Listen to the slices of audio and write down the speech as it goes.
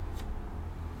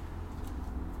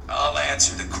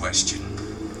answer the question.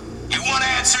 You want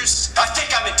answers? I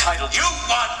think I'm entitled. You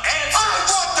want answers?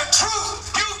 I want the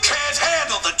truth! You can't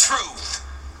handle the truth!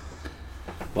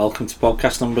 Welcome to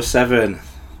podcast number 7.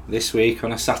 This week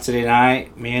on a Saturday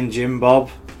night, me and Jim Bob.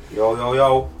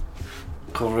 Yo.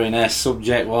 Covering a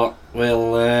subject what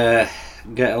will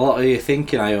get a lot of you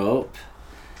thinking, I hope.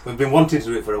 We've been wanting to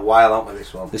do it for a while, haven't we,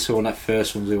 this one? This was one of the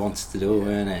first ones we wanted to do,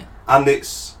 weren't it? And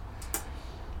it's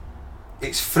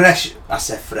fresh. I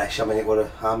say fresh, I mean, it was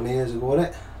how many years ago, was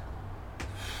it?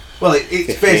 Well, it's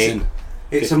 15. basically,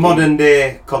 it's 15. A modern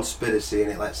day conspiracy,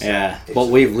 innit, let's say. Yeah, but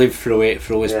we've lived through it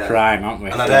through its prime, haven't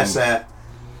we? And I dare say,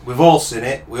 we've all seen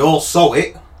it, we all saw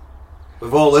it,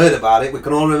 we've all heard about it, we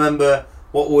can all remember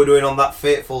what we were doing on that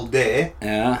fateful day.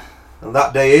 Yeah. And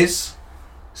that day is?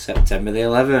 September the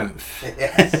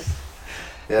 11th.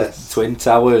 Yes. Twin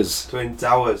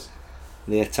Towers.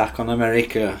 The attack on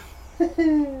America.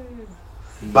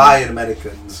 By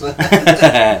Americans. Well,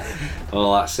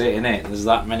 that's it, innit? There's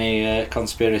that many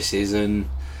conspiracies, and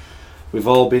we've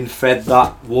all been fed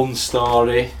that one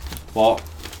story. What?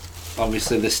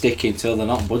 Obviously, they're sticking to. They're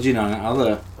not budging on it, are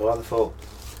they? What the fuck?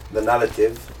 The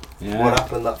narrative. Yeah. What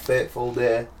happened that fateful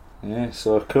day? Yeah.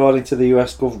 So, according to the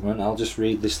US government, I'll just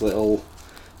read this little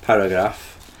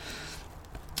paragraph.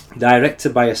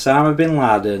 Directed by Osama bin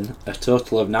Laden, a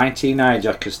total of 19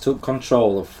 hijackers took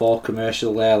control of 4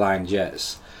 commercial airline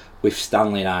jets with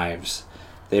Stanley knives.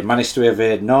 They managed to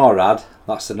evade NORAD,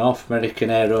 that's the North American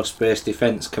Aerospace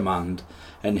Defense Command,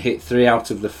 and hit 3 out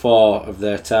of the 4 of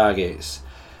their targets,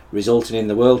 resulting in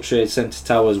the World Trade Center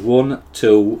Towers 1,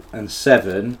 2 and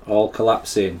 7 all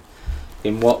collapsing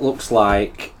in what looks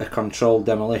like a controlled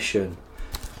demolition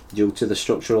due to the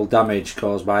structural damage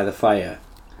caused by the fire.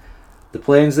 The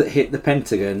planes that hit the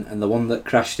Pentagon and the one that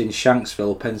crashed in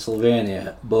Shanksville,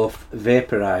 Pennsylvania, both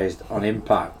vaporised on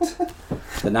impact.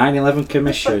 The 9/11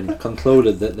 Commission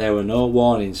concluded that there were no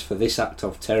warnings for this act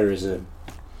of terrorism.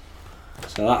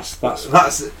 So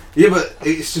that's yeah, but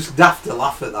it's just daft to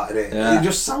laugh at that, isn't it? Yeah. It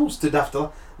just sounds too daft to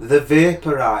laugh. They're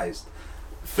vaporised.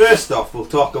 First off, we'll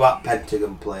talk about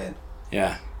Pentagon plane.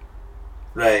 Yeah.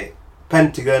 Right.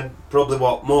 Pentagon, probably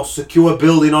what, most secure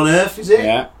building on earth, is it?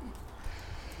 Yeah.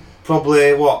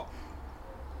 Probably what,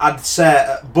 I'd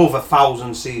say above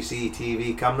 1,000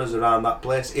 CCTV cameras around that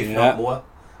place, if not more.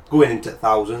 Going into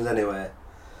thousands anyway.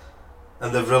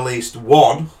 And they've released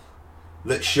one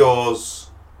that shows,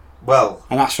 well...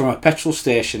 And that's from a petrol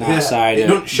station outside it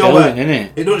doesn't show building,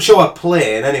 innit? It doesn't show a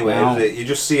plane anyway, No. does it? You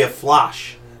just see a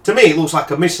flash. To me, it looks like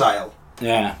a missile.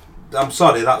 Yeah. I'm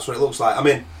sorry, that's what it looks like. I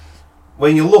mean,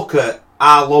 when you look at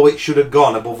how low it should have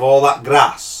gone above all that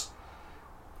grass,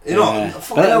 you know,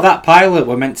 that pilot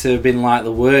were meant to have been like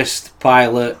the worst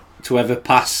pilot to ever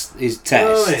pass his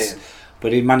tests,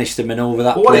 but he managed to manoeuvre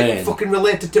that what plane. It fucking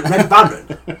related to Red Baron.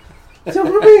 Do you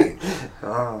know what I mean?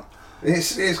 Oh.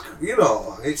 It's you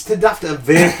know, it's to daft to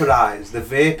vaporise. The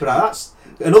vaporise. That's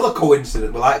another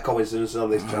coincidence. We like coincidences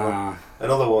on this channel.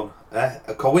 Another one.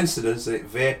 A coincidence that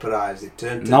it vaporised. It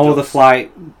turned to no dust. other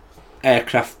flight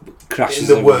aircraft crashes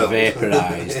in the world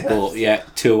vaporised, yes. but yeah,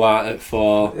 2 out of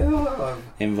 4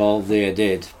 involved there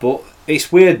did. But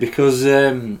it's weird because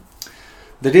they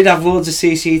did have loads of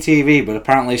CCTV, but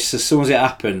apparently as soon as it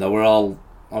happened, they were all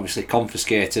obviously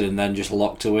confiscated and then just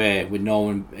locked away with no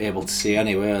one able to see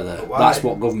anywhere there. That's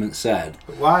what government said.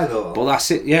 Why though? But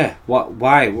that's it, yeah.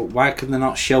 Why can they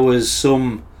not show us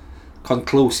some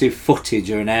conclusive footage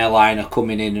of an airliner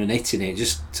coming in and hitting it,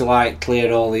 just to like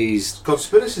clear all these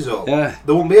conspiracies up? Yeah.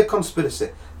 There won't be a conspiracy.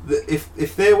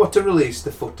 If they were to release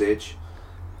the footage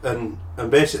and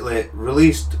basically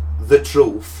released the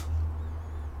truth,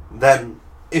 then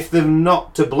if they're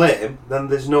not to blame, then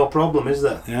there's no problem, is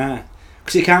there? Yeah.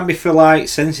 Because it can't be for like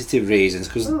sensitive reasons,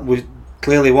 because we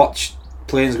clearly watched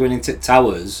planes going into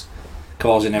towers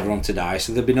causing everyone to die,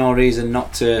 so there'd be no reason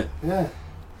not to. Yeah.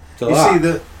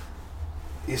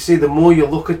 You see, the more you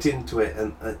look into it,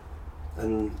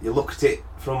 and you look at it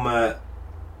from an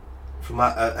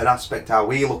aspect how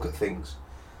we look at things,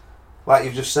 like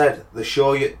you've just said,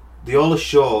 they always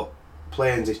show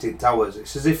planes hitting towers.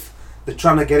 It's as if they're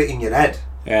trying to get it in your head.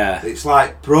 Yeah. It's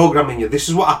like programming you. This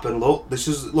is what happened. Look.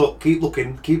 Keep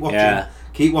looking. Keep watching. Yeah.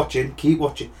 Keep watching. Keep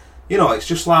watching. You know, it's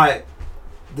just like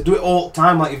they do it all the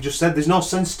time. Like you've just said, there's no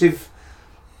sensitive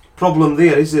problem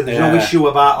there, is there? There's no issue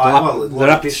about like. They're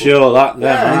happy to show that.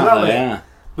 Exactly. Yeah.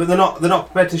 But they're not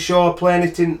prepared to show a plane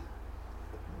hitting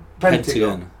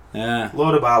Pentagon. Yeah.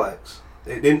 Load of bollocks.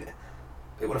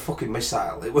 It was a fucking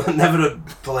missile. It was never a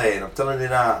plane. I'm telling you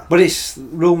that. But it's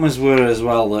rumours were as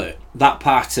well that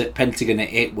part at Pentagon it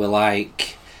hit were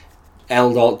like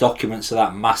held all documents of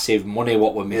that massive money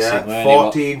what we're missing. Yeah,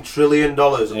 weren't $14 trillion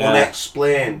Yeah.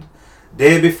 unexplained.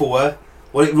 Day before,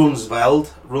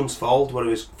 Rumsfeld, whatever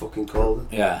he's fucking called,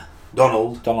 Yeah,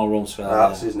 Donald, Rumsfeld.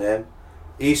 that's his name.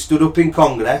 He stood up in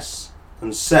Congress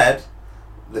and said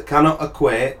they cannot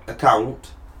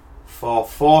account for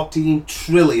 $14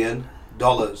 trillion.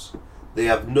 They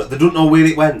don't know where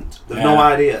it went. They've no Yeah.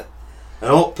 idea.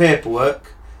 And all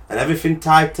paperwork and everything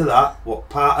tied to that, what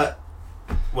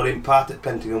in part at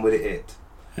Pentagon where it hit.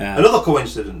 Yeah. Another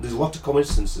coincidence. There's a lot of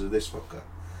coincidences with this fucker.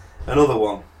 Another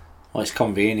one. Well, it's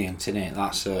convenient, isn't it?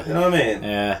 That's You know what I mean?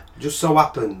 yeah. Just so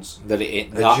happens. That it hit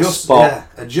It that just, spot.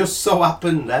 yeah, it just so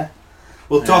happened, eh?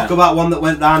 We'll talk Yeah. about one that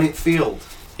went down in field.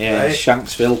 Yeah, right?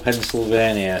 Shanksville,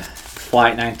 Pennsylvania.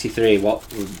 Flight 93, what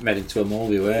was made into a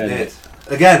movie, weren't Did. it?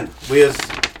 Again,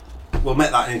 we'll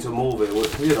make that into a movie,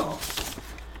 you know.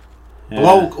 Yeah.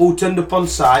 Bloke who turned up on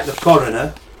site, the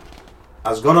coroner,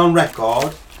 has gone on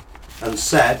record and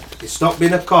said he stopped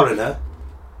being a coroner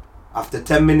after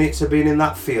 10 minutes of being in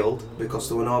that field because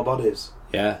there were no bodies.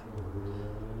 Yeah.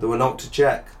 There were no to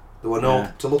check. There were no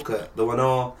Yeah. to look at. There were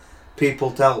no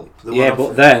people to help. There Yeah, were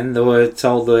but then they were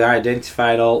told they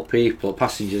identified all people,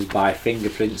 passengers, by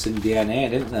fingerprints and DNA,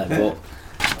 didn't they? Yeah.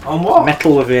 But on what?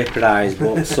 metal were vaporised,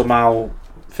 but somehow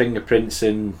fingerprints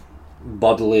and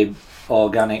bodily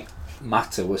organic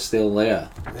matter were still there.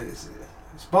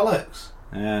 It's bollocks.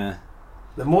 Yeah.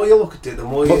 The more you look at it, the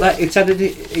more you... But that, it had a...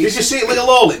 Did you see it little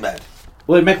hole it made?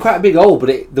 Well, it made quite a big hole,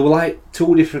 but there were like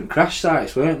two different crash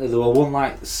sites, weren't there? There were one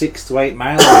like 6 to 8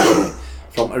 miles away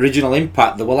from original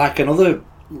impact. There were like another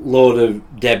load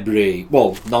of debris,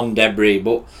 well, non-debris,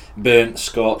 but burnt,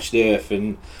 scorched earth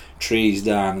and trees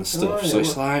down and stuff. Oh, yeah, so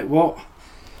it's like, what?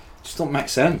 Just don't make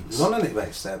sense. None of it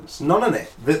makes sense. None of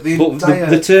it. The But entire...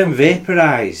 the term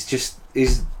vaporised just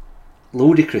is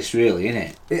ludicrous, really, isn't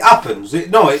it? It happens. It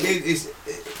Well,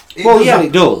 does yeah, happen.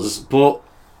 it does, but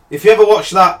If you ever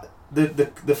watch that,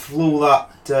 the flew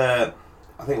that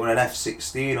I think we're an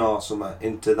F-16 or something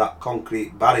into that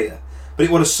concrete barrier, but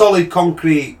it was a solid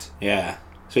concrete. yeah.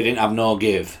 So it didn't have no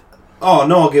give. Oh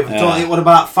no, give a Yeah. It was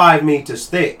about 5 meters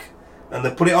thick, and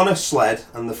they put it on a sled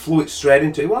and they flew it straight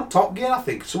into it. It was on Top Gear, I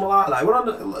think, something like that. It was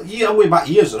on I'm going back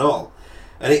years and all,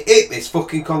 and it hit this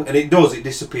fucking and it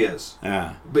disappears,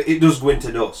 Yeah. but it does go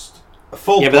into dust. A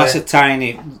full Yeah, but that's a plane-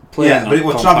 tiny plane. yeah, but it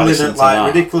was travelling comparison at to like that.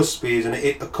 ridiculous speeds, and it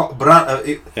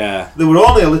hit Yeah. there were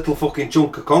only a little fucking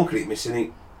chunk of concrete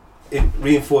missing. It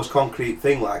reinforced concrete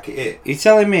thing like it hit. You're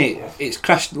telling me it's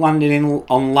crashed landing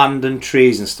on land and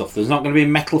trees and stuff. There's not going to be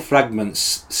metal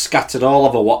fragments scattered all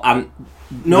over what and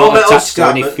No not metal attached to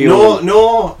any scrap. fuel.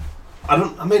 No.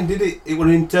 I mean, did it? It was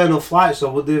an internal flight,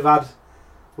 so would they have had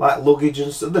like luggage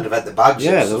and stuff? They'd have had the bags.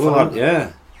 Yeah, and there stuff, were. hadn't they? Yeah,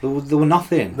 there were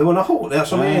nothing. There were no.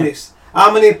 That's what I mean. Yeah. It's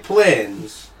how many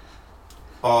planes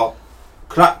or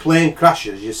plane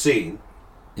crashes you've seen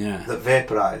Yeah, that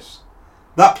vaporise.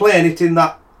 That plane hitting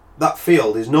that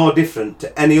field is no different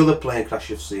to any other plane crash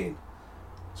you've seen.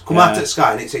 It's come out of the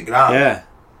sky and it's hit ground. yeah,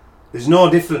 There's no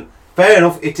different. Fair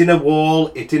enough, hitting a wall,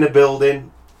 hitting a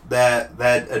building, they're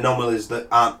anomalies that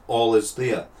aren't always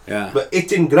there. yeah. But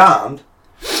hitting ground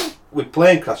with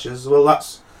plane crashes, well,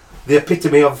 that's the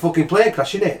epitome of a fucking plane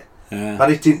crash, isn't it? Yeah. That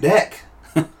hitting deck.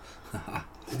 Do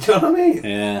you know what I mean?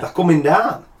 Yeah. They're coming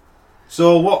down.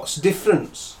 So what's the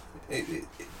difference?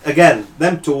 Again,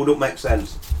 them two don't make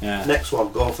sense. Yeah. Next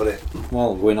one, go for it.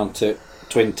 Well, going on to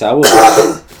Twin Towers.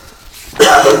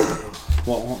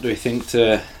 what do you think?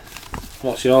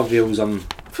 What's your views on?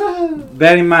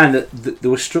 Bear in mind that they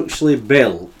were structurally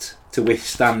built to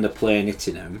withstand a plane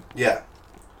hitting them. Yeah.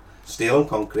 Steel and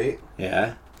concrete.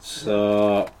 Yeah.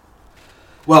 So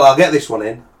Well, I'll get this one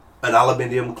in. An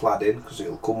aluminium cladding, because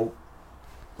it'll come up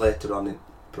later on in the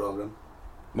programme.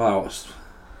 well,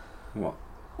 what?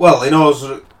 Well, he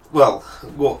knows. Well,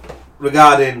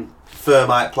 regarding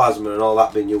thermite plasma and all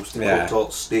that being used to Yeah. cut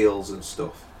out steels and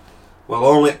stuff. Well,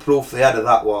 only proof they had of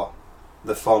that was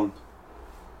the fun,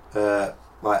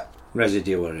 like.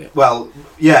 Residue or it? Well,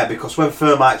 yeah, because when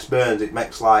thermite burns, it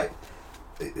makes like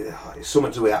it's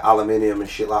something to do with aluminium and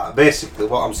shit like that. Basically,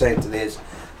 what I'm saying to this,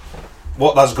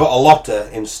 what there's got a lot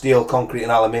of in steel, concrete,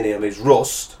 and aluminium is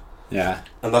rust. Yeah.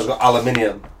 And there's got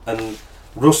aluminium, and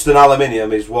rust and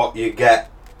aluminium is what you get.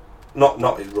 Not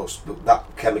in rust, but that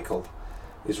chemical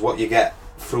is what you get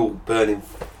through burning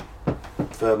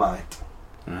thermite.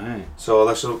 Right. So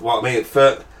that's what I mean.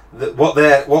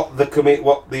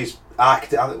 What these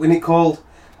architects, when it called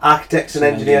architects and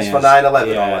engineers for 9/11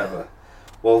 or Yeah. whatever.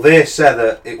 Well, they said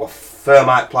that it was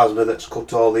thermite plasma that's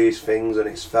cut all these things, and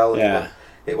it's fell. And Yeah.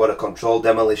 it was a controlled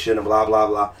demolition and blah blah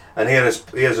blah. And here's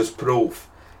proof.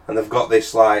 and they've got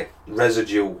this like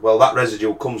residue. Well, that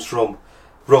residue comes from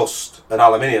rust and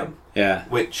aluminium, Yeah.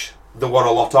 which there were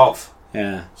a lot of.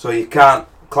 Yeah. So you can't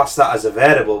class that as a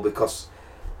variable because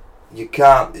you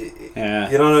can't. Yeah.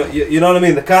 You know what I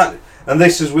mean? They can't. And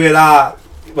this is where I'll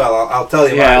tell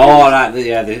you. Yeah. All right.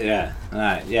 Yeah.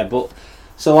 Right. Yeah. But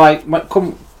so like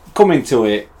coming to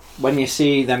it, when you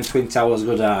see them twin towers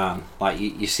go down, like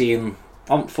you see them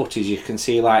on footage, you can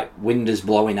see like windows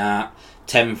blowing out,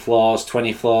 10 floors,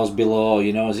 20 floors below.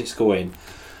 You know as it's going.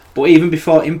 But even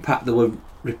before impact, there were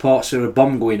reports of a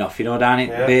bomb going off. You know down in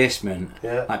the basement.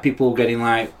 Yeah. Like people getting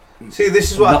like. See,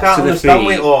 this is what I can't understand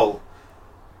with it all.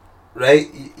 Right?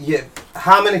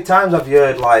 How many times have you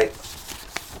heard like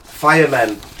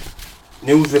firemen,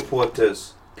 news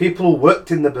reporters, people who worked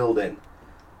in the building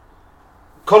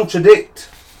contradict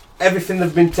everything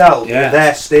they've been told in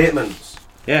their statements?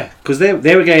 Yeah, because they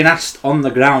were getting asked on the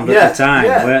ground at the time,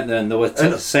 weren't they? And they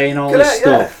were saying all this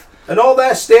stuff. And all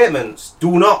their statements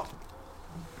do not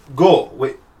go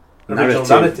with original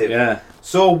narrative. Yeah.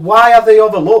 So why are they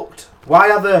overlooked?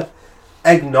 Why are they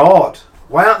ignored?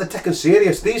 Why aren't they taken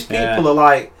serious? These people are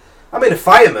like, I mean, a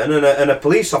fireman and a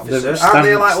police officer, aren't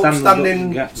they like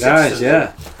upstanding guys?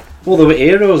 Yeah. Well, they were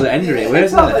heroes at Henry, weren't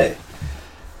exactly. they?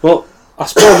 Well, I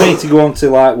suppose we need to go on to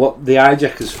like what the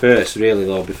hijackers first, really,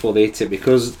 though, before they hit it,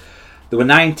 because there were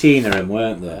 19 of them,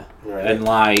 weren't there? Right. And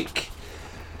like,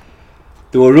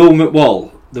 there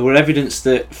were evidence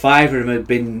that 5 of them had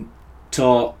been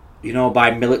taught, you know,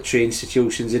 by military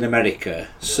institutions in America,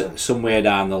 somewhere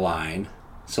down the line.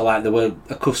 So like they were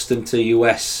accustomed to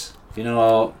US, you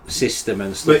know, system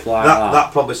and stuff like that.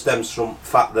 That probably stems from the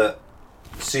fact that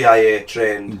CIA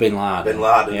trained Bin Laden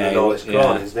and all his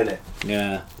cronies, didn't it?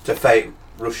 Yeah. To fight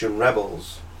Russian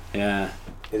rebels. Yeah.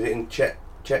 Is it in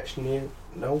Chechnya?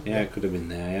 No? Yeah, it could have been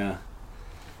there, yeah.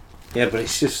 Yeah, but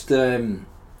it's just the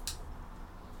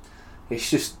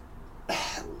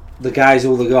guys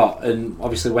all they got, and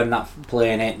obviously when that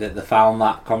plane hit, that they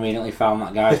conveniently found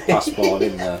that guy's passport,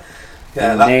 didn't they?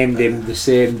 Yeah, and named him the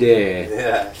same day.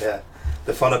 Yeah.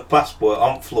 They found a passport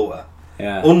on floor,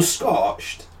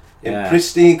 unscorched, in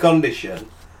pristine condition,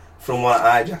 from one of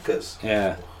the hijackers.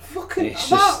 Yeah. Fucking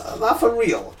that for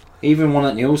real. Even one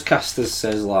of the newscasters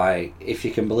says, like, if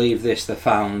you can believe this, they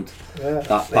found that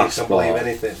passport. You can believe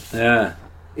anything. Yeah.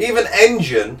 Even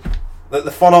engine that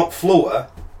they found on floor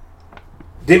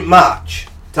didn't match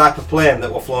type of plane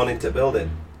that were flown into the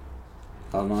building.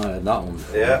 I don't know, I heard that one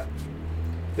before. Yeah.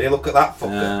 They look at that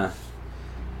fucker. Yeah.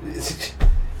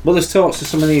 But there's talks of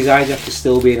some of these hijackers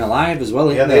still being alive as well,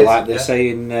 isn't there? Like they're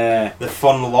saying... they've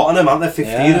found a lot of them, aren't there?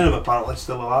 15 of them apparently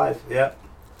still alive. Yeah.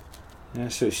 Yeah,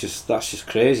 so that's just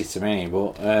crazy to me.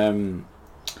 But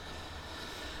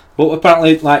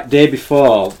apparently, like day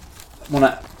before, one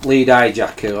lead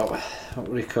hijacker,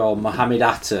 what do you call Mohammed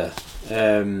Atta,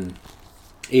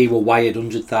 he were wired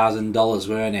 $100,000,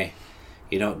 weren't he?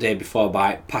 You know, day before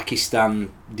by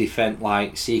Pakistan Defence,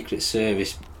 like Secret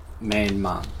Service main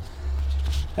man,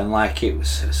 and like it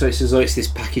was. So it's as though it's this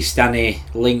Pakistani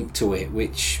link to it,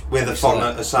 which with the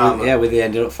foreign Osama. Where they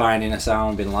ended up finding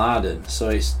Osama bin Laden. So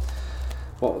it's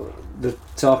what they're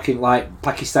talking like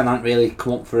Pakistan hadn't really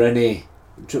come up for any.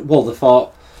 Well, they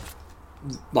thought,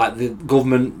 like the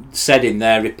government said in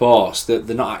their reports, that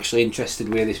they're not actually interested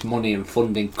where this money and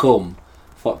funding come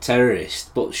for terrorists.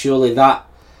 But surely that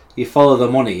you follow the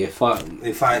money, you find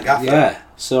Gaffer. Yeah.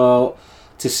 So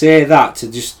to say that, to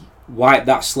just wipe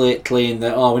that slate clean,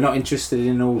 that we're not interested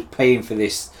in who's paying for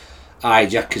this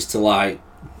hijackers to like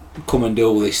come and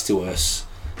do this to us.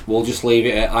 We'll just leave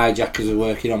it at hijackers are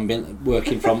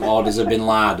working from orders of Bin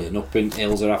Laden up in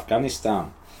hills of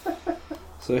Afghanistan.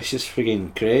 So it's just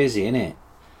frigging crazy, innit?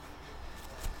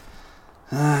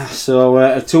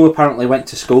 So two apparently went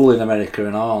to school in America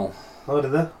and all. Oh,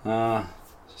 did they?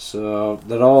 So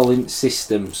they're all in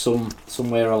system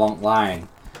somewhere along the line.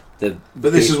 But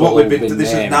this is what we've been.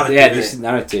 This is narrative. Yeah, this is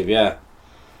narrative. Yeah.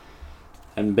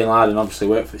 And Bin Laden obviously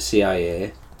worked for the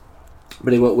CIA,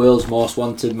 but he was world's most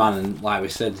wanted man, and like we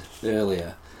said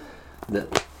earlier,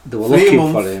 that they were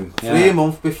looking for him. 3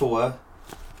 months before,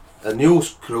 a news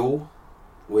crew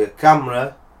with a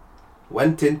camera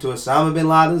went into Osama bin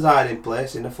Laden's hiding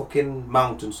place in a fucking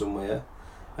mountain somewhere,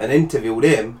 and interviewed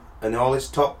him and all his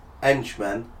top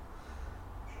henchmen.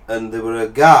 And there were a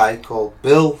guy called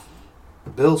Bill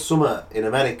Summer in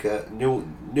America. Knew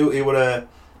he was a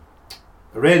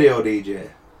radio DJ,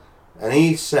 and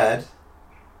he said,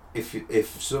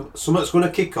 if something's going to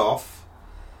kick off,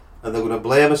 and they're going to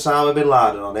blame Osama bin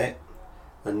Laden on it,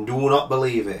 and do not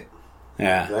believe it.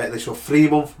 Yeah. Right. This was 3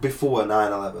 months before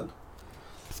 9/11.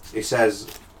 He says,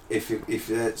 if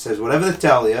it says whatever they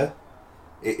tell you,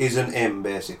 it isn't him,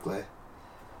 basically.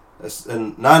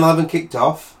 And 9/11 kicked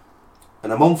off,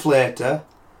 and a month later,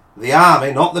 the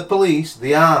army, not the police,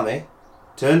 the army,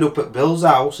 turned up at Bill's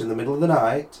house in the middle of the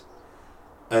night,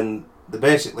 and they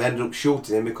basically ended up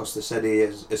shooting him because they said he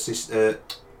has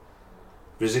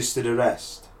resisted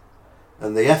arrest.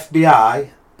 And the FBI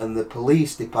and the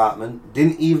police department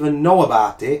didn't even know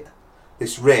about it,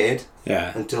 this raid,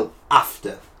 until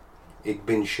after he'd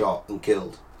been shot and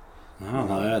killed. Oh,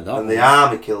 I heard that. And the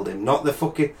army killed him, not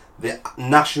the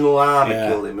National Army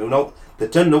killed him. No, they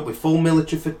turned up with full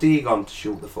military fatigue on to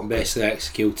shoot the fucker. Basically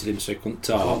executed him so he couldn't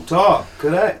talk. Couldn't talk,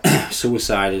 correct.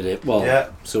 Suicided it.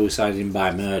 Well, suicided him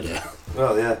by murder.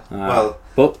 Well, yeah.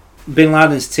 But Bin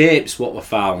Laden's tapes, what were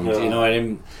found, you know,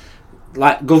 him,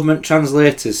 like government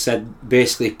translators said,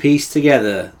 basically pieced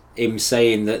together him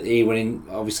saying that he went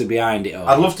obviously behind it all.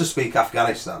 I'd love to speak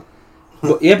Afghanistan.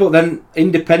 But then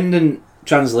independent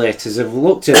translators have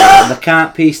looked at it and they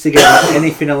can't piece together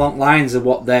anything along lines of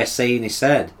what they're saying he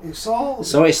said. It's all...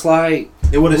 So it's like...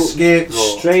 It would escape,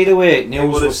 though. Straight away,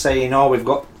 news was saying,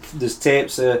 there's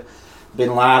tapes of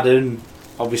Bin Laden,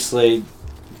 obviously,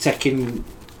 taking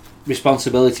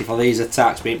responsibility for these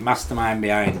attacks, being mastermind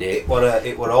behind it.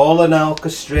 It were all an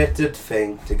orchestrated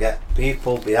thing to get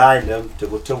people behind them to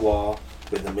go to war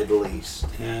with the Middle East.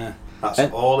 Yeah. That's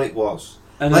all it was.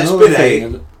 And Let's be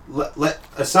there.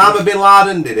 Osama Bin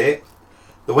Laden did it.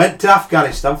 They went to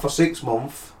Afghanistan for 6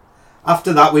 months.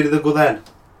 After that, where did they go then?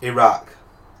 Iraq.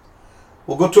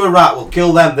 We'll go to Iraq, we'll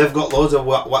kill them. They've got loads of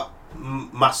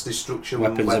mass destruction.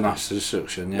 Weapons of mass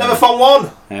destruction, yeah. Never found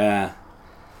one. Yeah.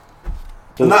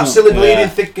 And that silly bleeding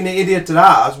thickening idiot of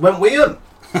ours went with him.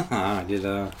 I did.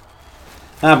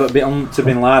 But on to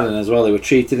Bin Laden as well. They were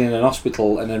treated in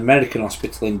an American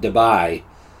hospital in Dubai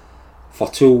for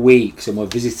 2 weeks and were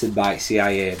visited by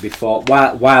CIA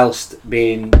whilst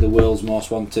being the world's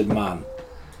most wanted man.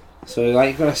 So, like,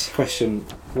 you've got to ask the question,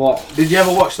 what... Did you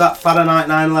ever watch that Fahrenheit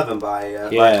 9/11 by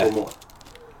Michael Moore?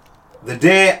 The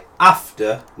day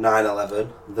after 9/11,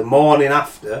 the morning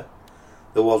after,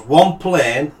 there was one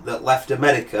plane that left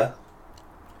America,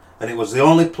 and it was the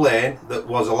only plane that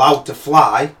was allowed to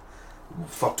fly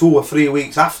for 2 or 3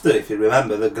 weeks after, if you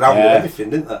remember. They grounded everything,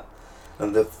 didn't they?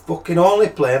 And the fucking only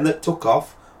plane that took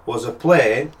off was a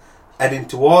plane heading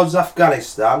towards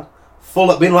Afghanistan, full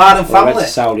of Bin Laden family. Went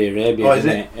to Saudi Arabia, didn't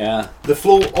it? Yeah. They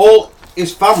flew all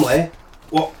his family,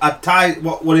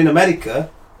 what were in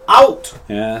America, out.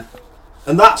 Yeah.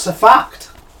 And that's a fact.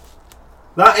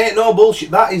 That ain't no bullshit.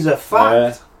 That is a fact.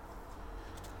 Yeah.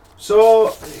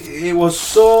 So it was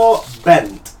so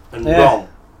bent and wrong.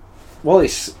 Well,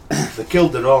 it's they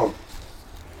killed their own.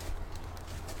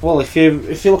 Well, if you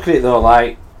look at it though,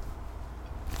 like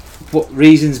what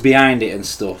reasons behind it and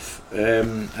stuff,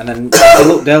 and then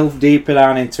delve deeper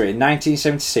down into it. In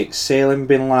 1976, Salim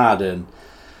Bin Laden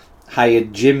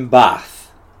hired Jim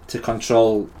Bath to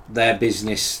control their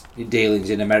business dealings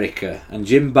in America, and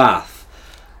Jim Bath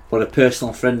was a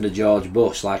personal friend of George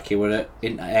Bush, like he were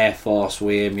in the Air Force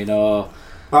with him, you know.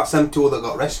 That's them two that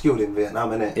got rescued in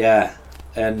Vietnam, innit? Yeah,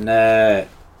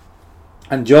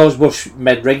 and George Bush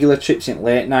made regular trips in the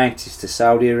late 90s to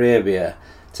Saudi Arabia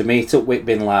to meet up with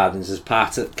Bin Laden's as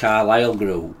part of the Carlyle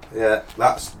Group. Yeah,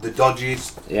 that's the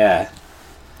dodgies. Yeah.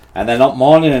 And then on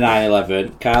morning of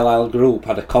 9/11, Carlyle Group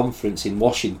had a conference in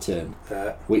Washington,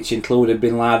 which included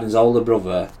Bin Laden's older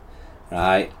brother,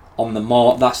 right?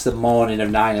 That's the morning of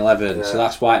 9/11, so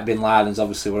that's why Bin Laden's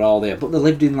obviously were all there. But they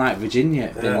lived in like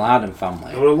Virginia, Bin Laden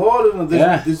family. There were a lot of them.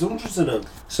 There's hundreds of them.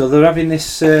 So they're having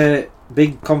this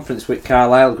big conference with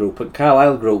Carlyle Group, and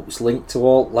Carlyle Group's linked to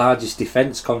all largest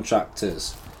defence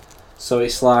contractors. So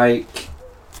it's like,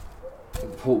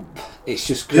 it's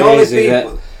just crazy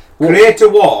that create a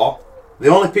war. The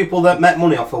only people that make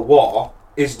money off a war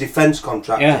is defence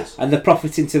contractors. Yeah, and they're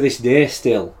profiting to this day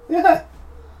still. Yeah.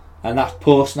 And that's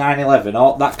post 9/11.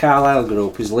 All that Carlyle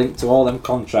Group is linked to all them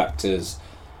contractors,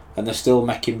 and they're still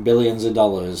making billions of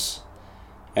dollars.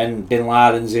 And Bin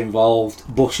Laden's involved.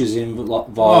 Bush is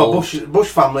involved. Oh, Bush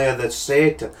family are the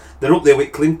Satan. They're up there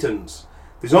with Clintons.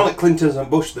 There's only Clintons and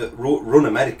Bush that run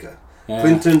America. Yeah.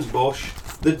 Clintons, Bush.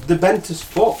 They're bent as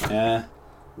fuck. Yeah.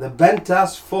 They're bent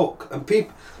as fuck. And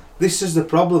people, this is the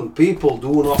problem. People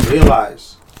do not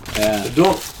realise. Yeah. They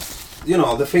don't. You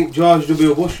know, they think George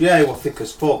W. Bush, he was thick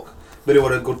as fuck, but he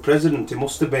was a good president. He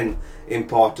must have been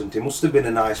important. He must have been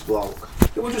a nice bloke.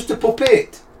 He was just a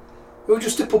puppet.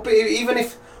 Even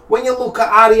if, when you look at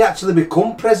how he actually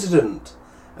become president,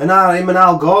 and how him and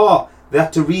Al Gore, they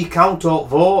had to recount all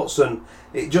votes, and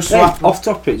it just happened. Off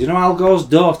topic, do you know Al Gore's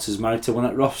daughter's married to one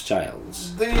at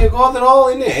Rothschild's? There you go, they're all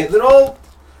in it. They're all,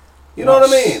 you know what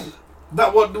I mean?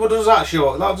 That what does that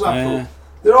show? That was that.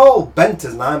 They're all bent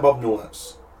as 9 bob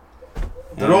nuts.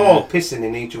 They're all pissing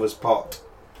in each other's pot.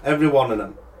 Every one of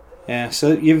them. Yeah,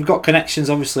 so you've got connections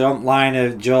obviously online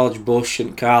of George Bush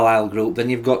and Carlyle Group. Then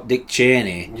you've got Dick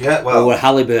Cheney, who were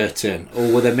Halliburton,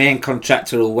 who were the main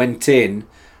contractor who went in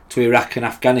to Iraq and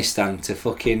Afghanistan to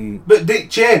fucking... But Dick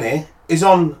Cheney is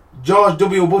on George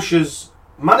W. Bush's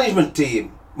management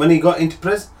team when he got into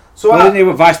prison. So well, he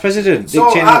was vice president. So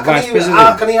Dick Cheney was vice president.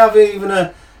 How can he have even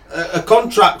a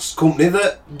contracts company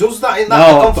that does that in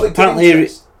that conflict apparently of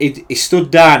interest? He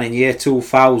stood down in year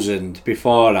 2000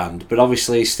 beforehand, but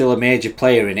obviously he's still a major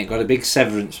player in it. Got a big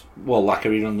severance, well, like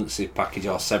a redundancy package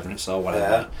or severance or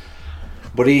whatever. Yeah.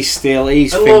 But his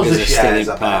fingers are still in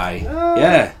pie.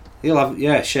 Yeah,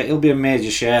 he'll be a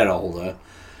major shareholder.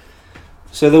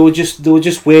 So they were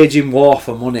just waging war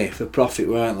for money, for profit,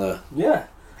 weren't they? Yeah,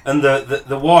 and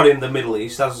the war in the Middle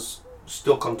East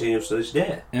still continues to this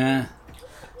day. Yeah,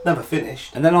 never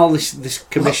finished. And then all this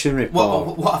commission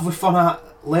report. What have we found out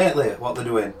lately? What they're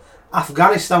doing?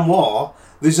 Afghanistan war.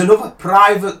 There's another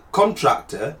private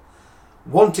contractor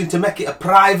wanting to make it a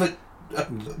privateer.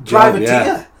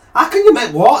 Yeah. How can you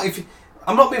make war if?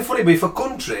 I'm not being funny, but if a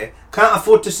country can't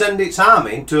afford to send its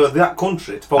army into that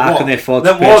country for war, can they afford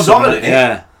then to pay war's over, isn't it?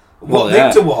 Yeah.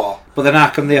 Well, to war. But then how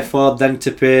can they afford then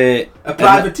to pay a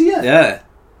privateer? Yeah.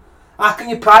 How can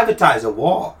you privatise a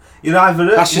war? You're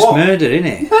either that's just murder, isn't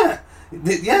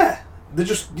it? Yeah. They're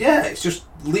just it's just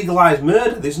legalised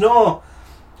murder. There's no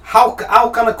how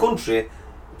can a country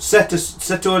say to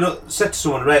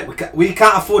someone, right, we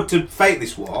can't afford to fight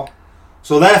this war,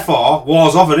 so therefore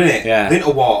war's over, innit? Yeah. They're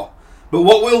into war. But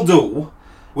what we'll do,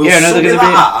 we'll submit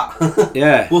that.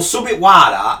 Yeah. We'll submit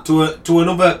that to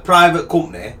another private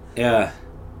company. Yeah.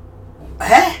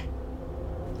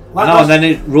 Like and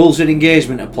then rules of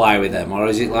engagement apply with them, or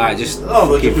is it like just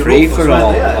free for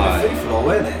all? Yeah, free for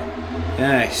all, isn't it?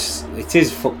 Yes, it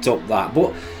is fucked up that,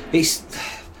 but it's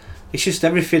just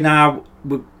everything now.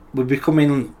 We're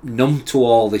becoming numb to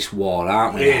all this war,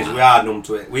 aren't we? It is. We are numb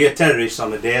to it. We are terrorists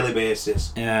on a daily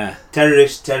basis. Yeah.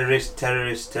 Terrorists.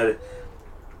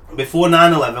 Before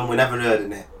 9/11, we never heard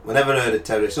of it. We never heard of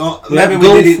terrorists. Maybe we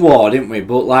did it. War, didn't we?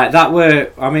 But like that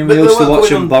were. I mean, we used to watch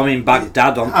them bombing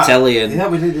Baghdad on telly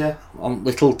and we did. Yeah. On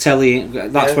little telly.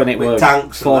 That's when it was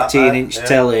tanks 14-inch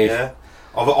telly. Yeah.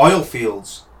 Of oil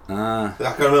fields. I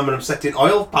can remember them setting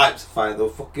oil pipes afire. They were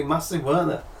fucking massive, weren't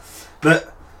they?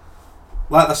 But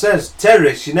like I says,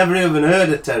 terrorists. You never even heard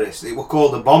of terrorists. It were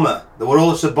called a bomber. They were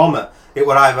always a bomber. It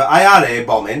were either IRA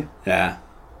bombing. Yeah.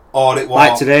 Or it was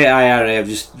like today, IRA have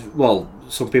just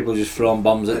some people just thrown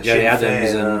bombs at Jerry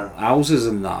Adams and houses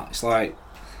and that. It's like,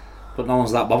 but no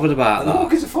one's that bothered about that. No one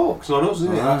gives a fuck. It's not us,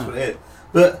 isn't it? That's what it is.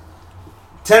 But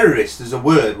terrorist as a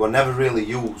word were never really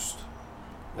used.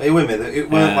 Are you with me? It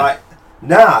weren't like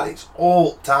it's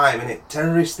all time, isn't it?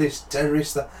 Terrorist this,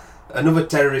 terrorist that. Another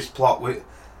terrorist plot with.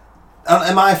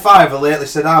 And MI5 have lately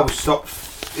said, we've stopped.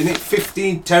 In it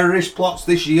 15 terrorist plots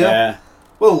this year. Yeah.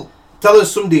 Well, tell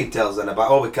us some details then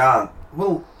about. We can't.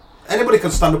 Well, anybody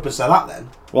can stand up and say that then.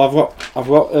 Well, I've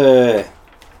got a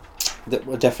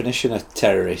definition of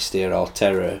terrorist here, or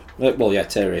terror. Well, yeah,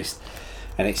 terrorist,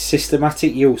 and it's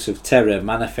systematic use of terror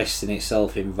manifesting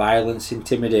itself in violence,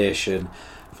 intimidation,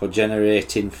 for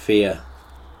generating fear.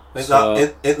 In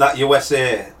that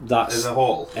USA as a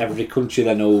whole, every country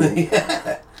then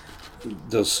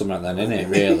does something then, innit?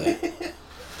 Really.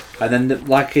 And then,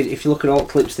 if you look at all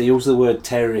clips, they use the word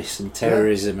terrorist and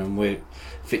terrorism, and we're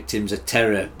victims of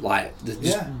terror. Like, they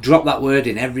just drop that word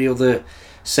in every other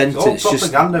sentence. It's all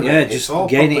propaganda, just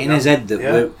gain it in his head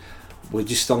that we're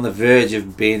just on the verge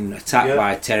of being attacked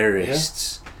by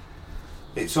terrorists.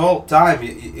 Yeah. It's all time.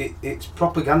 It's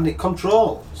propaganda,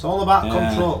 control. It's all about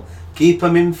control. Keep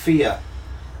them in fear.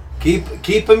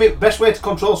 Keep them in. Best way to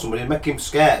control somebody is make him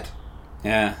scared.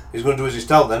 Yeah. He's going to do as he's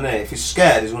told, then, isn't he? If he's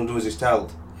scared, he's going to do as he's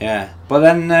told. Yeah, but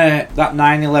then that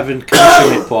 9/11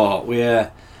 commission report,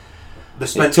 they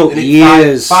spent it took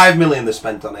years. 5 million they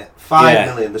spent on it. 5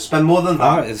 million. They spent more than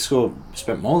that. They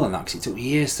spent more than that because it took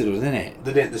years to do, didn't it?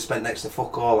 They didn't. They spent next to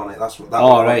fuck all on it. That's what. That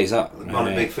right. Is that one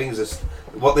of the big things? Is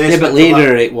what they. But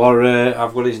leader, it was.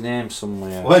 I've got his name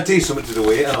somewhere. Weren't he something to do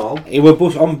with it and all? He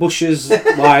was on Bush's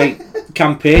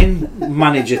campaign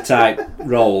manager type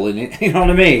role in it. You know what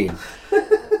I mean?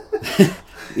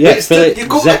 Yeah, you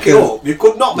could make it up. You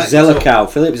could not make it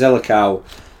up. Philip Zelikow.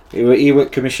 He was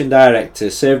commission director,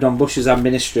 served on Bush's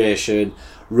administration,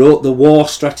 wrote the war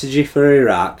strategy for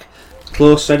Iraq,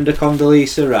 close friend of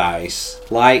Condoleezza Rice.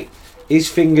 Like, his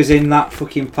fingers in that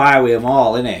fucking pie with them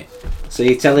all, innit? So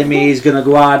you're telling me he's going to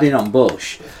go hard in on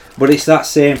Bush? But it's that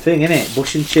same thing, isn't it?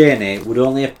 Bush and Cheney would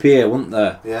only appear, wouldn't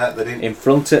they? Yeah, they didn't. In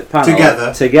front of the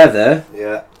panel. Together.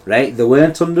 Yeah. Right, they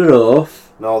weren't under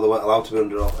oath. No, they weren't allowed to be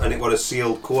under oath. And it was a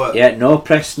sealed court. Yeah, no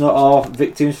press, no or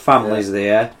victims' families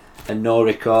there, and no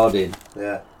recording.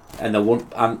 Yeah. And there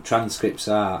weren't transcripts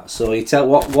are. So you tell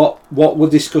what were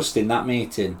discussed in that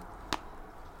meeting?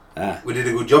 We did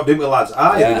a good job, didn't we, lads?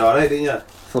 You did alright, didn't you?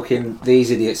 Fucking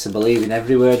these idiots are believing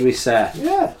every word we say.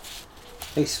 Yeah.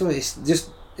 It's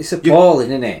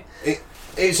appalling, isn't it?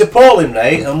 It's appalling,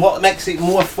 right? And what makes it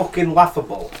more fucking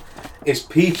laughable is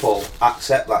people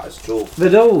accept that as truth. They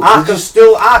do. I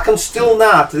can still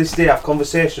now to this day have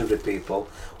conversations with people.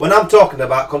 When I'm talking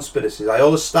about conspiracies, I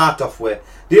always start off with,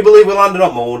 do you believe we landed on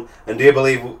the moon and do you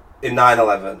believe in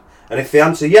 9/11? And if they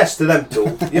answer yes to them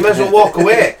two, you may as well walk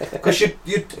away. Because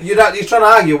you're trying to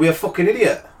argue with a fucking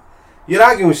idiot. You're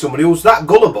arguing with somebody who's that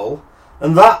gullible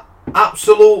and that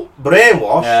absolute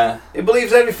brainwash. Yeah. He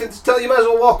believes everything to tell you. May as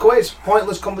well walk away. It's a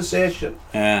pointless conversation.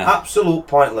 Yeah. Absolute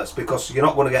pointless, because you're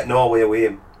not going to get nowhere with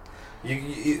him.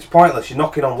 It's pointless. You're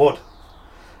knocking on wood.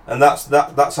 And that's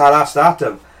how I start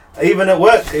them. Even at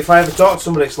work, if I ever talk to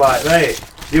somebody, it's like, hey,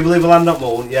 do you believe we land on the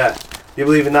moon? Yeah. Do you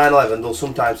believe in 9/11? They'll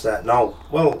sometimes say, no.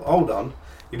 Well, hold on.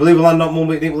 You believe we land on the moon,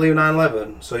 but you didn't believe in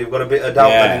 9/11? So you've got a bit of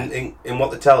doubt in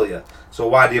what they tell you. So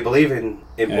why do you believe in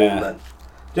moon then?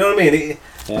 Do you know what I mean?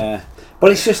 Yeah.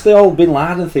 But it's just the old Bin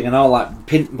Laden thing and all that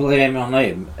pin blame on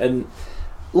him. And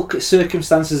look at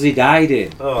circumstances he died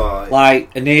in. Oh,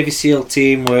 like a Navy SEAL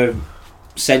team were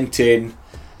sent in,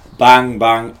 bang,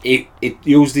 bang. It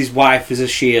used his wife as a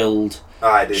shield.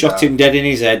 Shot him dead in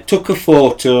his head. Took a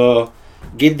photo.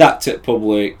 Give that to the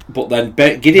public, but then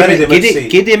give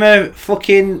him a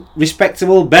fucking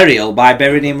respectable burial by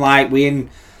burying him like within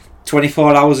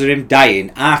 24 hours of him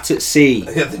dying out at sea.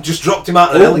 Yeah, they just dropped him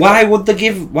out. Why would they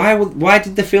give? Why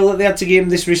did they feel that they had to give him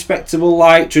this respectable,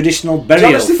 like traditional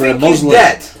burial for a Muslim?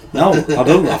 Dead? No, I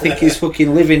don't. I think he's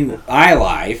fucking living high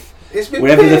life. It's been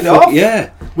paid off. Yeah,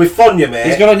 with Fonya, mate.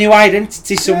 He's got a new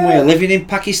identity somewhere, living in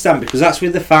Pakistan, because that's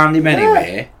where they found him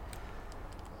anyway.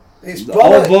 It's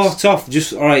all bought off.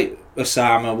 Just alright,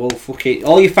 Osama. Well, fuck it.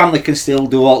 All your family can still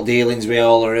do all dealings with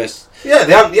all the rest. Yeah,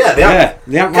 they haven't.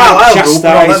 They haven't like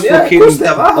chastised fucking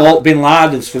all Bin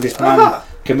Ladens for this man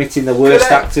committing the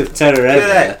worst act of terror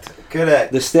ever.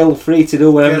 Correct. They're still free to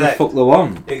do whatever the fuck they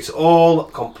want. It's all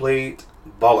complete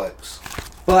bollocks.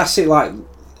 Well, that's it. Like,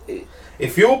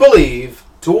 if you believe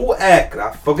 2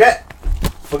 aircraft, forget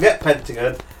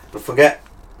Pentagon and forget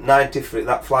 93.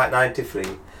 That flight 93.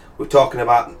 We're talking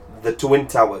about the Twin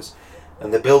Towers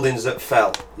and the buildings that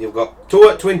fell. You've got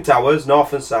 2 Twin Towers,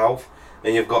 north and south,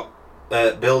 and you've got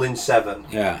building 7.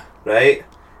 Yeah. Right?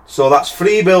 So that's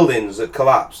 3 buildings that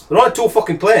collapsed. They're only 2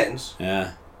 fucking planes.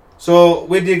 Yeah. So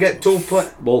where do you get 2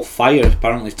 planes? Well, fire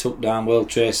apparently took down World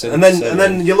Trade Center. And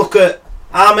then you look at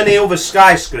how many other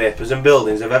skyscrapers and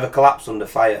buildings have ever collapsed under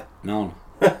fire? None.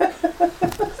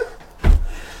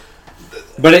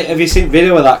 But have you seen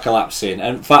video of that collapsing?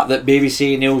 And the fact that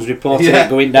BBC News reported it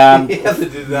going down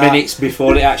minutes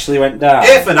before it actually went down.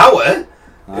 Half an hour? It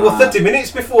was 30 minutes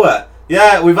before.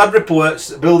 Yeah, we've had reports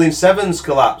that Building 7's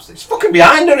collapsed. It's fucking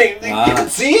behind her. You can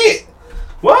see it.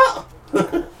 What?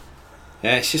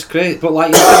 Yeah, it's just crazy. But like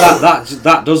you said,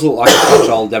 that does look like a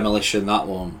controlled demolition, that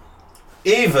one.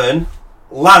 Even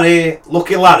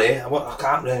Lucky Larry, I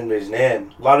can't remember his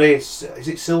name. Larry, is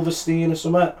it Silverstein or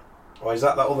something? Or is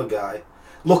that other guy?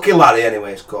 Lucky Larry,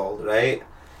 anyway, it's called, right?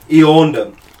 He owned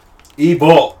them. He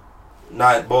bought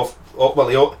both.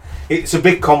 It's a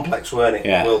big complex, weren't it?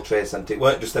 Yeah. World Trade Center. It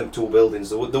weren't just them 2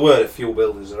 buildings. There were a few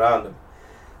buildings around them,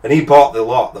 and he bought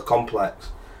the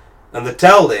complex. And they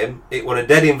told him it was a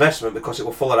dead investment because it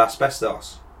was full of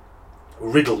asbestos,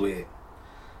 riddled with it.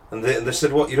 And they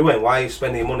said, "What are you doing? Why are you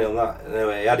spending money on that?" And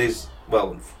anyway, he had his.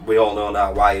 Well, we all know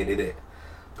now why he did it.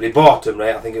 But he bought them,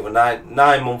 right? I think it was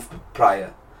 9 months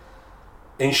prior.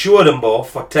 Insured them both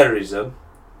for terrorism.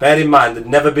 Bear in mind, they'd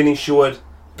never been insured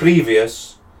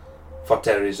previous for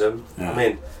terrorism. Yeah. I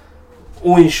mean,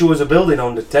 who insures a building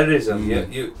under terrorism?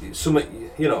 You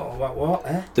know what?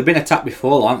 Eh? They've been attacked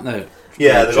before, haven't they?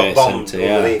 Yeah, they got bombed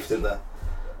underneath, didn't they?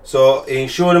 So he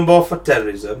insured them both for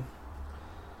terrorism.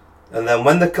 And then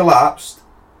when they collapsed,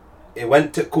 he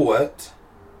went to court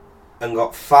and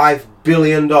got $5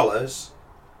 billion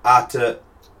out of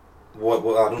I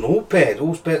don't know who paid.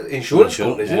 Who's paid? Insurance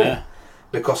companies, isn't it?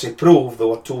 Because he proved there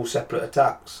were 2 separate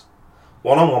attacks.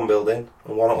 One on one building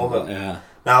and one on other. Yeah.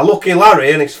 Now, Lucky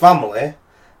Larry and his family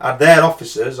had their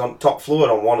offices on top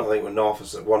floor on one, I think, with North,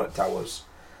 one at Towers.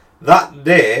 That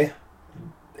day,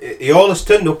 he always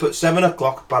turned up at 7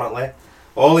 o'clock, apparently.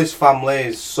 All his family,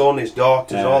 his son, his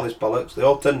daughters, all his bollocks, they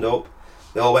all turned up.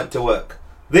 They all went to work.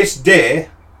 This day,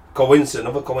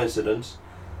 another coincidence,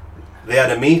 they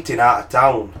had a meeting out of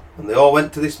town, and they all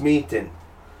went to this meeting.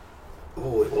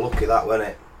 Oh, it was lucky that, wasn't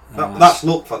it? That's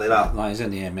luck for that. That is a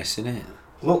near miss, isn't it?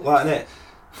 Look like it.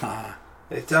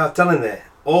 I'm telling you,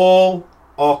 all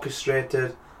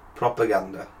orchestrated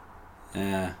propaganda.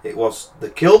 Yeah. It was, they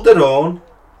killed their own,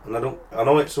 and I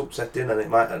know it's upsetting and it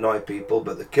might annoy people,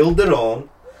 but they killed their own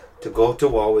to go to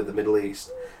war with the Middle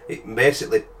East. It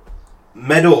basically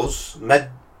made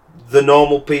the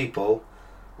normal people,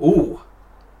 ooh,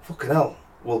 fucking hell,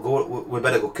 we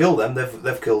better go kill them,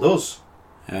 they've killed us.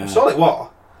 Yeah. That's all it was.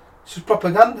 It's just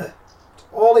propaganda. That's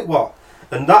all it was.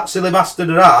 And that silly bastard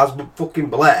of ours, fucking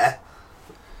Blair,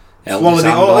 swallowed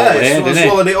it all.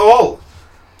 Swallowed it all.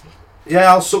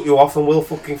 Yeah, I'll suck you off and we'll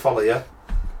fucking follow you.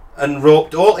 And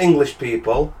roped all English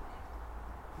people,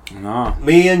 No.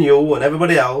 me and you and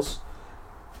everybody else,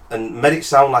 and made it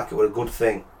sound like it were a good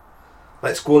thing.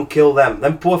 Let's go and kill them.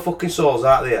 Them poor fucking souls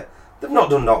out there. They've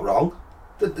not done that wrong.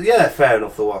 Yeah, fair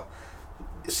enough they were.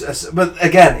 But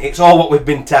again, it's all what we've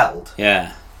been told.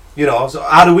 Yeah. You know, so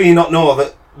how do we not know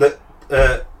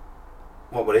that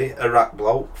what were he? Iraq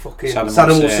bloke? Fucking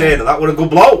Saddam Hussein. That were a good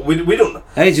bloke. We don't know.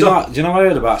 Hey, do you know what I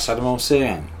heard about Saddam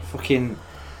Hussein? Fucking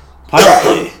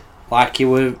apparently, like he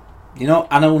were, you know,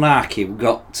 Anunnaki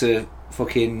got to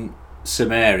fucking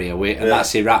Samaria, and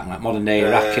that's Iraq, like modern day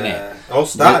Iraq, innit? All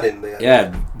started in there.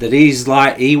 Yeah, that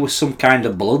he was some kind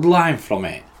of bloodline from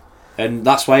it, and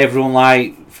that's why everyone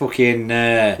like fucking.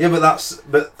 But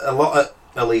a lot of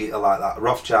elite are like that.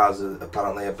 Rothschilds are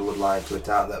apparently a bloodline to it,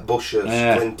 aren't they? Bushes,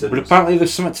 Clintons. But apparently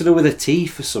there's something to do with the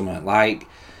teeth or something. Like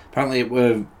apparently it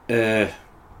were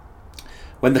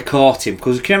when they caught him,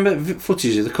 because you remember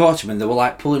footage of the caught him and they were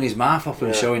like pulling his mouth off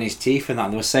and showing his teeth and that.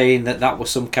 And they were saying that was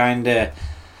some kind of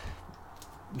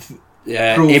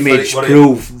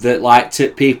proof that like to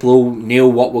people who knew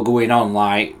what were going on,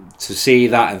 like to see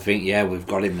that and think, yeah, we've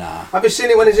got him now. Have you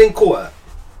seen it when he's in court?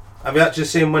 Have you actually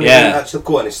seen him when he's in actual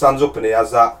court and he stands up and he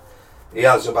has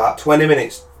about 20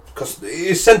 minutes because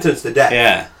he's sentenced to death.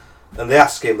 Yeah. And they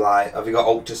ask him like, have you got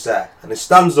aught to say? And he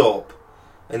stands up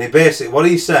and he basically, what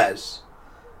he says,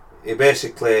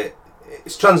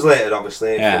 it's translated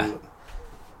obviously. Yeah.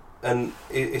 And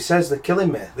he says, they're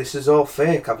killing me. This is all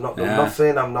fake. I've not done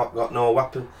nothing. I've not got no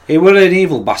weapon. He was an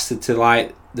evil bastard to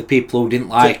like the people who didn't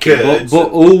like him. But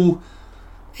who,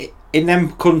 in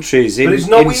them countries, but it's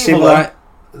no eviler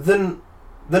than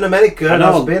America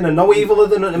has been, and no eviler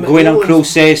than going on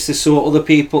crusades to sort other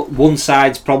people, one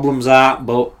side's problems out,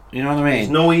 but you know what I mean? There's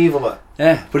no eviler.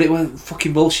 Yeah, but it was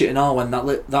fucking bullshit and all when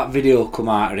that video come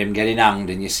out of him getting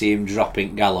hanged and you see him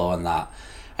dropping Gallo and that.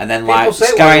 And then people like say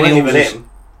Sky News...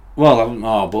 Well, I don't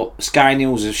know, but Sky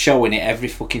News is showing it every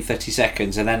fucking 30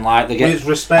 seconds, and then like they get.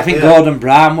 Respect, I think Gordon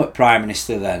Brown was Prime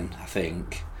Minister then. I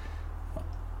think.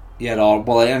 Yeah,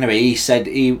 anyway, he said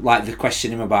they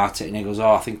questioned him about it, and he goes,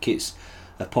 "Oh, I think it's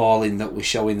appalling that we're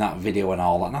showing that video and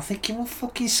all that." And I'm thinking, well,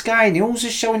 fucking Sky News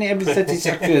is showing it every 30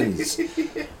 seconds.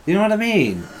 You know what I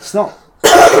mean? It's not.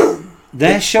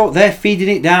 They're feeding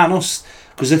it down us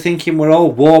because they're thinking we're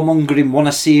all warmongering, want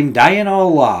to see him die and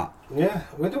all that. Yeah,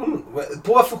 we don't.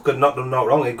 Poor fucker not done no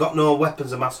wrong. He got no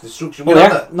weapons of mass destruction. He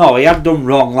had done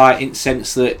wrong, like in the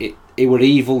sense that he were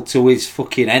evil to his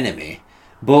fucking enemy.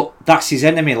 But that's his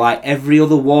enemy. Like every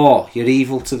other war, you're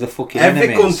evil to the fucking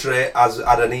enemies. Every country has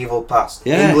had an evil past.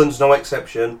 Yeah. England's no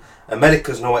exception.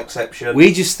 America's no exception.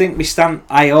 We just think we stand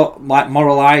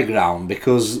moral high ground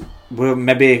because we're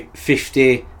maybe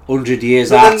 50, 100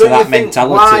 years after that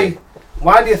mentality.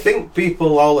 Why do you think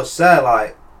people always say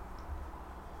like?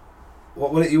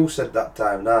 What was it you said that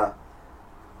time? Nah.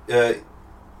 Something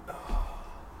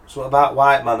about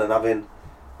white man and having.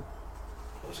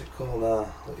 What's it called now?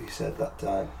 What you said that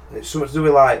time? It's something to do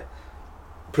with like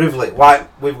privilege.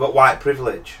 We've got white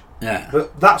privilege. Yeah.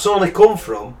 But that's only come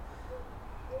from.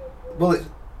 Well,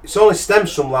 it's only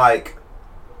stems from like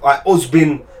us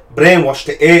being brainwashed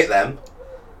to hate them,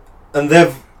 and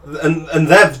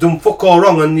they've done fuck all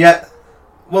wrong, and yet.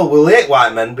 Well, we'll hate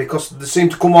white men because they seem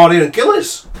to come out here and kill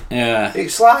us. Yeah.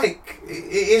 It's like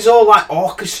it is all like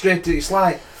orchestrated. It's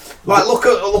like look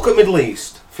at Middle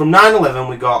East. From 9/11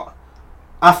 we got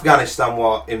Afghanistan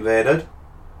war invaded.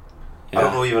 Yeah. I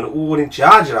don't know even who were in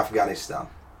charge of Afghanistan.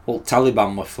 Well,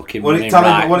 Taliban were fucking running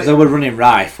rife. They were running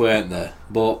rife, weren't they?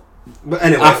 But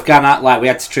anyway, we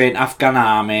had to train Afghan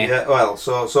army. Yeah. Well,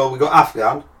 so we got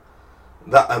Afghan.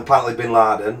 That apparently Bin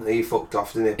Laden, he fucked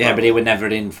off, didn't he? Yeah, but he were never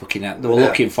in fucking. They were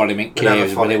looking for him in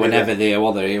caves, but they were never there,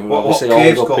 were they? What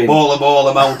caves called?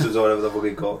 Bala Mountains or whatever the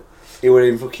fucking called. He were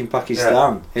in fucking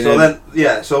Pakistan.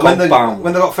 Yeah. So when they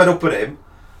got fed up with him,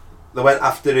 they went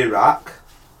after Iraq,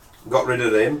 got rid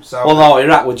of him. So Well, no,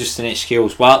 Iraq were just an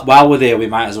excuse. While we're there, we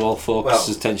might as well focus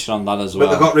attention on that as well.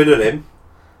 But they got rid of him.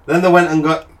 Then they went and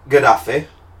got Gaddafi.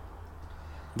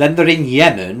 Then they're in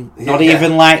Yemen, not Yeah.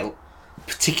 even like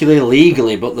particularly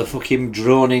legally, but they're fucking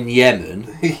drawn in Yemen.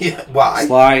 Yeah, why? It's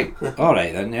like,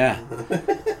 alright then, yeah.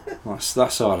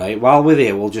 That's alright. While we're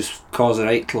there, we'll just cause a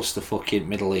hate clusterfuck in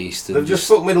Middle East. And They've just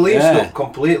fucked Middle East yeah. up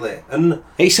completely. And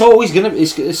It's always gonna.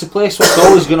 It's a place what's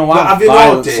always gonna but have have you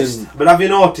violence. noticed? But have you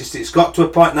noticed? It's got to a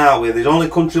point now where the only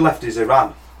country left is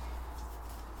Iran,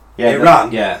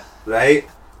 Iran. Yeah. right?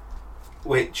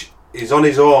 Which is on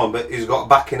his own, but he's got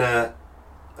back in a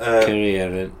Korea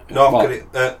and North well,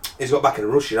 Korea. He's got back in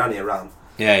Russia, hasn't he? Iran.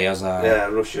 Yeah, he has that. Yeah,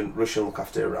 Russian look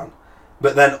after Iran.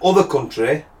 But then other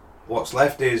country, what's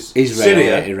left is Israel,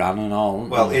 Syria. Iran, and all.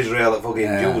 Well, Israel are fucking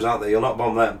Yeah. Jews, aren't they? You'll not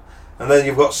bomb them. And then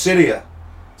you've got Syria.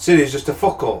 Syria's just a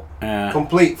fuck up. Yeah.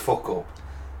 Complete fuck up.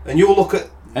 And you look at...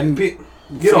 And you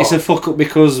know, it's a fuck up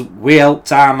because we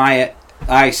helped arm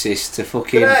ISIS to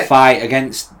fucking Correct. fight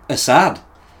against Assad.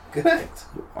 correct.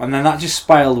 And then that just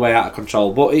spiraled way out of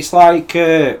control. But it's like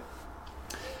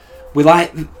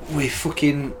we're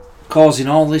fucking causing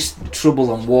all this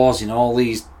trouble and wars in all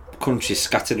these countries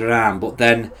scattered around. But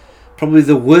then probably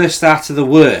the worst out of the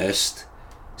worst,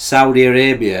 Saudi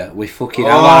Arabia, we're fucking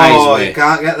allies Oh, with. you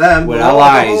can't get them. We're Oh.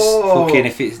 allies. Fucking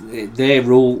if they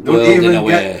rule the world in a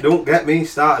way. Don't get me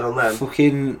started on them.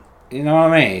 Fucking, you know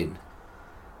what I mean?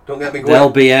 Don't get me going. They'll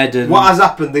be head and What has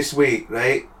happened this week,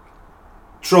 right?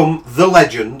 Trump, the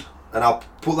legend, and I'll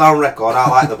put that on record, I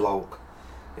like the bloke.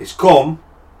 He's come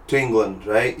to England,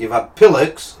 right? You've had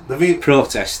Pillocks,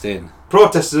 protesting.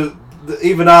 protesters,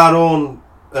 even our own,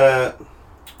 that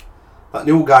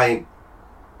new guy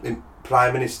in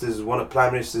Prime Minister's, one of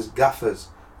Prime Minister's gaffers,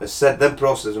 has said them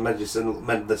protesters are meant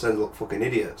to look fucking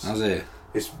idiots. Has it?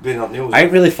 It's been on news. I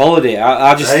ain't really followed it.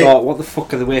 I just Right. thought, what the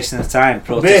fuck are they wasting their time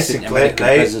protesting the Basically, American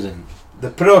right, president?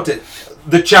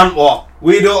 The chant war.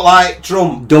 We don't like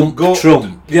Trump. Dump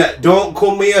Trump. Yeah, don't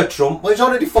come here, Trump. Well, he's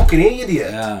already fucking here,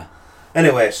 idiot. Yeah.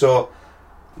 Anyway, so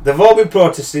they've all been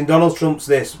protesting. Donald Trump's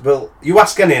this. Well, you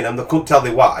ask any of them, they couldn't tell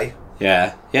you why.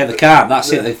 Yeah. Yeah, they can't.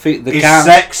 That's it. They He's can't.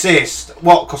 sexist.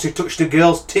 What? Because he touched a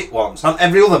girl's tit once, and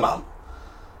every other man.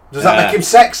 Does that Yeah. make him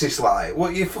sexist? Like,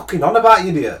 what are you fucking on about, you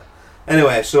idiot?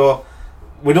 Anyway, so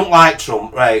we don't like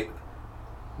Trump, right?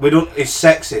 He's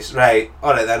sexist, right?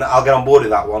 Alright then, I'll get on board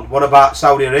with that one. What about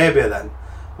Saudi Arabia then?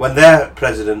 When their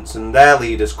presidents and their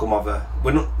leaders come over,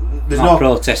 there's Not no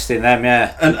protesting them,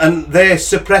 yeah. and they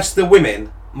suppress the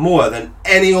women more than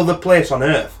any other place on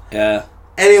earth. Yeah.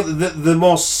 The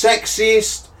most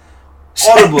sexiest,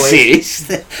 horribly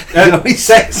Sexist?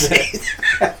 sexy.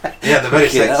 Yeah, they're very Fucking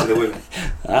sexy, hell. the women.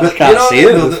 I But can't you know see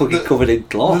what I them. mean, They're fucking covered in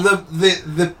cloth.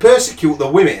 They persecute the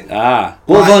women. Ah.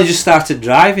 Well, Like- they've only just started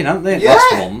driving, haven't they? Yeah.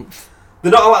 Last month.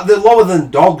 They're not like, they're lower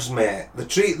than dogs, mate. They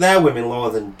treat their women lower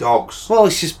than dogs. Well,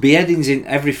 it's just beheadings in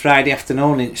every Friday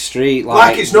afternoon in the street.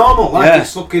 Like it's normal, like yeah.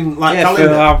 it's looking like yeah,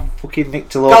 calendar. I've fucking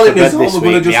nicked a loaf of Calendar's bread this all we're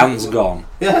week. gonna My just- hand's gone.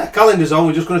 Yeah, calendar's on,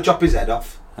 we're just going to chop his head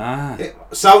off. Ah.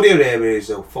 Saudi Arabia is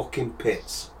a fucking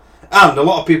pits. And a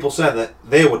lot of people say that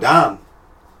they were down,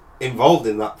 involved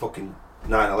in that fucking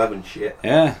 9/11 shit.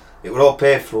 Yeah. It would all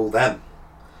paid through them.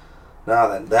 Now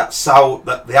then, the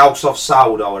House of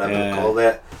Saud or whatever Yeah. they're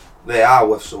called, they are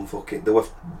worth some fucking, they're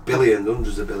worth billions,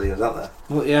 hundreds of billions, aren't they?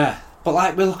 Well, yeah. But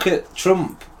like, we look at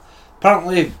Trump.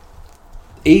 Apparently,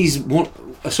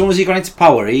 as soon as he got into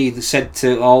power, he said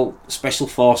to all special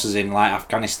forces in like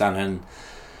Afghanistan and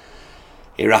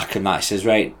Iraq and that, he says,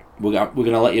 right, we're going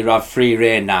to let you have free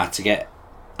reign now to get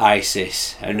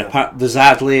ISIS. And there's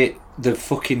hardly, they're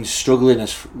fucking struggling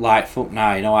as like fuck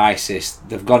now, you know, ISIS.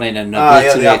 They've gone in and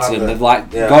obliterated them. They've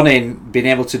like gone in, been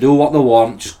able to do what they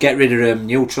want, just get rid of them,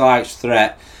 neutralise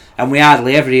threat. And we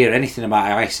hardly ever hear anything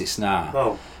about ISIS now.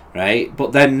 Oh. Right?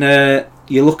 But then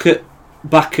you look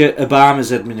back at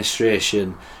Obama's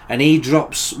administration, and he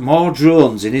drops more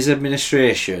drones in his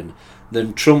administration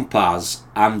than Trump has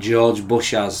and George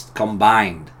Bush has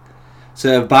combined.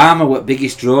 So Obama was the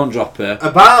biggest drone dropper.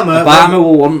 Obama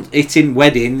was one hitting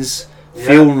weddings,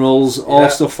 funerals, all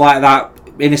stuff like that.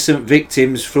 Innocent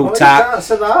victims through You can't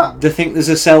say that. They think there's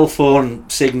a cell phone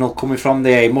signal coming from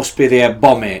there. It must be there.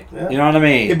 Bomb it. Yeah. You know what I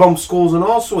mean? He bombed schools and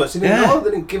all sorts. He didn't know.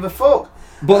 They didn't give a fuck.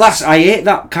 But I hate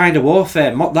that kind of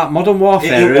warfare. That modern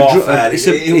warfare. It ain't warfare.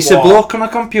 It's a bloke on a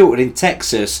computer in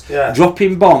Texas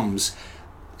dropping bombs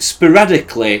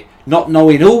sporadically, not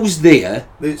knowing who's there.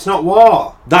 It's not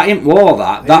war. That ain't war.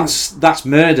 That's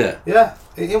murder. Yeah,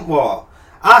 it ain't war.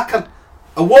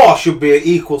 A war should be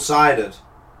equal-sided.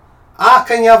 How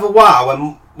can you have a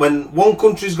war when one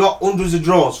country's got hundreds of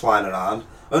drones flying around,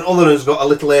 And other one's got a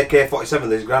little AK-47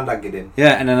 that his granddad gave him.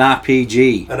 Yeah, and an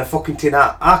RPG. And a fucking tin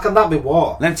hat. How can that be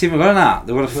war? Them team have got that.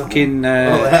 They got a fucking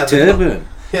yeah, turban.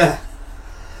 Yeah.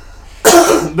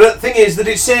 But the thing is, they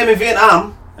did the same in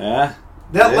Vietnam. Yeah.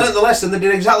 They hadn't learnt the lesson. They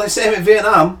did exactly the same in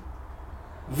Vietnam.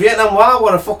 Vietnam War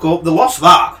were a fuck up. They lost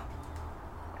that.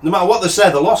 No matter what they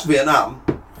said, they lost Vietnam.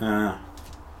 Yeah.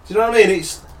 Do you know what I mean?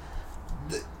 It's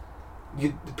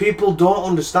people don't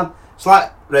understand. It's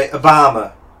like, right,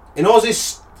 Obama. In all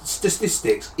his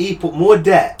statistics, he put more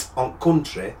debt on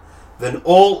country than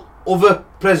all other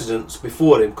presidents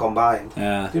before him combined.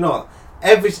 Yeah. Do you know?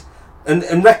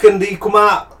 And reckoned he come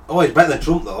out. Oh, he's better than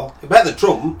Trump though. He's better than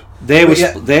Trump. They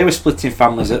were splitting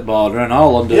families at border and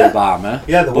all under Obama.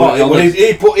 Yeah, they were.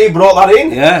 He brought that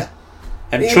in. Yeah.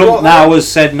 And Trump now has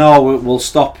said no, we'll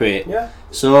stop it. Yeah.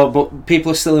 So, but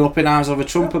people are still up in arms over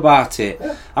Trump about it.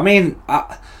 Yeah. I mean,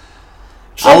 I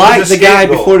Trump liked was a the guy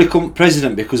scapegoat. before he became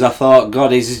president because I thought,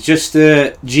 God, he's just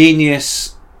a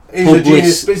genius, He's a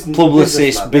genius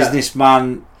publicist, businessman,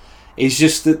 businessman. He's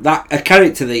just a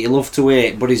character that you love to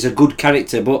hate, but he's a good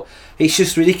character. But it's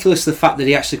just ridiculous the fact that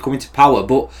he actually come into power.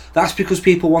 But that's because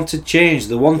people wanted change.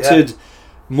 They wanted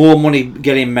more money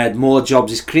getting made, more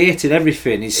jobs. He's created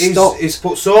everything. He's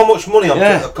put so much money onto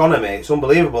the economy. It's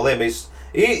unbelievable.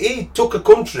 He took a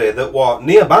country that was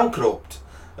near bankrupt,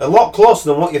 a lot closer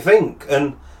than what you think,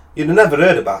 and you'd have never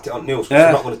heard about it on news. Because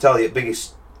I'm not going to tell you the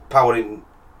biggest power in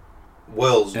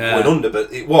world's going under,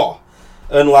 but it was.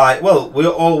 And like, well,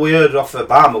 we heard off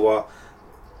Obama was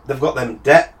they've got them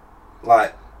debt,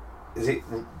 like, is it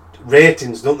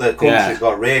ratings? Don't the country's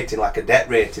got a rating, like a debt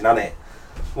rating, hasn't it?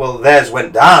 Well, theirs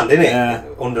went down, didn't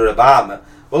it, under Obama?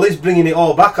 Well, he's bringing it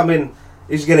all back. I mean,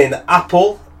 he's getting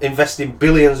Apple investing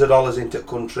billions of dollars into the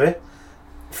country.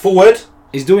 Ford.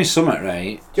 He's doing something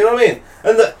right. Do you know what I mean?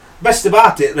 And the best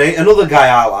about it, right, another guy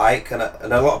I like, and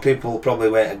a lot of people probably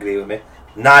won't agree with me,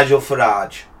 Nigel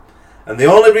Farage. And the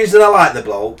only reason I like the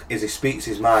bloke is he speaks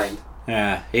his mind.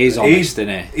 Yeah, he's honest, isn't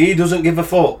he? He doesn't give a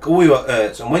fuck who he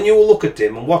hurts. And when you look at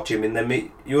him and watch him in the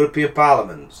European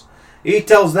parliaments, he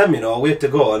tells them, where to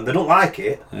go, and they don't like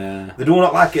it. Yeah. They do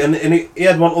not like it. And he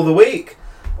had one other week,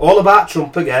 all about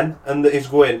Trump again, and he's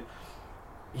going,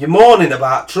 you're moaning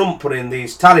about Trump putting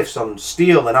these tariffs on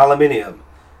steel and aluminium.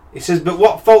 He says, but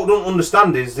what folk don't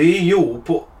understand is the EU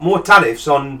put more tariffs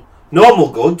on normal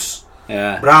goods,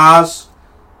 bras,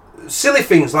 silly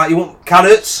things like you want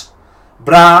carrots,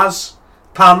 bras,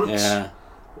 pants. Yeah.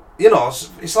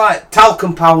 It's like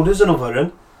talcum powders and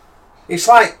other. It's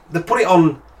like they put it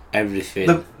on everything.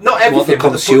 Not everything. What the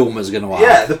consumer's going to have.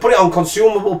 Yeah, they put it on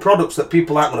consumable products that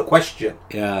people aren't going to question.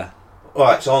 Yeah.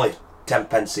 Oh, it's only 10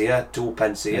 pence here, 2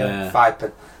 pence here, 5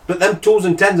 pence. But them 2s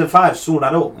and 10s and 5s soon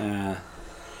add up. Yeah.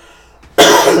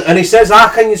 And he says, how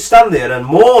can you stand there and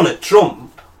moan at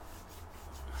Trump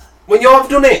when you have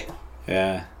done it?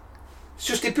 Yeah. It's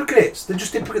just hypocrites. They're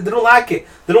just hypocrites. They don't like it.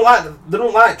 They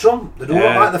don't like Trump. They don't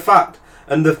like the fact.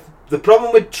 And the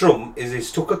problem with Trump is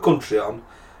he's took a country on.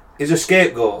 He's a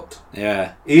scapegoat.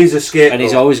 Yeah. He's a scapegoat. And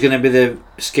he's always going to be the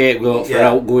scapegoat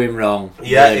for going wrong.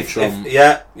 Yeah, Trump.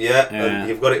 And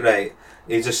you've got it right.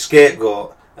 He's a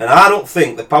scapegoat. And I don't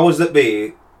think the powers that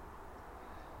be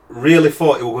really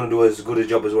thought he was going to do as good a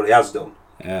job as what he has done.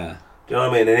 Yeah. Do you know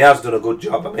what I mean? And he has done a good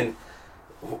job. I mean,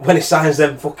 when he signs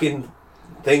them fucking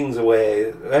things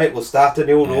away, right, we'll start a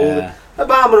new rule. Yeah.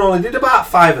 Obama only did about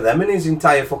 5 of them in his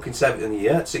entire fucking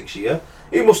 6 year.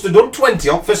 He must have done 20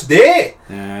 on first day.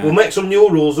 Yeah. We'll make some new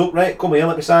rules up, right? Come here,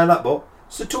 let me sign that book.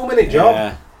 It's a 2-minute job.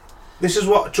 Yeah. This is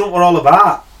what Trump were all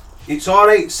about. It's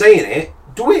alright saying it,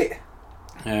 do it.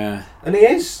 Yeah. And he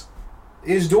is.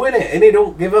 He's doing it, and he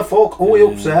don't give a fuck who he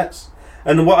upsets.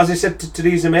 And what, as I said to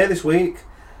Theresa May this week,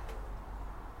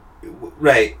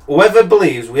 right, whoever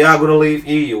believes we are going to leave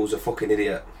EU is a fucking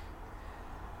idiot.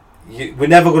 We're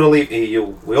never going to leave EU.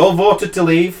 We all voted to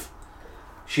leave.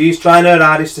 She's trying her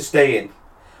hardest to stay in.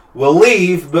 We'll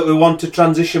leave, but we want a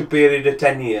transition period of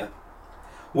 10 years.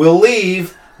 We'll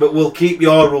leave, but we'll keep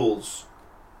your rules.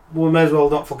 Well, we may as well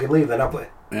not fucking leave then, have we?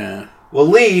 Yeah. We'll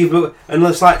leave, but, and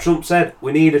it's like Trump said,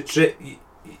 we need a trip.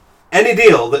 Any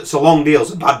deal that's a long deal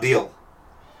is a bad deal.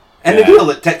 Any deal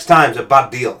that takes time is a bad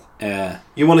deal. Yeah.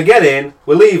 You want to get in,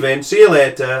 we're leaving, see you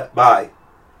later, bye.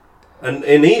 And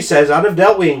he says, I'd have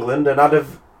dealt with England and I'd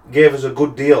have gave us a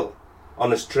good deal on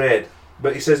this trade.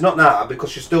 But he says, not now,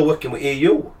 because you're still working with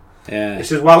EU. Yeah. He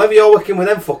says, well, if you're working with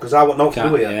them fuckers, I want not to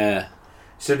do it. Yeah. He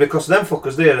said, because them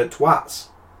fuckers, they're twats.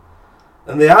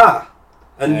 And they are.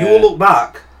 And you look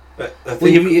back.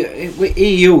 With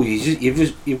EU,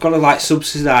 you've got to like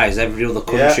subsidise every other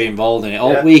country involved in it.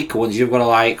 All weaker ones, you've got to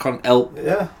like help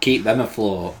keep them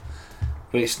afloat.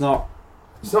 But it's not.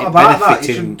 It's not about that. You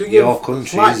benefiting should do your It's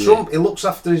country, like is Trump. it? He looks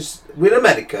after his. We're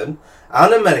American.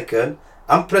 I'm American.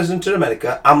 I'm president of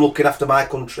America. I'm looking after my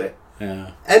country.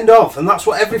 Yeah. End of. And that's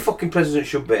what every fucking president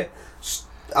should be.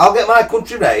 I'll get my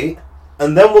country right,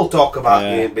 and then we'll talk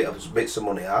about bits of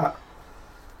money out.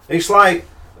 It's like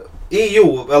EU.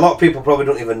 A lot of people probably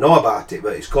don't even know about it,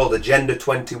 but it's called Agenda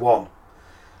 21.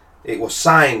 It was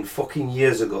signed fucking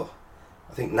years ago.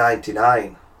 I think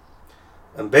 99.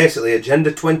 And basically,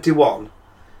 Agenda 21.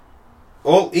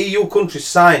 All EU countries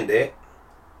signed it,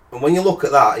 and when you look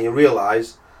at that and you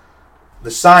realise they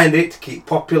signed it to keep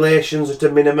populations at a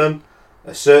minimum,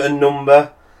 a certain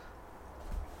number.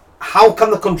 How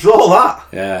can they control that?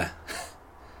 Yeah.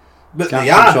 But Can't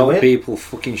they are control doing it. people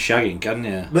fucking shagging, can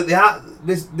you? But they are.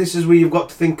 This is where you've got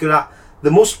to think of that.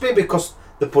 There must be, because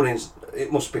they're putting.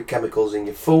 It must be chemicals in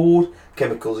your food,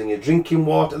 chemicals in your drinking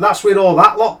water. That's where all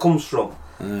that lot comes from.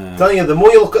 I'm telling you, the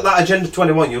more you look at that Agenda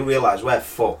 21, you'll realise we're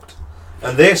fucked.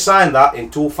 And they signed that in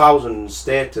 2000 and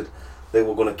stated they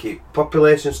were going to keep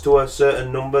populations to a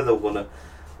certain number. They were going to...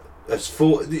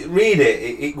 read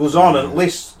it. It goes on, and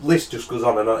list just goes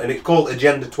on, and it's called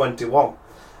Agenda 21.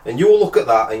 And you look at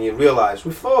that and you realise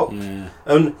we're fucked. Yeah.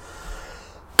 And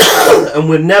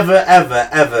we're never, ever,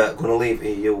 ever going to leave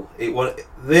EU.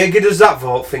 They give us that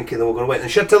vote thinking that we're going to win. And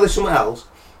should I tell you something else?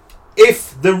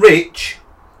 If the rich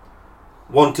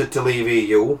wanted to leave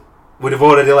EU, we'd have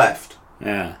already left.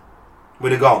 Yeah.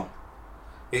 We'd have gone.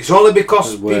 It's only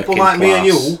because people like me and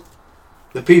you,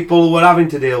 the people who are having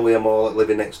to deal with them all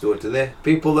living next door to them,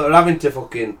 people that are having to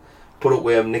fucking put up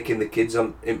with them nicking the kids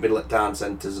in middle of town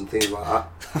centres and things like that.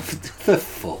 The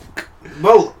fuck?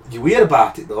 Well, you hear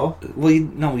about it though. Well,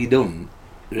 no, you don't.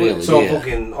 Really, It's all yeah.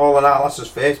 fucking all on our lasses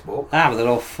Facebook. But they're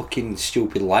all fucking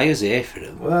stupid liars here for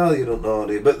them. Well, you don't know,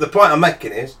 do you? But the point I'm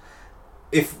making is,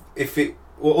 if it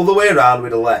were other way around,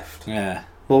 we'd have left. Yeah.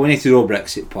 Well, we need to do a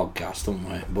Brexit podcast, don't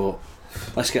we? But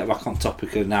let's get back on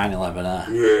topic of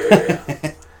 9/11.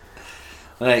 Yeah.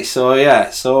 Right.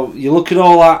 So you look at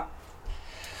all that.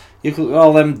 You look at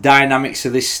all them dynamics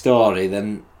of this story.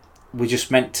 Then we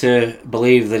just meant to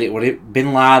believe that it was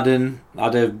Bin Laden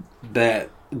had a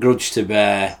grudge to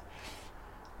bear.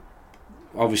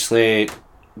 Obviously,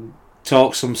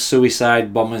 talk some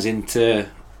suicide bombers into,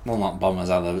 well, not bombers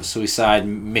either, but suicide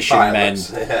mission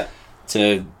Violence, men yeah.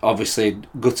 to obviously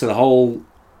go to the whole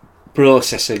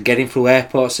process of getting through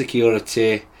airport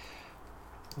security.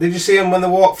 Did you see them when they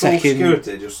walked through Taking-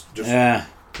 security?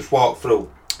 Just walk through.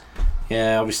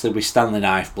 Yeah, obviously with Stanley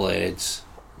knife blades.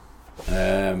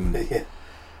 Yeah. And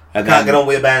Can't get on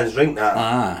with a band's drink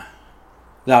now.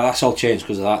 That's all changed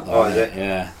because of that though. Oh, is it?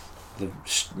 Yeah, they've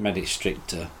made it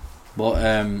stricter.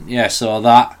 But so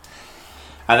that,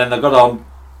 and then they got on,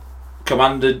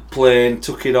 commanded plane,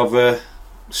 took it over,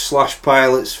 slashed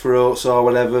pilots' throats or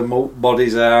whatever, mulched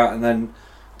bodies out, and then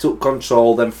took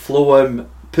control. Then flew them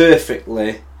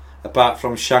perfectly, apart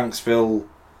from Shanksville,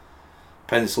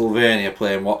 Pennsylvania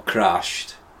plane what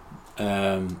crashed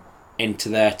into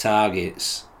their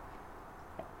targets,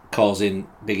 causing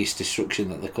biggest destruction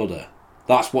that they could have.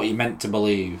 That's what you meant to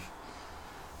believe.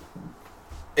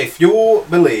 If you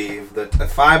believe that a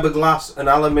fiberglass and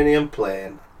aluminium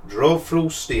plane drove through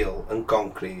steel and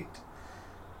concrete,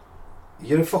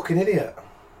 you're a fucking idiot.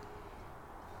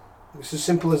 It's as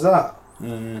simple as that.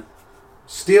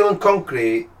 Steel and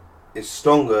concrete is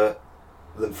stronger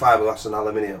than fiberglass and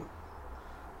aluminium.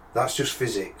 That's just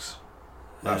physics.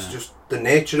 That's just the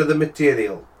nature of the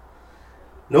material.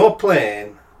 No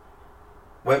plane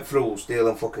went through steel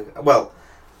and fucking... Well,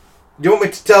 do you want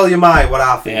me to tell you what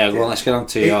I think? Yeah, well, let's get on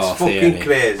to your It's theory. fucking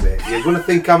crazy. You're going to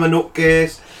think I'm a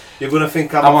nutcase. You're going to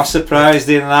think I'm... Am I surprised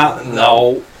in that?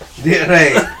 No.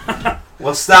 Right.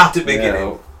 We'll start at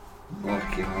beginning.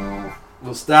 Fucking hell.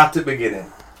 We'll start at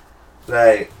beginning.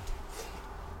 Right.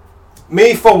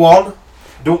 Me, for one,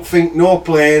 don't think no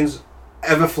planes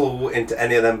ever flew into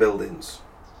any of them buildings.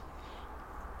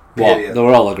 What? Period. They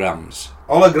were holograms.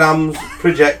 Holograms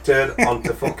projected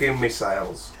onto fucking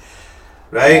missiles.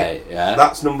 Right? Yeah.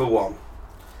 That's number one.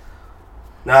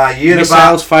 Now, you hear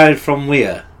Missiles fired from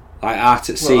where? Like out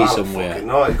at sea I don't somewhere. fucking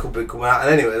know. It could be coming out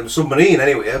anywhere. A submarine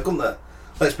anywhere, couldn't they?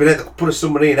 Let's be honest, they could put a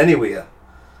submarine anywhere.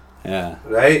 Yeah.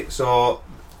 Right? So,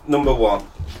 number one.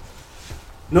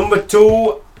 Number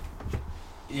two,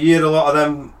 you hear a lot of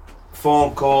them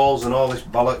phone calls and all this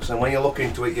bollocks, and when you look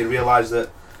into it, you realise that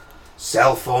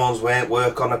cell phones won't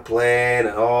work on a plane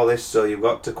and all this, so you've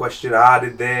got to question how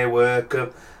did they work.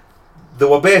 They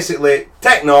were basically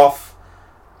taken off,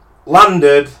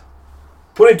 landed,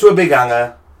 put into a big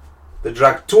hangar. They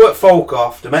dragged two at folk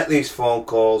off to make these phone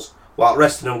calls, while the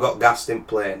rest of them got gassed in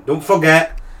plane. Don't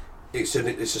forget, it's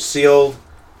a sealed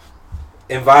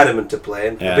environment of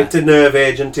plane. Yeah. A bit of nerve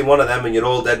agent in one of them and you're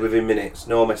all dead within minutes.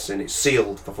 No messing. It's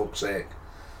sealed, for fuck's sake.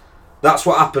 That's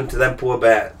what happened to them poor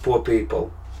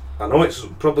people. I know it's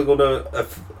probably going to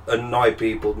annoy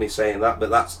people, me saying that, but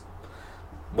that's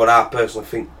what I personally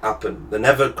think happened. They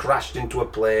never crashed into a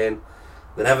plane.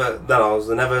 They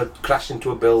never crashed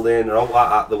into a building or all like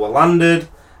that. They were landed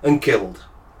and killed.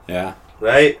 Yeah.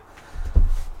 Right?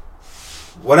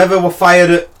 Whatever were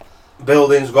fired at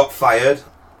buildings got fired.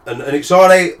 And it's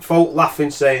alright folk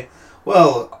laughing say,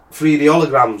 well, 3D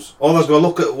holograms. All those go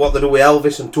look at what they do with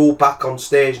Elvis and Tupac on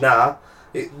stage now.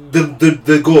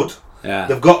 They're good. Yeah.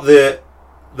 They've got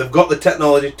the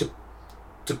technology to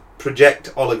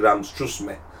project holograms, trust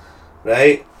me.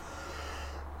 Right?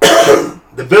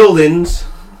 The buildings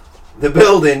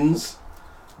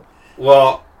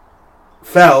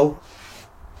fell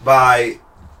by,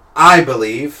 I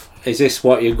believe, is this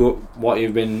what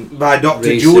you've been by Dr.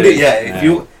 research? Judy?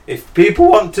 Yeah. If people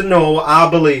want to know what I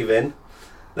believe in,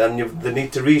 then they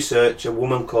need to research a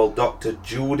woman called Dr.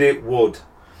 Judy Wood.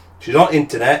 She's on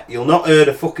internet. You'll not heard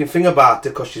a fucking thing about her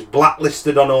because she's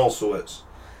blacklisted on all sorts.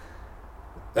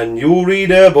 And you'll read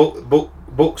her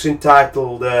books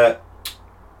entitled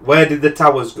Where Did the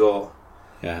Towers Go?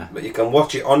 Yeah. But you can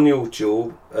watch it on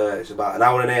YouTube. It's about an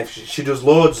hour and a half. She does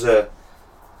loads of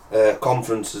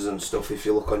conferences and stuff if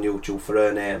you look on YouTube for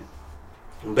her name.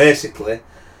 And basically,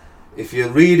 if you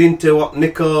read into what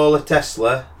Nikola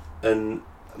Tesla and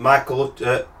Michael...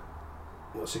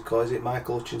 what's it called? Is it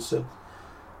Michael Hutchinson?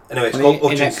 Anyway, it's called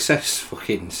Hutchinson. In Excess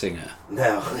fucking singer.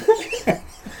 No.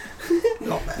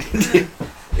 Not that.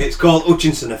 It's called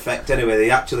Hutchinson effect anyway.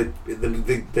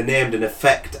 They named an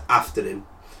effect after him.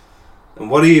 And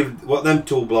what them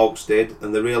two blokes did,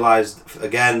 and they realised,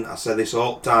 again, I say this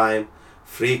all the time,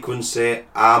 frequency,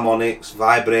 harmonics,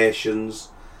 vibrations,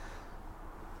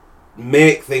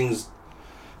 make things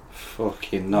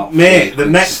fucking not make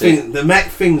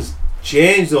things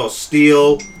change. Though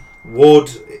steel, wood,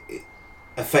 it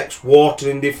affects water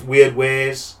in different weird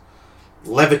ways,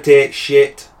 levitate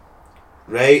shit,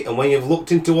 right? And when you've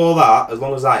looked into all that, as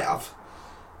long as I have,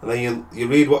 and then you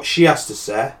read what she has to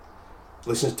say,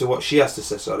 listen to what she has to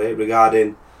say,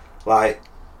 regarding like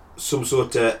some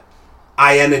sort of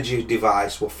high energy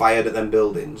device were fired at them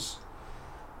buildings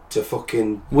to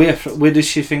fucking... Where does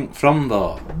she think from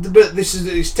though? But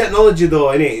it's technology though,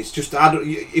 innit? It's just,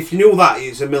 if you knew that,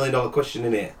 it's $1 million question,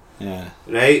 innit? Yeah.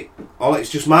 Right? It's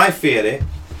just my theory,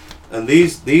 and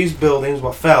these buildings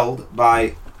were felled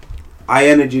by high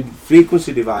energy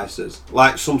frequency devices,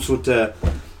 like some sort of...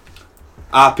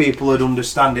 Our people would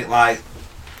understand it like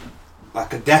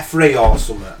a death ray or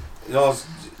something. You know,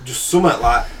 just something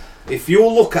like... If you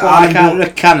look at... Like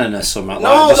a cannon or something?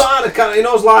 No, not a cannon. It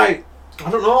knows like... I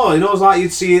don't know. It knows like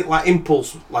you'd see it like an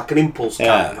impulse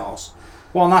cannon or...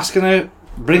 Well, and that's going to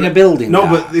bring a building down.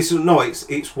 But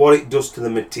it's what it does to the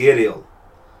material.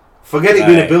 Forget it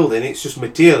being a building, it's just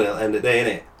material at the end of the day,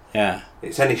 innit? Yeah.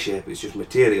 It's any shape, it's just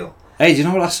material. Hey, do you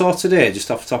know what I saw today, just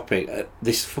off topic?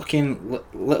 This fucking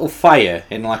little fire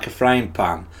in like a frying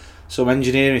pan. Some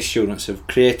engineering students have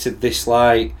created this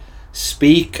like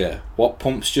speaker what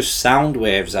pumps just sound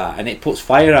waves out and it puts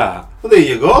fire out. Well, there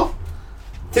you go.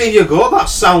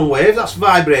 That's sound waves, that's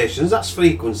vibrations, that's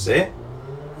frequency.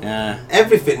 Yeah.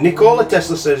 Everything. Nikola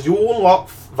Tesla says you unlock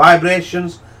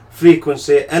vibrations,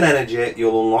 frequency and energy,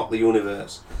 you'll unlock the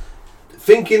universe.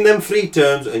 Think in them three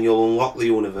terms and you'll unlock the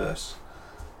universe.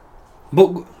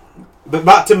 But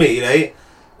back to me, right?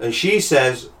 And she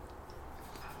says,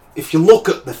 if you look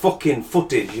at the fucking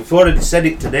footage, you've already said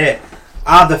it today,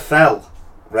 how they fell,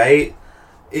 right?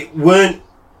 It weren't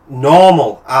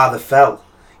normal how they fell.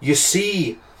 You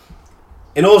see,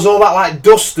 it knows all that like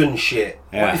dust and shit.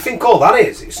 Yeah. What do you think all that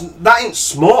is? That ain't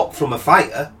smoke from a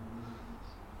fire.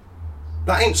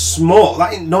 That ain't smoke.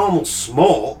 That ain't normal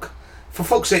smoke. For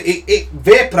fuck's sake, it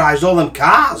vaporised all them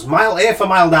cars, half a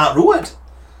mile down the road.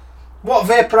 What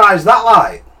vaporised that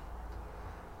like?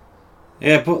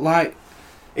 Yeah, but like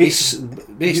it's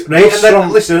right. And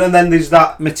then listen, and then there's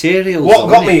that materials. What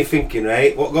got me thinking,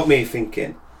 right? What got me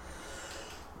thinking?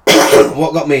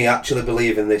 What got me actually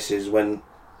believing this is when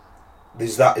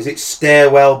there's that. Is it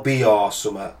Stairwell B or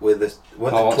something with the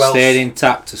 12 stayed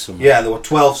intact or something? Yeah, there were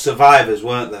 12 survivors,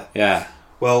 weren't there? Yeah.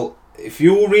 Well, if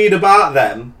you read about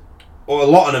them, or a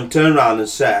lot of them turn around and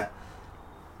say,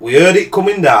 "We heard it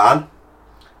coming down,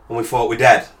 and we thought we're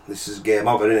dead. This is game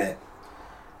over, innit?"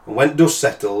 And when dust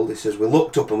settled, he says, we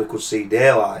looked up and we could see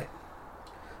daylight.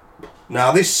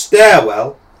 Now this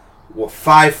stairwell were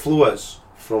 5 floors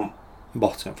from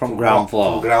ground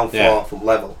floor. From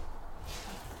level.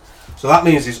 So that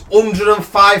means there's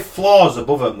 105 floors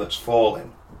above them that's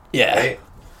falling. Yeah. Right?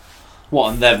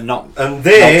 What, and they've not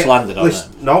landed on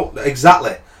them? No,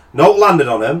 exactly. Not landed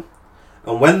on them.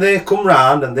 And when they come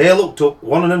round and they looked up,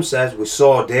 one of them says, we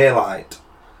saw daylight.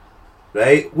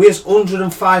 Right? Where's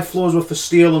 105 floors worth of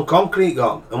steel and concrete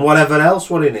gone? And whatever else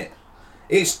were in it.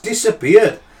 It's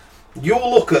disappeared. You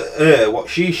look at her, what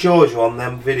she shows you on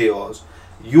them videos,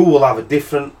 you will have a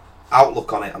different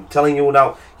outlook on it. I'm telling you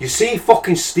now. You see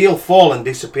fucking steel fall and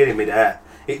disappear in midair.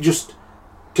 It just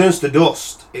turns to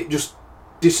dust. It just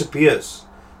disappears.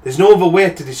 There's no other way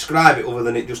to describe it other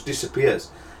than it just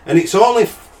disappears. And it's only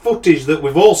footage that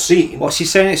we've all seen. What's he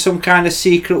saying? It's some kind of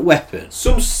secret weapon?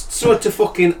 Some sort of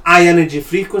fucking high energy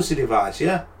frequency device,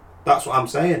 yeah. That's what I'm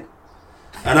saying.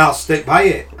 And I'll stick by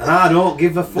it. And I don't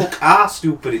give a fuck how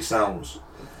stupid it sounds.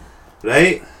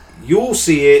 Right? You'll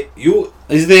see it.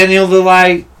 Is there any other,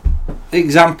 like,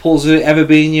 examples of it ever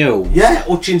being used? Yeah,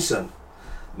 Hutchinson.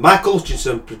 Michael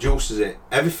Hutchinson produces it.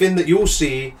 Everything that you'll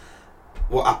see,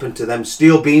 what happened to them,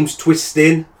 steel beams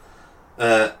twisting,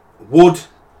 wood,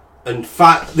 and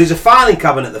there's a filing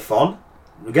cabinet at the front.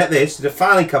 Get this, there's a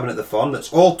filing cabinet at the front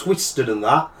that's all twisted and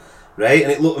that, right?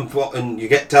 And it look and you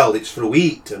get told it's for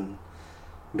wheat and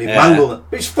big mangled.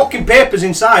 But it's fucking papers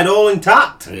inside, all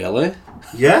intact. Really?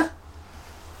 Yeah.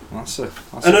 That's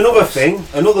another thing,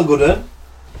 another good one,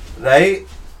 right?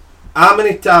 How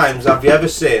many times have you ever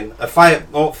seen a fire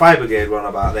brigade run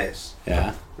about this?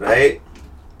 Yeah. Right?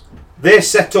 They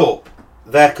set up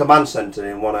their command centre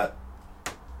in one of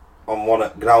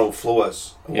ground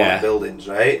floors of one of buildings,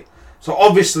 right? So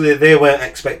obviously they weren't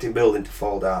expecting building to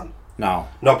fall down. No.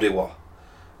 Nobody was.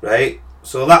 Right?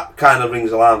 So that kind of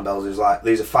rings alarm bells. Is like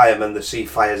these are firemen that see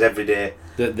fires every day.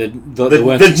 They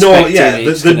weren't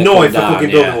expecting they'd know if the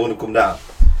fucking building wouldn't come down.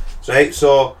 Right?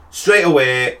 So straight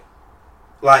away,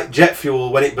 like jet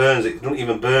fuel, when it burns, it doesn't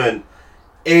even burn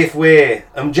halfway.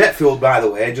 And jet fuel, by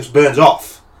the way, just burns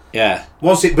off. Yeah.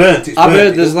 Once it burnt, it's I've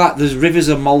burnt. heard there's rivers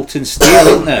of molten steel,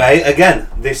 isn't there? Right, again,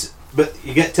 but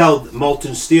you get told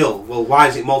molten steel. Well, why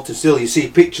is it molten steel? You see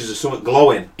pictures of something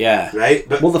glowing. Yeah. Right?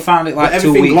 But they found it like 2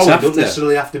 everything weeks glowing after. Doesn't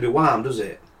necessarily have to be warm, does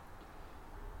it?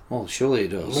 Well, surely it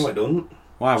does. No, it doesn't.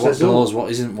 Why? What glows,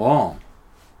 what isn't warm?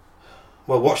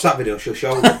 Well, watch that video, she'll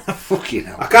show you. Fucking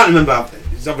hell. I can't remember,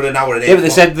 it's over an hour and a half. Yeah, but they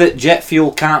said that jet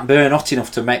fuel can't burn hot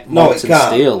enough to make molten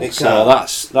steel. It so can't.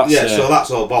 that's so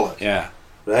that's all bollocks. Yeah.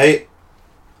 Right?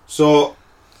 So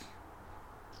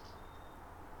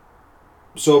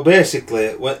basically,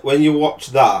 when you watch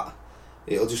that,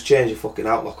 it'll just change your fucking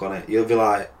outlook on it. You'll be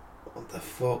like, what the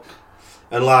fuck?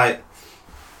 And like,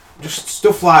 just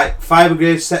stuff like fire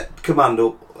brigade set command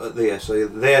up at there, so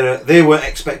they weren't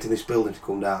expecting this building to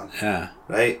come down. Yeah.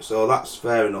 Right? So that's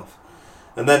fair enough.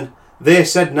 And then they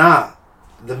said, nah,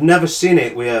 they've never seen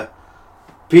it where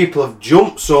people have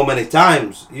jumped so many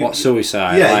times. What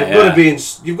suicide? Yeah, like,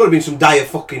 you've got to be in some dire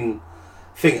fucking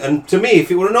thing. And to me,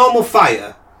 if it were a normal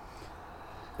fire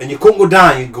and you couldn't go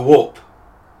down, you'd go up.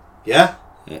 Yeah?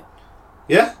 Yeah.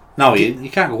 Yeah? No, you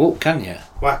can't go up, can you?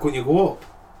 Why couldn't you go up?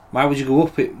 Why would you go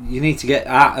up? You need to get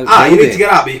out. You need to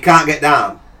get out, but you can't get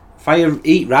down. Fire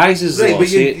heat rises, right,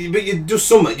 though. But you do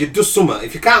something. You do something.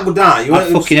 If you can't go down, you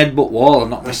I'd fucking headbutt wall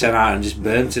and knock myself out and just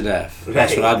burn to death. Right.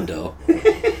 That's what I'd do.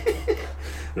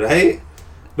 Right?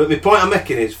 But the point I'm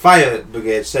making is fire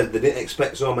brigade said they didn't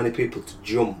expect so many people to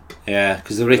jump. Yeah,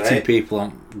 because they're hitting people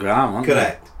on ground, aren't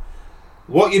Correct.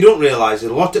 What you don't realise is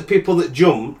a lot of people that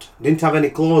jumped didn't have any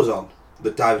clothes on.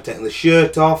 They'd either taken the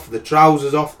shirt off, the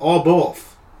trousers off, or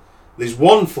both. There's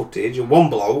one footage of one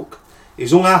bloke,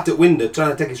 he's hung out at window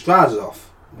trying to take his trousers off.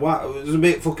 What? It was a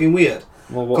bit fucking weird.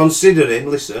 Well, Considering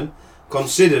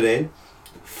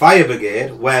fire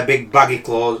brigade wear big baggy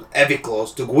clothes, heavy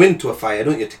clothes to go into a fire,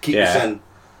 don't you, to keep the scent.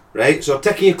 Right? So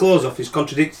taking your clothes off is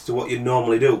contradictory to what you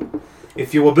normally do.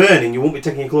 If you were burning, you wouldn't be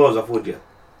taking your clothes off, would you?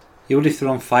 You would if they're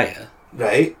on fire.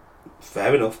 Right?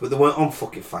 Fair enough, but they weren't on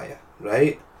fucking fire,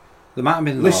 right? They might have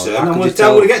been. Listen, I'm going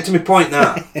to get to my point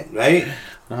now, right?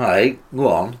 Alright, go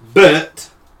on. But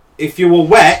if you were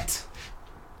wet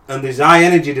and there's a high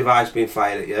energy device being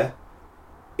fired at you,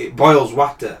 it boils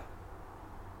water.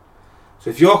 So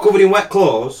if you're covered in wet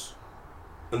clothes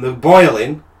and they're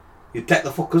boiling, you'd take the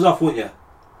fuckers off, wouldn't you?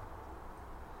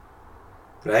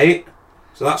 Right?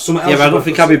 So that's something else. Yeah, but I don't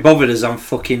think I'd be bothered as I'm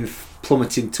fucking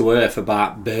plummeting to earth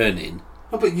about burning.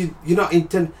 No, but you're not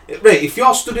intending. Right, if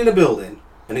you're stood in a building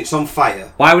and it's on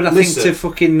fire. Why would I think to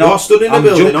fucking not? You're stood in a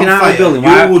building on fire. Building,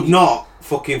 you would not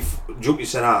fucking jump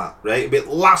yourself out, right? It'd be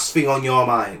the last thing on your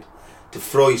mind to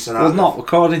throw yourself out. Well, not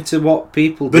according to what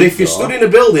people do. But if you're stood in a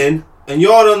building and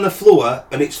you're on the floor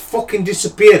and it's fucking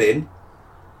disappearing,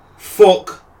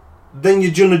 then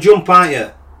you're gonna jump, aren't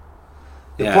you?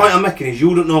 The point I'm making is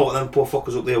you don't know what them poor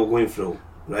fuckers up there were going through.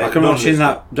 Right? I can watching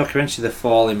that documentary, The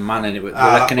Falling Man, and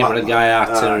I reckon it was a guy at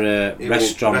a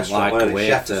restaurant like a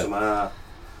waiter.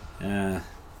 Yeah.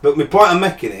 But my point I'm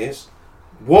making is,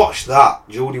 watch that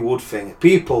Judy Wood thing.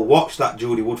 People watch that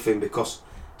Judy Wood thing because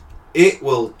it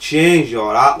will change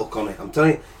your outlook on it. I'm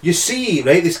telling you. You see,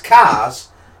 right,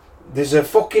 there's a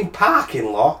fucking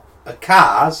parking lot of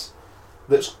cars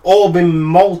that's all been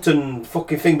molten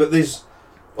fucking thing, but there's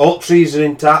all trees are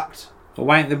intact. Well,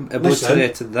 why ain't they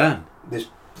obliterated then? Well,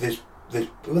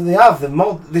 they have.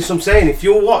 This what I'm saying. If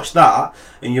you watch that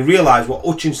and you realise what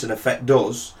Hutchinson effect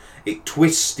does, it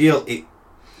twists steel. It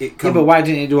can, yeah, but why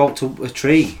didn't it do out to a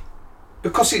tree?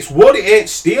 Because it's wood, it ain't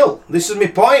steel. This is my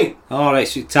point. Alright,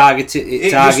 so it targets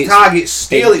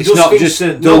steel. It's not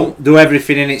just don't do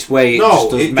everything in its way.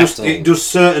 It does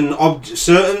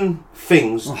certain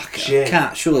things. Oh,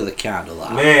 surely they can't do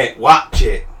that. Mate, watch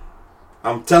it.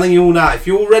 I'm telling you now. If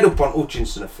you read up on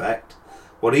Hutchinson effect,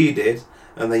 what he did,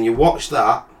 and then you watch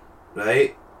that,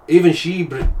 right? Even she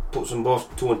puts them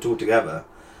both two and two together,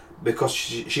 because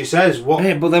she says what.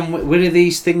 Yeah, but then where are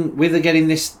these things? Where are they getting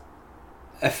this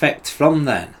effect from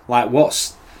then? Like,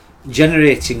 what's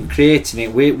creating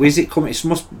it? Where's it coming? It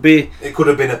must be. It could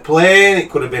have been a plane. It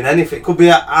could have been anything. It could be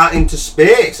out into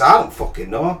space. I don't fucking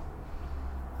know.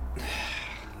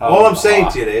 All I'm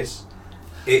saying to you is,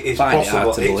 it is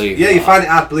possible. You find it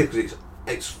hard to believe because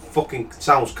it's fucking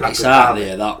sounds crackers. It's out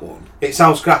there, that one. It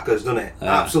sounds crackers, doesn't it?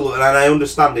 Yeah. Absolutely, and I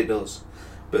understand it does.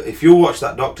 But if you watch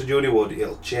that Dr. Judy Wood,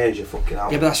 it'll change your fucking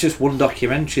outlook. Yeah, but that's just one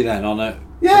documentary then on it.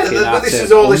 Yeah, but this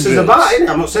is all this is about, isn't it?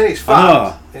 I'm not saying it's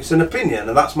fact. It's an opinion,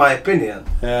 and that's my opinion.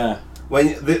 Yeah.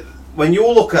 When you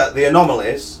look at the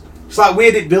anomalies, it's like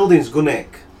weirded buildings, Gunnick.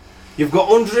 You've got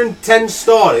 110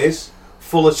 stories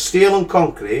full of steel and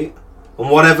concrete and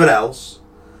whatever else,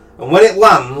 and when it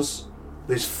lands,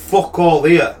 there's fuck all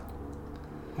here.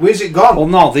 Where's it gone? Well,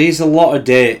 no, there's a lot of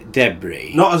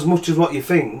debris. Not as much as what you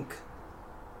think.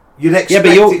 You'd expect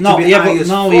it to be high as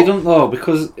fuck. You don't know,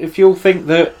 because if you think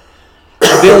that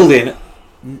a building,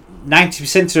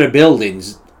 90% of a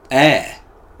building's air,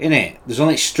 innit? There's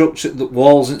only structure, the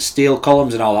walls and steel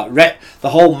columns and all that. The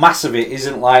whole mass of it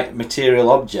isn't like material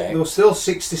object. There was still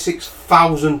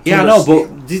 66,000. Yeah, I know,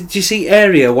 but did you see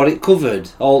area what it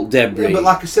covered? All debris. Yeah, but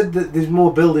like I said, there's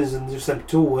more buildings than just them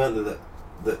two, weren't there?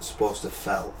 That's supposed to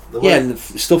fell. Yeah, and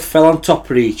stuff fell on top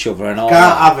of each other and all.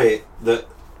 Can't have it that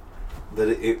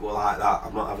it were like that.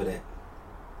 I'm not having it.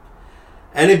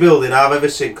 Any building I've ever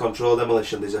seen controlled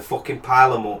demolition, there's a fucking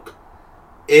pile of muck.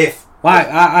 Why?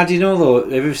 How do you know though?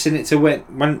 Have you ever seen it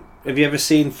have you ever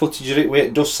seen footage of it where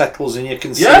dust settles and you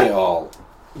can see it all?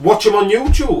 Watch them on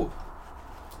YouTube.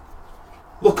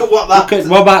 Look at what that.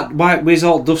 What about where's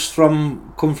all dust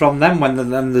come from them when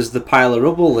then there's the pile of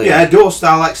rubble there? Yeah, dust.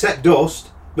 I'll accept dust,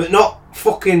 but not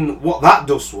fucking what that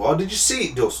dust was. Did you see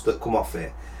it dust that come off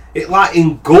it? It like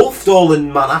engulfed all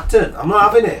in Manhattan. I'm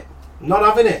not having it. I'm not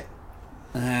having it.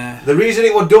 The reason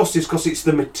it was dust is because it's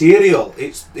the material.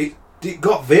 It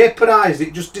got vaporised.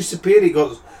 It just disappeared. It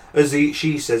got,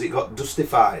 she says, it got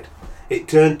dustified. It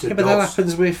turned to dust. But that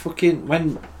happens with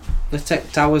when the tech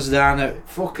towers down at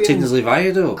Tinsley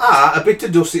Viaduct. A bit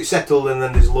of dust, it settled, and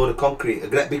then there's a load of concrete. A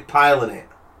great big pile in it.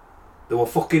 There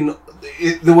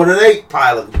were an 8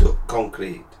 pile of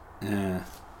concrete. Yeah.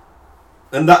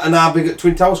 And how big at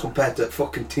Twin Towers compared to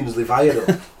fucking Tinsley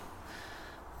Viaduct?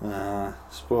 I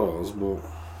suppose, but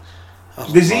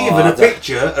there's even a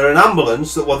picture or an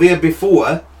ambulance that were there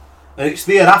before, and it's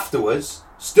there afterwards,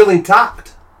 still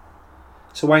intact.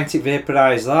 So why ain't it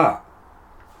vaporised that?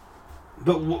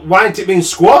 But why ain't it been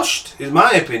squashed? Is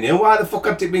my opinion. Why the fuck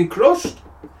hasn't it been crushed?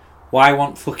 Why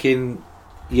want fucking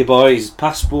your boy's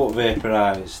passport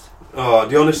vaporised? Oh,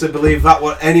 do you honestly believe that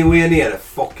were anywhere near a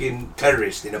fucking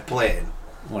terrorist in a plane?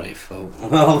 What if?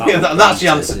 Well, yeah, that's the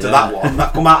answer to that one.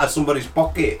 That come out of somebody's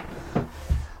pocket.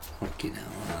 Fucking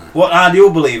hell. How do you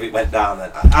believe it went down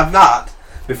then? I've that.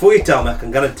 Before you tell me, I can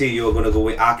guarantee you're going to go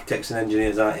with architects and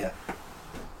engineers, aren't you?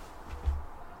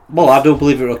 Well, I do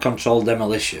believe it was a controlled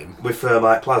demolition. With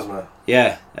thermite plasma?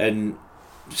 Yeah, and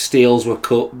steels were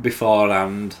cut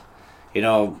beforehand.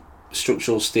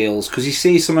 Structural steels. Because you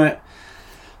see some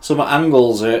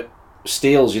angles at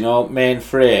steels, main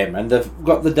frame, and they've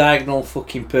got the diagonal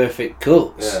fucking perfect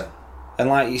cuts. Yeah. And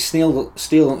like your steel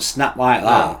don't snap like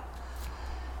that. No.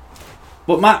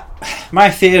 But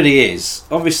my theory is,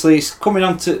 obviously, it's coming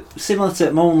on to similar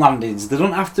to moon landings. There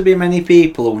don't have to be many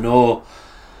people who know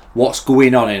what's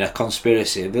going on in a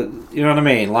conspiracy. You know what I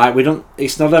mean? Like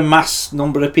it's not a mass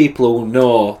number of people who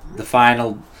know the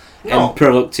final end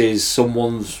product is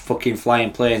someone's fucking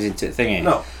flying planes into the thingy.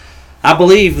 No. I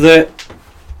believe that.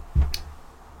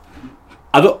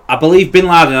 I believe Bin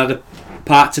Laden had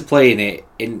part to play in it,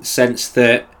 in the sense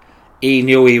that he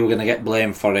knew he were going to get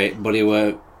blamed for it, but he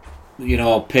were,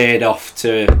 paid off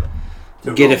to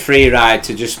get a free ride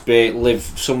to just live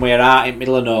somewhere out in the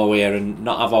middle of nowhere and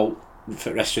not have out for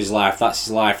the rest of his life. That's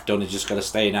his life done. He's just got to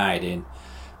stay in hiding,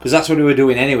 because that's what he were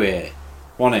doing anyway,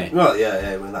 wasn't it? Well,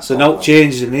 yeah. When that's so no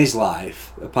changes in his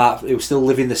life. Apart, he was still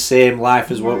living the same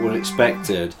life as what we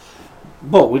expected.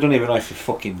 But we don't even know if he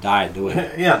fucking died, do we?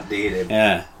 Yeah, did him.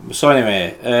 Yeah. So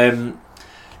anyway,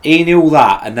 he knew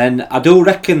that, and then I do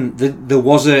reckon there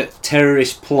was a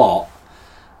terrorist plot,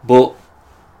 but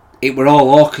it were all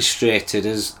orchestrated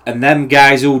and them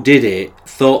guys who did it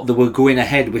thought they were going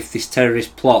ahead with this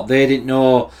terrorist plot. They didn't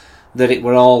know that it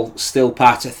were all still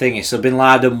part of thingy. So Bin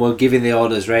Laden were giving the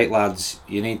orders, right, lads,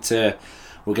 we're going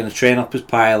to train up as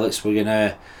pilots, we're going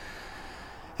to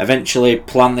eventually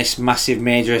plan this massive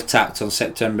major attack on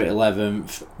September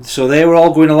 11th. So they were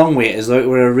all going along with it as though it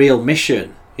were a real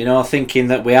mission, thinking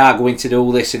that we are going to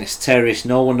do this and it's terrorists,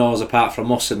 no one knows apart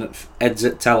from us and heads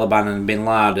at Taliban and Bin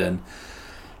Laden.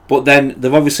 But then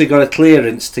they've obviously got a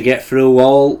clearance to get through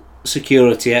all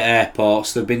security at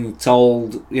airports. They've been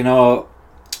told,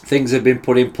 things have been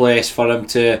put in place for them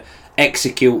to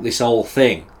execute this whole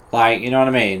thing. Like, you know what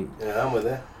I mean? Yeah, I'm with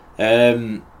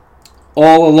you.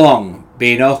 All along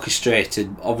being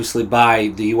orchestrated, obviously, by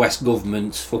the US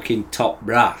government's fucking top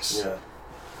brass. Yeah.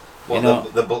 Well,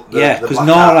 because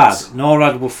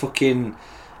NORAD were fucking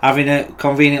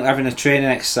conveniently having a training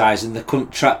exercise, and they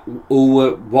couldn't track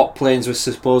what planes were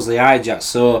supposedly hijacked.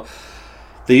 So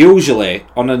they usually,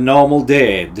 on a normal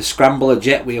day, they scramble a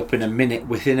jetway up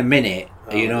within a minute.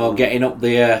 Getting up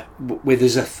there with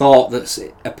there's a thought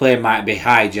that a plane might be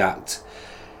hijacked.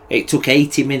 It took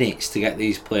 80 minutes to get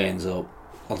these planes up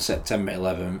on September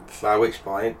 11th. By which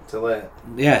point, till late.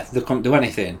 Yeah, they couldn't do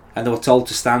anything, and they were told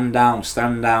to stand down.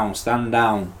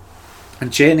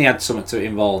 And Cheney had something to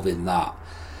involve in that.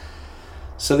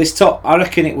 So I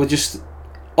reckon it was just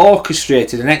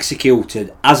orchestrated and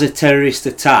executed as a terrorist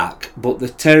attack, but the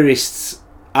terrorists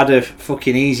had a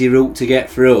fucking easy route to get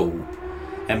through,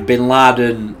 and Bin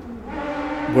Laden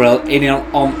were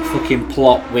on fucking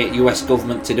plot with US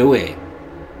government to do it.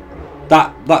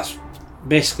 That's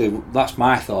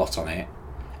my thought on it.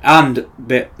 And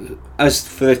as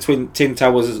for the Twin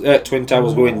Towers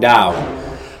going down,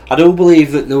 I do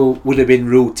believe that there would have been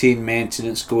routine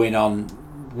maintenance going on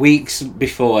weeks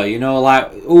before.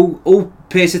 Who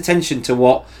pays attention to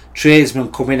what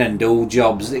tradesmen come in and do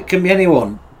jobs? It can be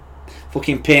anyone.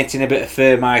 Fucking painting a bit of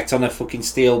thermite on a fucking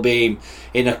steel beam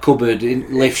in a cupboard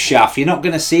in lift shaft. You're not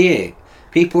going to see it.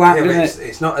 People aren't going to...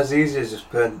 It's not as easy as just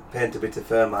paint a bit of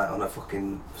thermite on a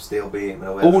fucking steel beam.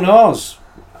 Who knows?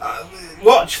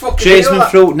 Watch fucking... Tradesman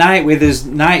through night with his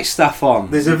night staff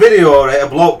on. There's a video, right? A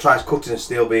bloke tries cutting a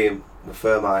steel beam with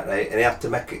thermite, right? And he had to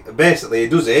make it... Basically, he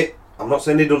does it. I'm not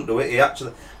saying he doesn't do it. He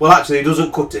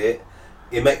doesn't cut it.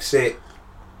 He makes it...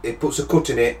 He puts a cut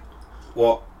in it.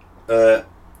 What...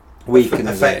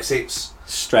 affects its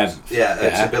strength.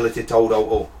 Its ability to hold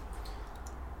out.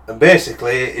 And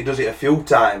basically, he does it a few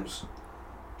times,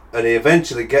 and he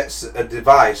eventually gets a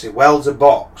device. He welds a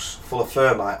box full of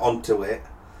thermite onto it,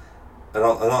 and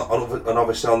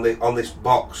obviously on this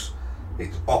box,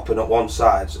 it's open at one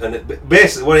side. And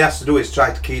basically, what he has to do is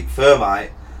try to keep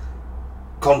thermite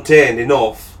contained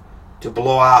enough to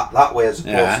blow out that way, as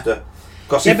opposed to.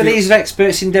 But these are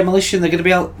experts in demolition. They're going to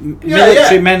be able.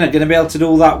 Military men are going to be able to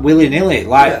do that willy nilly.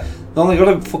 They're only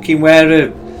got to fucking wear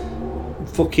a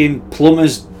fucking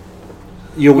plumber's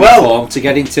uniform to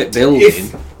get into the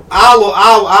building.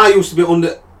 I used to be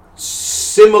under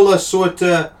similar sort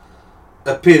of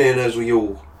opinion as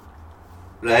you,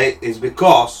 right? Is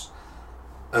because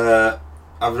I've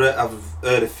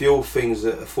heard a few things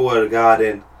before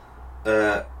regarding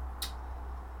 2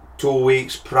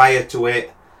 weeks prior to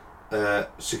it.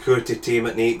 Security team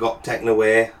at NEAT got taken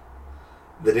away.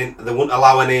 They wouldn't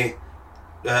allow any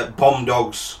bomb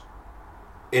dogs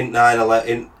in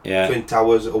Twin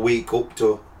Towers a week up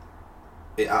to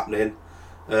it happening.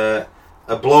 It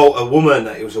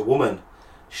was a woman.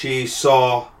 She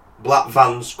saw black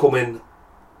vans coming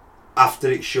after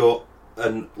it shut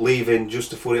and leaving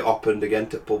just before it opened again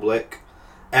to public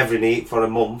every night for a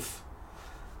month.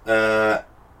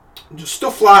 Just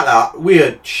stuff like that,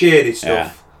 weird, shady stuff.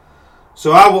 Yeah.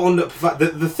 So I will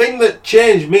the thing that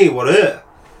changed me was her,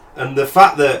 and the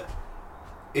fact that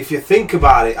if you think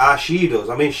about it, how she does.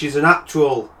 I mean, she's an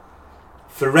actual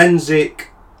forensic.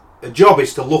 Her job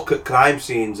is to look at crime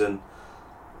scenes and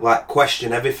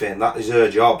question everything. That is her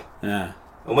job. Yeah.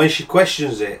 And when she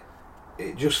questions it,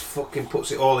 it just fucking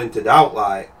puts it all into doubt.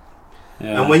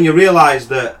 Yeah. And when you realise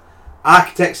that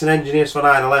architects and engineers for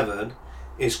 9/11,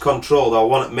 is controlled, or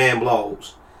one of the main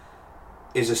blokes,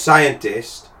 is a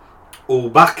scientist who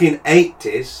back in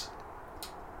 80s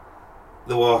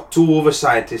there were two other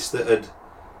scientists that had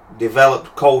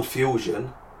developed cold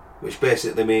fusion, which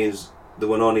basically means there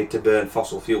were no need to burn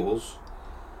fossil fuels,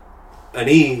 and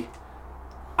he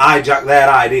hijacked their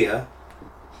idea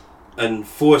and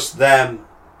forced their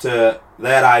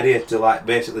idea to like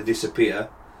basically disappear,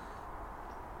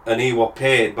 and he was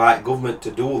paid by government to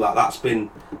do that. That's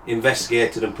been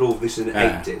investigated and proved this in the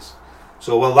 80s.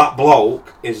 So well, that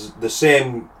bloke is the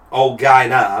same old guy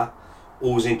now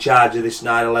who's in charge of this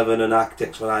 9/11 and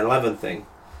architects for 9/11 thing.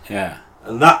 Yeah.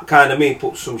 And that kind of me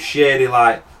puts some shady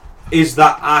like, is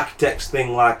that architects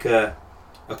thing like a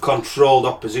controlled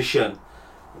opposition?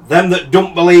 Them that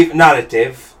don't believe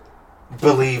narrative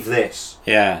believe this.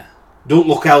 Yeah. Don't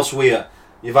look elsewhere.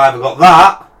 You've either got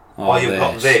that or you've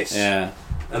got this. Yeah.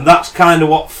 And that's kind of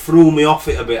what threw me off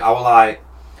it a bit. I was like,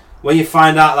 when you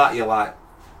find out that, you're like,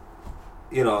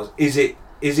 you know, is it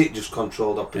just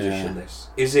controlled opposition? This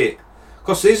is it,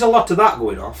 because there's a lot of that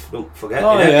going off. Don't forget,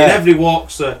 in every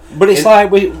walks. But it's like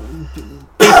people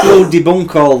who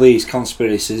debunk all these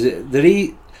conspiracies. They're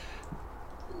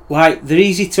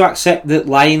easy to accept that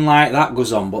lying like that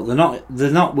goes on, but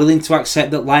they're not willing to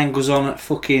accept that lying goes on at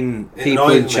fucking people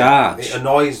in charge. It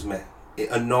annoys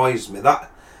me.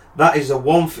 That is the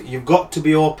one thing. You've got to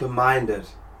be open-minded.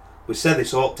 We say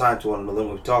this all the time to one another,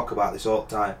 and we talk about this all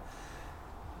the time.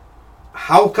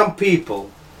 How can people,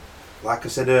 like I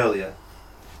said earlier,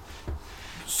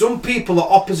 some people are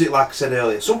opposite, like I said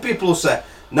earlier. Some people will say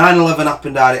 9/11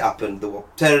 happened, how it happened. There were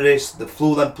terrorists, they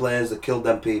flew them planes, they killed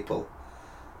them people.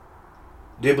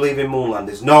 Do you believe in moon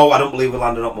landings? No, I don't believe we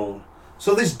landed on moon.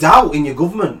 So there's doubt in your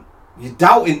government. You're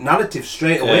doubting narrative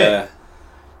straight away. Yeah.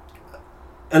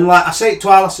 And like I say it to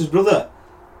Alice's brother,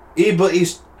 I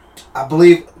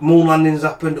believe moon landings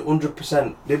happened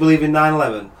 100%. Do you believe in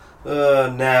 9/11?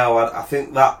 No, I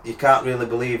think that you can't really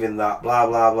believe in that. Blah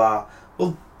blah blah.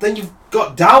 Well, then you've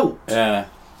got doubt. Yeah.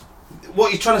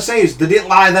 What you're trying to say is they didn't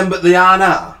lie then, but they are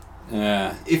now.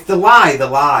 Yeah. If they lie, they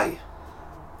lie.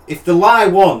 If they lie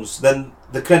once, then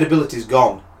the credibility's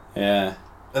gone. Yeah.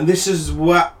 And this is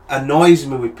what annoys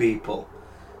me with people.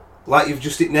 Like you've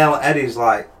just hit nail on the head. Is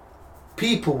like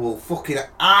people will fucking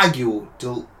argue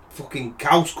till fucking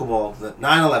cows come home that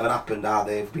 9/11 happened how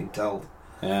they've been told.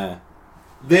 Yeah.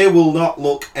 They will not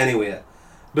look anywhere.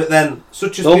 But then,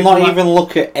 such as they'll not even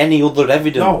look at any other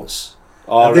evidence.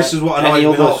 No. Or and this is what annoys any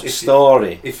me other though.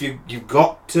 story. If you've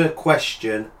got to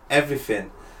question everything.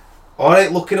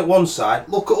 Alright, looking at one side,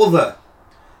 look at other.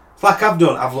 It's like I've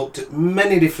done. I've looked at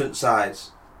many different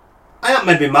sides. I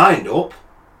haven't made my mind up.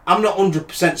 I'm not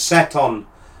 100% set on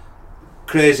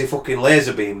crazy fucking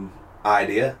laser beam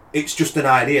idea. It's just an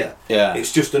idea. Yeah.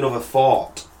 It's just another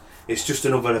thought. It's just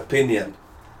another opinion.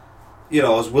 You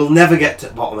know, we'll never get to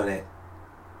the bottom of it.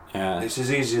 Yeah. It's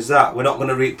as easy as that. We're not going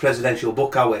to read presidential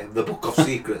book, are we? The Book of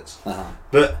Secrets. Uh-huh.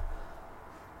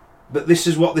 But this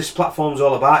is what this platform's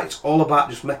all about. It's all about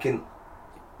just making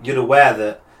you aware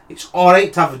that it's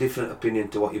alright to have a different opinion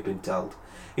to what you've been told.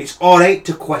 It's alright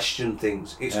to question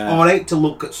things. It's alright to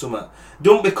look at something.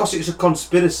 Don't, because it's a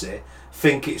conspiracy,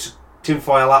 think it's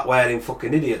tinfoil hat wearing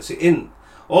fucking idiots. It isn't.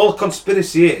 All a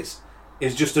conspiracy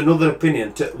is just another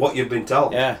opinion to what you've been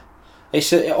told. Yeah.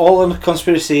 All a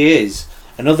conspiracy is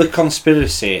another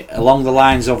conspiracy along the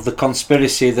lines of the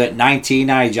conspiracy that 19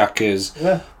 hijackers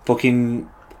fucking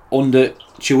under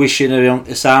tuition of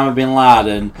Osama bin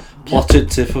Laden plotted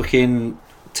to fucking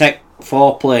take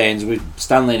 4 planes with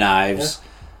Stanley knives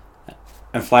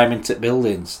and fly them into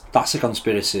buildings. That's a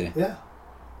conspiracy. Yeah.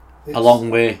 Along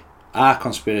with our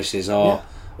conspiracies or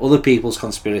other people's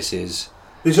conspiracies.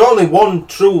 There's only one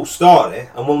true story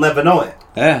and we'll never know it.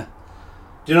 Yeah.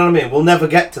 Do you know what I mean? We'll never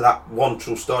get to that one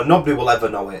true story. Nobody will ever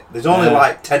know it. There's only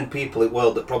like 10 people in the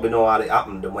world that probably know how it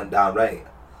happened and went down right.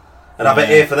 And I bet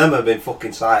 8 of them have been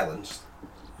fucking silenced.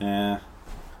 Yeah.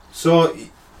 So,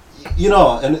 you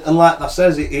know, and like I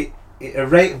says, it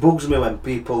rate bugs me when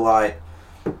people like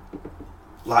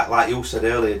you said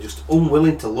earlier, just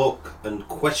unwilling to look and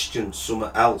question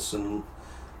something else. And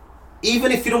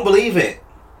even if you don't believe it,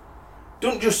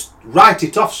 don't just write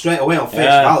it off straight away on face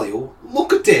value.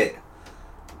 Look at it.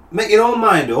 Make your own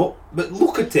mind up, but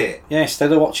look at it. Yeah, instead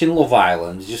of watching Love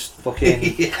Island, just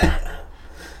fucking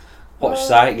watch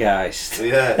Zeitgeist.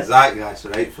 Yeah, Zeitgeist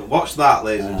are right. Watch that,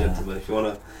 ladies and gentlemen, if you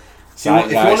want to. If you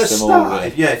want to start,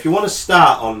 if you want to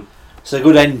start on. It's a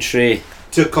good entry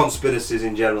to conspiracies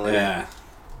in general. Yeah.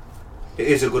 It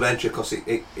is a good entry because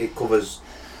it covers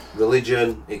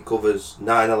religion, it covers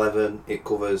 9/11, it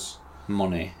covers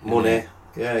money.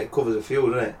 Yeah, it covers a few,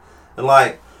 doesn't it? And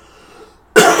like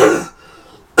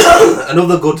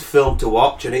Another good film to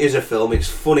watch, and it is a film. It's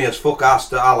funny as fuck.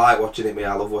 I like watching it.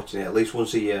 I love watching it at least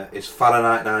once a year. It's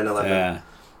Fahrenheit 9/11. Yeah.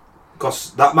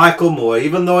 Because that Michael Moore,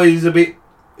 even though he's a bit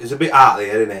out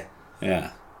there, isn't he?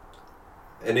 Yeah.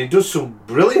 And he does some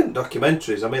brilliant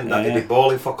documentaries. I mean, that he did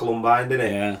Bowling for Columbine, didn't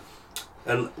he? Yeah.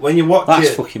 And when you watch That's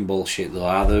it, fucking bullshit though.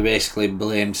 How they basically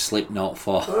blamed Slipknot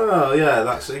for. oh yeah,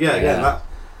 that's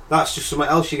just something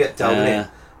else you get told, isn't it?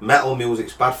 Metal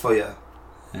music's bad for you.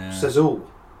 Yeah. Says who?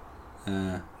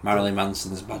 Marilyn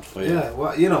Manson's bad for you. Yeah,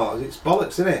 well, you know, it's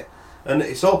bollocks, isn't it? And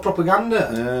it's all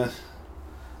propaganda.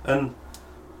 Yeah. And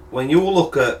when you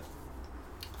look at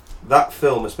that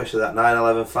film, especially that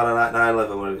 9/11, Fahrenheit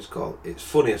 9/11, whatever it's called, it's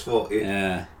funny as fuck.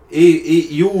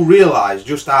 You realise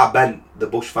just how bent the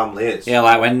Bush family is. Yeah,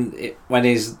 like when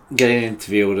he's getting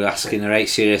interviewed, asking a right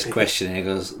serious question, and he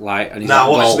goes like, and he's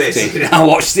now like, watch this. Now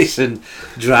watch this, and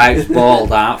drives ball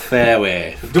down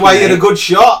fairway. Do I hear a good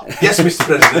shot? Yes, Mr.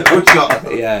 President, good shot.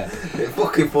 Yeah, it's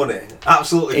fucking funny,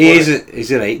 absolutely funny.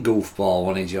 He's a right goofball,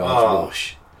 wasn't he, George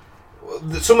Bush?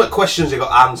 Some of the questions he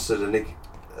got answered, and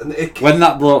when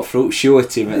that bloke threw shoe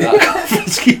at him at that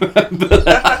conference, can you remember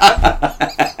that?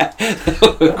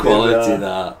 Quality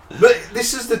that. But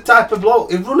this is the type of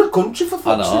bloke, he run a country for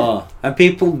fuck's sake. I know. And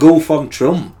people goof on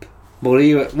Trump. But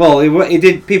he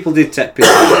did. People did take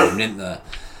pictures of him, didn't they?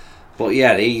 But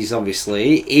yeah, he's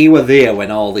obviously he were there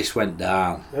when all this went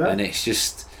down, and it's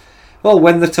just. Well,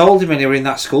 when they told him when he were in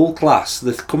that school class,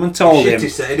 they come and told him. He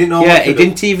didn't know what to he do.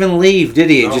 didn't even leave, did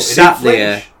he? He just sat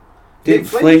there. Didn't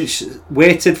flinch.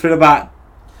 Waited for about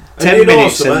 10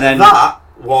 minutes, and then that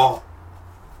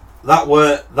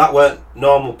weren't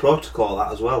normal protocol.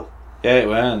 That as well. Yeah, it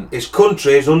weren't. His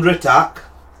country is under attack.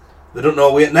 They don't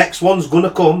know where the next one's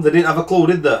gonna come. They didn't have a clue,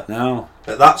 did they? No.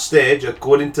 At that stage,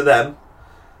 according to them,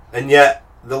 and yet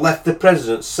they left the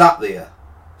president sat there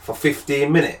for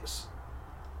 15 minutes.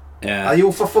 Yeah. Are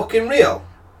you for fucking real?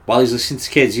 While he's listening to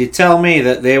kids, you tell me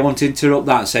that they won't interrupt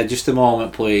that and say, just a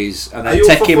moment please, and then you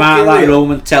take for him out of that fucking real?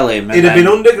 room and tell him. He'd have been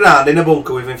underground in a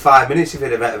bunker within 5 minutes if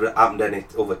it had ever happened any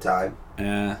other time.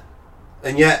 Yeah.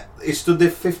 And yet he stood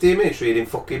there for 15 minutes reading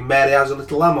fucking Mary Has a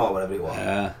Little Lamb or whatever it was.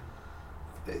 Yeah.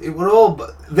 It were all,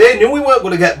 they knew we weren't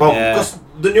going to get bombed because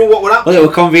they knew what would happen. Well, it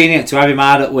was convenient to have him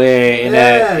out that way in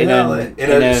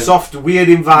a soft, weird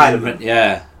environment.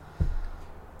 Yeah.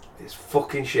 It's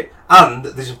fucking shit. And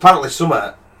there's apparently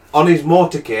something on his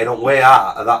motorcade on way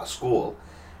out of that school.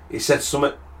 He said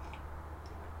something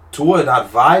to an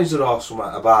advisor or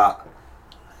something about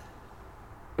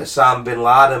Osama bin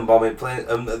Laden bombing plane.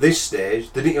 And at this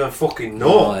stage, they didn't even fucking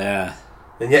know. Oh, yeah.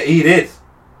 And yet he did.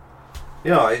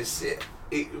 You know,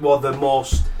 it was the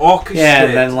most orchestrated. Yeah,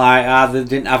 and then they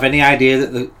didn't have any idea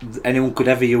that anyone could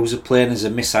ever use a plane as a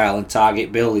missile and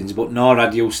target buildings. But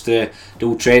NORAD used to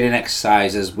do training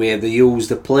exercises where they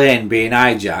used a plane being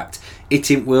hijacked,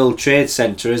 hitting World Trade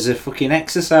Center as a fucking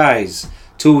exercise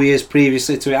 2 years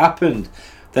previously to it happened.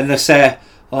 Then they say,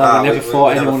 we never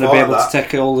thought anyone would be able to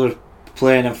take a older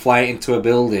plane and fly it into a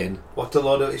building. What a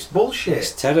load of... It's bullshit.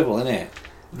 It's terrible, isn't it?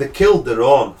 They killed their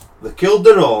own. They killed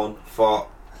their own for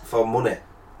money.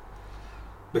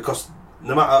 Because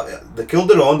no matter... They killed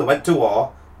their own, they went to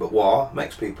war, but war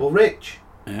makes people rich.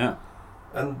 Yeah.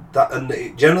 And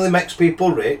it generally makes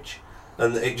people rich,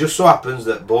 and it just so happens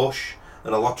that Bush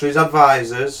and a lot of his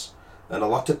advisors and a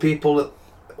lot of people that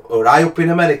are high up in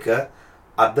America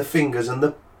had the fingers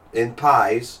in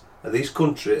pies of these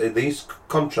these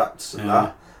contracts and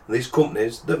that, and these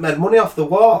companies that made money off the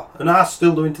war and are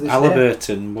still doing to this day.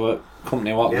 Halliburton got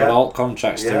all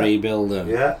contracts to rebuild them.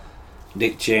 Yeah.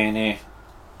 Dick Cheney.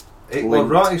 It was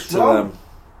wrong. It's wrong. Them.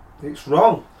 It's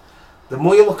wrong. The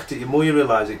more you look at it, the more you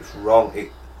realise it's wrong.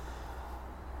 They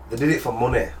did it for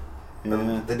money. Yeah.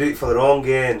 And they did it for their own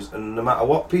gains, and no matter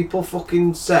what people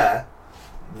fucking say,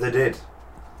 they did.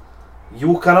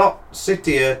 You cannot sit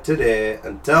here today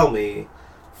and tell me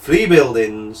 3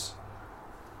 buildings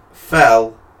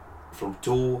fell from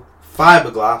 2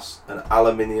 fiberglass and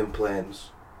aluminium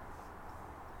planes.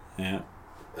 Yeah.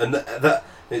 And that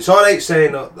it's alright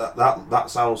saying that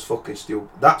sounds fucking stupid.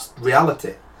 That's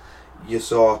reality. You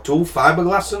saw 2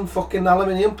 fiberglass and fucking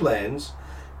aluminium planes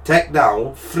take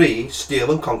down 3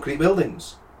 steel and concrete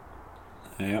buildings.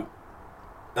 Yeah.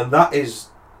 And that is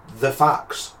the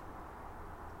facts.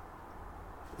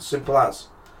 Simple as.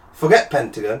 Forget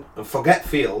Pentagon and forget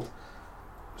Field.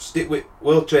 Stick with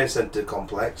World Trade Center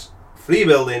complex. 3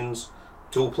 buildings,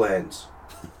 2 planes.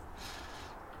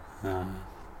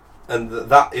 And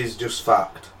that is just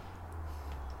fact.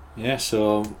 Yeah,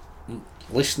 so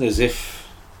listeners, if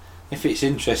it's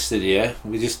interested here,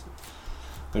 we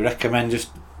recommend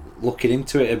just looking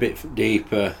into it a bit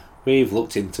deeper. We've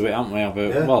looked into it, haven't we?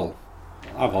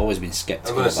 I've always been I'm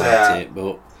sceptical gonna about say, it,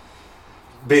 but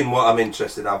being what I'm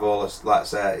interested in, I've always, like I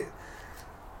say,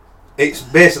 it's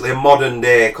basically a modern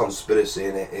day conspiracy,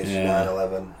 innit? It's Yeah.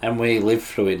 9/11. and we lived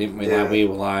through it, didn't we? Yeah. Like we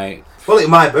were like, Well, it's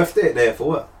my birthday day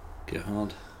for.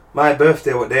 God, My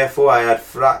birthday, what day for? I had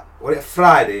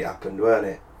Friday it happened, weren't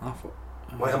it? I thought,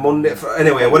 A Monday,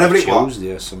 anyway, whatever it was.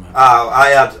 Tuesday or something.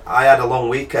 I had a long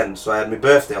weekend, so I had my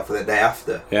birthday off for the day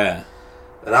after, Yeah,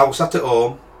 and I was sat at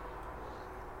home,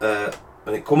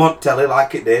 and it come on telly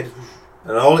like it did,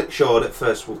 and all it showed at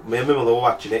first, me and my mother were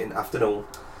watching it in the afternoon,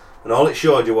 and all it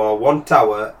showed you was one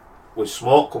tower with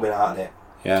smoke coming out of it,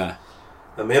 yeah,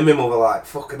 and me and my mother like,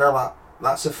 fucking hell,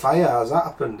 that's a fire, has that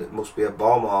happened? It must be a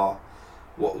bomb, or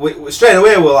we straight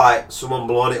away we're like, someone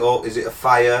blowing it up, is it a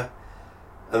fire?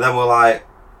 And then we're like,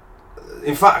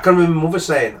 in fact, I can remember my mother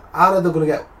saying, are they going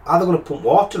to pump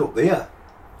water up there?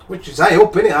 Which is high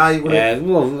up, innit? yeah.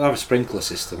 Well, they have a sprinkler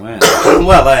system, right?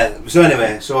 Well, so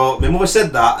anyway, so my mother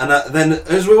said that, and then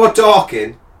as we were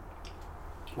talking,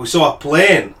 we saw a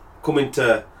plane coming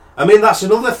to. I mean, that's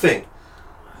another thing.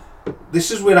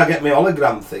 This is where I get my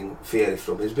hologram thing theory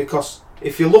from, is because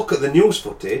if you look at the news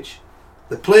footage,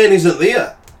 the plane isn't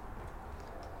there.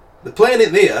 The plane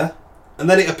isn't there, and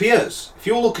then it appears. If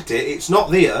you look at it, it's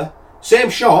not there. Same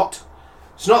shot,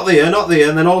 it's not there,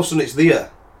 and then all of a sudden it's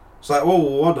there. It's like,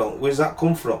 whoa, hold on, where's that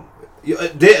come from?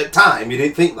 At time, you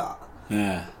didn't think that.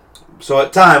 Yeah. So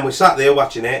at time, we sat there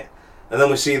watching it, and then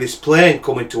we see this plane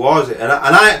coming towards it, and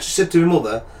I actually said to my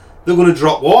mother, they're going to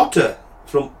drop water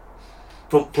from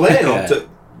plane Yeah. onto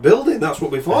building. That's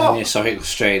what we And thought. you saw it go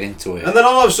straight into it. And then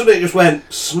all of a sudden, it just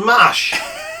went smash.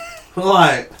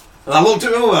 Like, and I looked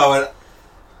at my mother, I went,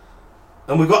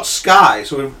 and we got Sky,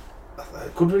 so we.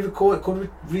 Could we record it? Could we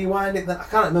rewind it then? I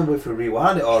can't remember if we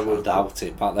rewind it or I we. doubt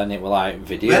it. Back then it were like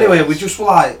video. Anyway, we just were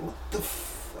like, what the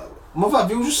Mother,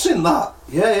 have you just seen that?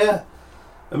 Yeah.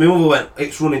 And my mother went,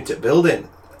 it's running to building.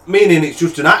 Meaning it's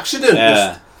just an accident.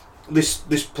 Yeah. This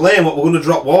plane, what we're going to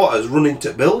drop water, is running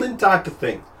to building type of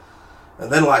thing.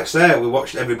 And then, like I say, we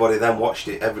watched, everybody then watched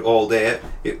it all day.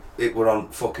 It were on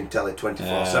fucking telly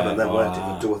 24/7 then, weren't it,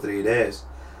 for 2 or 3 days.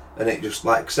 And it just,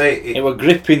 like I say, it were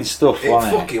gripping stuff,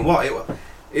 wasn't it? Fucking what?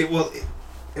 It was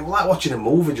like watching a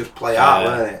movie just play out,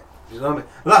 weren't it? You know what I mean?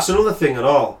 And that's another thing and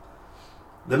all.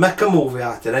 They make a movie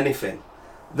out of anything.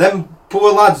 Them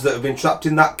poor lads that have been trapped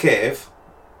in that cave,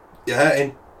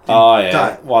 time.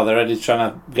 Well, they're already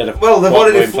trying to get a. Well, they've plot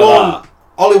already going for flown that.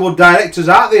 Hollywood directors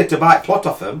out there to buy plot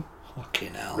off them.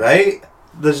 Fucking hell. Right?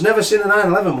 There's never seen a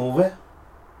 9/11 movie.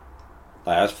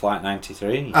 That's Flight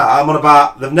 93. I'm on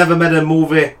about. They've never made a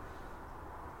movie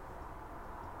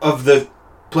of the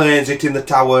planes hitting the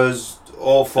towers.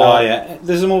 All for. Oh yeah,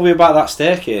 there's a movie about that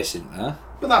staircase, isn't there?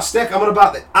 But that's stick. I'm on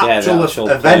about the actual, the actual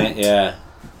event. plane, yeah.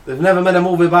 They've never made a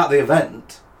movie about the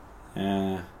event.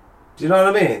 Yeah. Do you know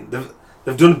what I mean?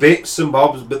 They've done bits and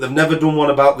bobs, but they've never done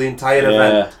one about the entire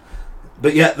event.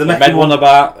 But yet they're They making made one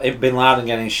about Bin Laden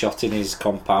getting shot in his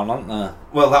compound, haven't they?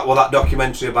 Well, that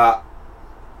documentary about.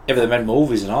 Yeah, but they made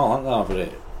movies and all, haven't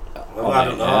they? Well, I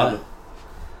don't know.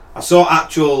 I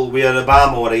saw we had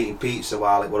Obama were eating pizza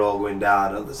while it were all going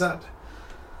down. And that.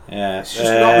 Yeah. It's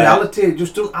just not reality. It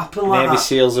just doesn't happen like Navy that.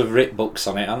 SEALs have writ books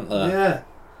on it, haven't they? Yeah.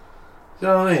 Do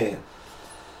you know what I mean?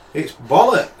 It's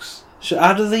bollocks. So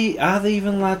are they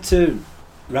even allowed to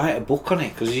write a book on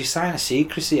it? Because you sign a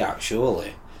secrecy act,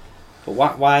 surely. But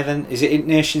why then? Is it in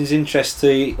nation's interest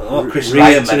to Chris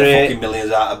Ryan made a fucking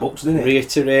millions out of books, didn't he?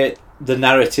 Reiterate the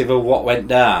narrative of what went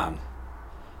down?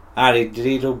 Did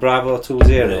he do Bravo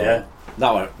 20? Yeah.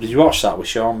 That one. Did you watch that with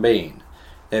Sean Bean?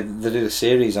 They did a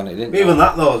series on it, didn't they? Even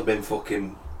that though has been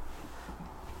fucking.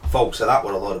 Folks said that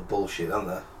were a load of bullshit, haven't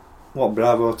they? What,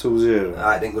 Bravo 20?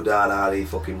 It didn't go down how he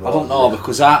fucking I don't know,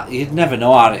 because you'd never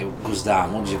know how it goes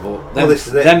down, would you? But them, this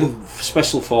is it. them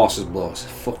Special Forces blokes are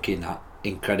fucking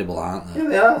incredible, aren't they? Yeah,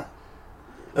 they are.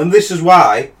 And this is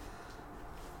why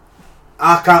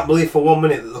I can't believe for 1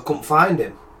 minute that they couldn't find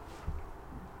him.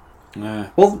 Yeah.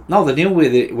 Well, no, they knew where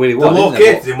he was. They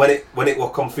located him when it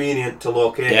was convenient to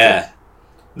locate him. Yeah.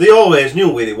 They always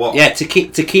knew where he was. Yeah, to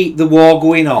keep the war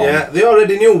going on. Yeah, they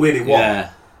already knew where he was. Yeah.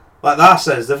 Like that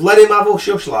says, they've let him have a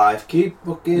shush life. Keep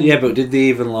fucking. Yeah, but did they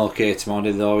even locate him, or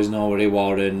did they always know where he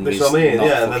was and That's he's what I mean. not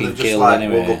Yeah, and then fucking they're just killed like,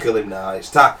 anyway? we'll go kill him now. It's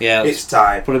time. Yeah, it's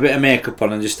time. Put a bit of makeup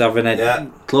on and just have an head. Yeah.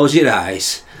 Close your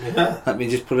eyes. Yeah. Let me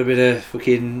just put a bit of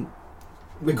fucking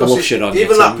Because blush on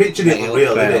even it that and picture make didn't it look real,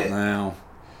 look did better it? now.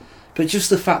 But just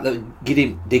the fact that give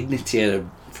him dignity at a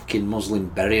fucking Muslim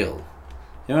burial.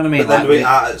 You know what I mean? But then Like, we're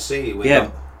out at sea.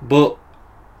 but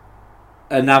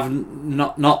and have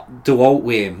not do out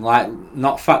with him, like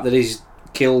not fact that he's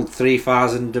killed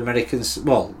 3,000 American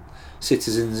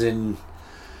citizens in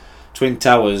Twin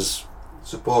Towers.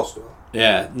 Supposed to.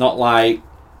 Yeah, not like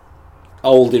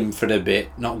hold him for a bit,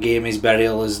 not give him his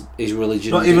burial as his religion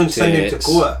Not even dictates. send him to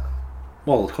court.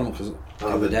 Well, they couldn't because they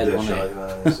were dead, wasn't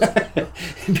he?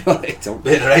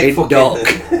 Bit right In fucking dock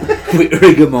with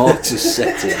rigor mortis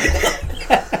set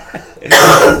in.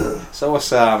 So what's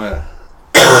that,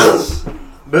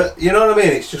 But you know what I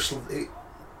mean? It's just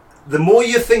the more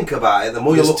you think about it, the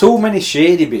more you There's look. too many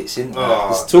shady bits, isn't there? Oh.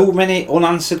 There's too many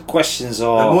unanswered questions. The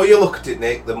Or more you look at it,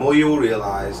 Nick, the more you'll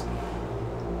realise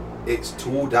it's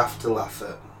too daft to laugh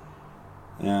at.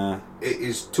 yeah, It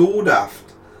is too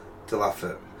daft to laugh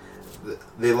at.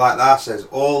 They, like that says,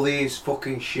 all these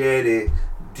fucking shady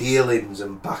dealings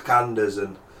and backhanders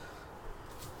and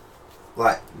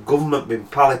like government been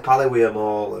pally with them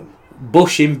all, and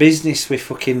Bush in business with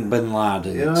fucking Bin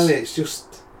Laden. you know what I mean?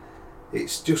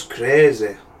 It's just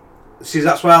crazy. See,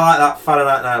 that's why I like that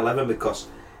Fahrenheit 9/11, because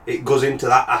it goes into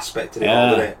that aspect of it,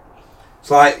 all, doesn't it?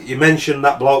 It's like you mentioned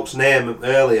that bloke's name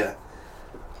earlier.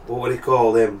 What would he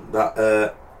call him?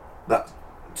 That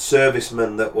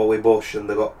serviceman that were with Bush and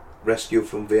they got rescued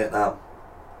from Vietnam.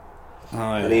 Oh,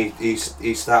 yeah. And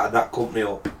he started that company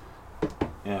up.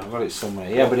 Yeah, I've got it somewhere.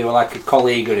 Yeah, but he was like a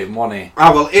colleague of him, wasn't he?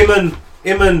 Ah, well,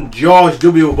 him and George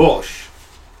W. Bush,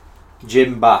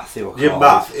 Jim Bath, he was Jim called.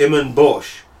 Bath, him and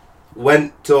Bush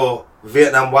went to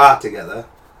Vietnam War together,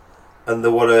 and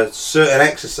there were a certain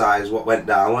exercise what went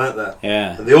down, weren't there?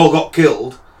 Yeah. And they all got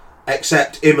killed,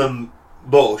 except him and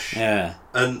Bush. Yeah.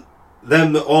 And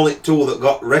them the only two that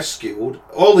got rescued.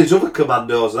 All these other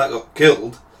commandos that got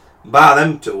killed, bar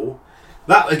them two.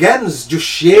 That again's just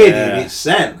shady in its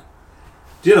sen.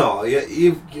 Do you know?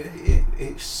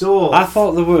 It's so. I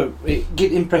thought they were. It get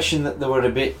the impression that they were a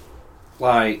bit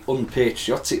like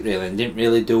unpatriotic, really, and didn't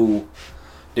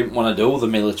want to do the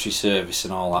military service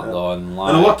and all that, though. And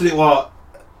like, And what did it was?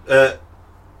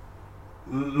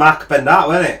 Mark Pendart,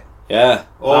 wasn't it? yeah,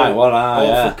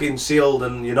 all fucking sealed,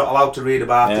 and you're not allowed to read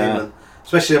about him, and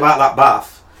especially about that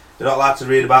Bath. You're not allowed to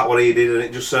read about what he did, and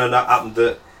it just happened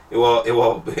that it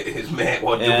was his mate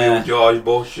was W. George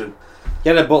Bush, and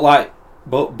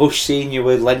but Bush Senior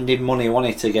were lending money,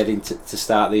 wanted to get into to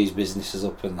start these businesses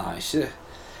up and that.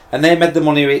 And they made the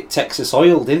money with Texas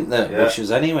Oil, didn't they? Yeah. Bush's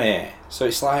anyway. So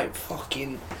it's like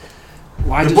fucking.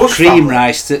 Why The does Bush cream family.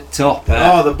 rise at top?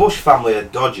 Oh, the Bush family are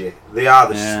dodgy. They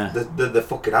are Yeah. the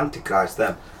fucking antichrist.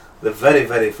 Them, they're very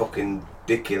very fucking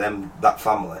dicky. That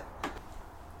family.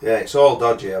 Yeah, it's all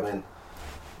dodgy. I mean,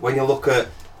 when you look at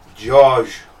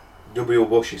George W.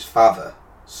 Bush's father,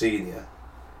 senior,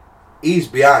 he's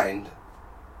behind,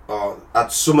 or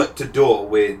had something to do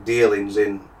with dealings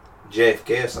in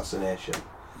JFK assassination.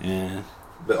 Yeah.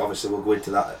 But obviously we'll go into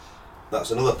that.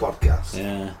 That's another podcast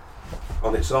Yeah.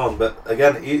 on its own. But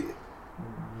again,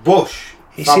 Bush.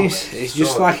 It's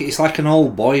just like it's like an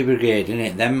old boy brigade, isn't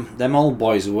it? Them old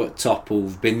boys who are at top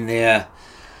who've been there.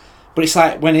 But it's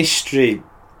like when history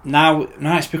now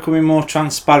it's becoming more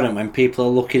transparent when people are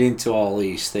looking into all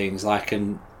these things, like,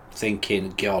 and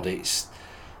thinking, God, it's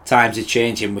times are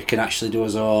changing. We can actually do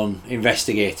our own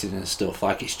investigating and stuff.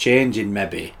 Like, it's changing,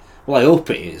 maybe. Well, I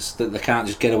hope it is, that they can't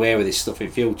just get away with this stuff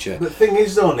in future. But the thing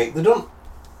is, though, Nick, they don't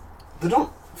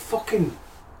fucking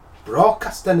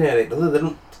broadcast any of it, do they? They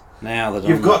don't. Now they don't.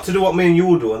 You've got to do what me and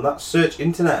you do, and that's search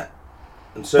internet.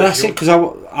 And search. But that's it, because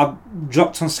I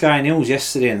dropped on Sky News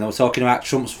yesterday and they were talking about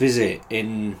Trump's visit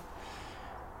in...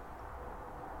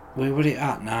 Where were it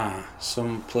at now?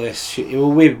 Some place... It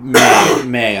was with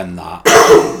May and that.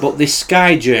 But this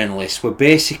Sky journalists were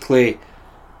basically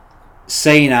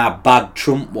saying how bad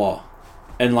Trump was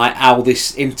and like how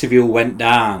this interview went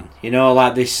down. You know,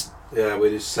 like this... Yeah, we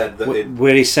just said that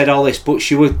where he said all this, but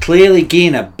she was clearly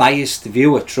getting a biased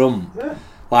view of Trump. Yeah.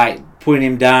 Like putting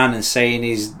him down and saying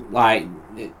he's like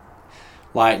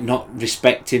not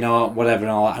respecting or whatever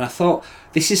and all that. And I thought,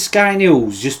 this is Sky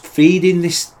News just feeding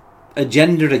this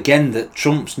agenda again that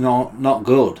Trump's not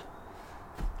good.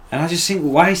 And I just think,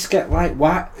 why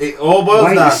it all boils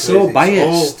why down is it so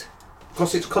biased?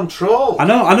 Because it's control. I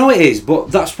know it is,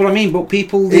 but that's what I mean. But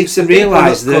people need It's to the people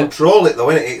realise that control it, though,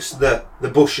 isn't it? It's the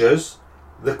Bushes,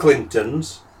 the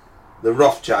Clintons, the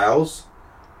Rothschilds,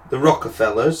 the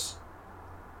Rockefellers,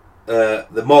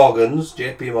 the Morgans,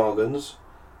 JP Morgans.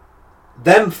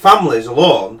 Them families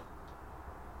alone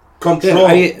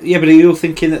control. Yeah, but are you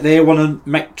thinking that they want to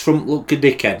make Trump look a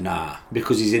dickhead now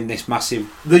because he's in this massive...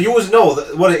 The viewers know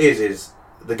that what it is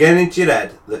they're getting into your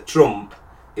head that Trump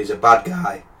is a bad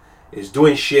guy. He's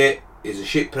doing shit. He's a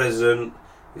shit president.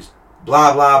 He's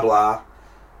blah blah blah.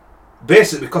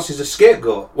 Basically, because he's a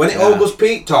scapegoat. When it all goes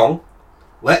Pete Tong,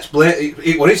 Let's blame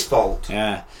it was his fault.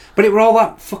 Yeah. But it were all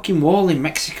that fucking wall in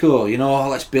Mexico, you know,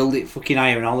 let's build it fucking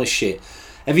higher and all this shit.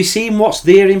 Have you seen what's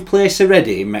there in place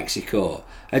already in Mexico?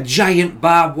 A giant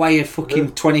barbed wire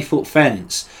fucking 20-foot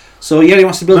fence. So yeah, he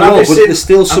wants to build a wall, but there's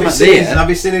still something there. Have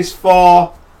you seen his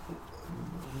 4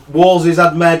 walls he's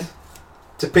had made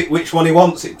to pick which one he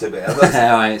wants it to be?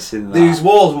 I ain't seen that. These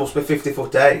walls must be 50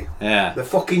 foot high. Yeah. They're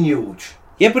fucking huge.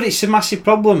 Yeah, but it's a massive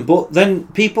problem. But then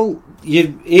people,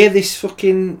 you hear this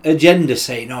fucking agenda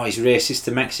saying, oh, he's racist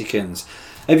to Mexicans.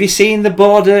 Have you seen the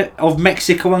border of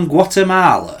Mexico and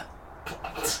Guatemala?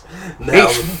 No.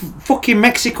 It's fucking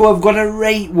Mexico have got a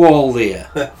rate wall there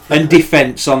and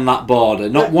defence on that border,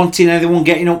 not wanting anyone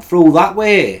getting up through that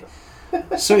way.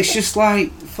 So it's just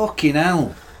like, fucking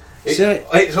hell.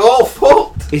 It's all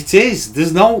fucked. It is.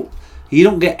 There's no... You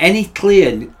don't get any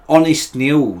clear, honest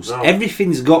news. No.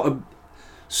 Everything's got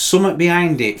something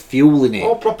behind it, fueling it.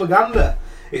 All propaganda.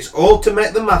 It's all to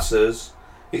make the masses.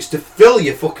 It's to fill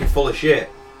you fucking full of shit.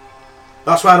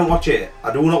 That's why I don't watch it.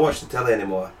 I do not watch the telly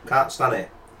anymore. Can't stand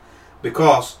it.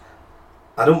 Because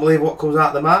I don't believe what comes out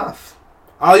of the mouth.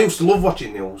 I used to love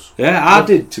watching news. Yeah, I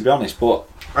did, to be honest, but...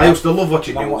 I used to love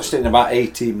watching I news. watched it in about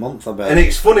 18 months, I bet. And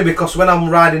it's funny because when I'm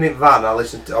riding in van, I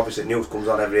listen to... Obviously, news comes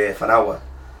on every half an hour.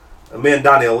 And me and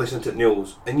Daniel listen to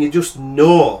news. And you just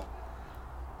know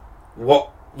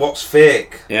what's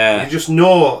fake. Yeah. You just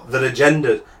know the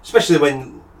agenda. Especially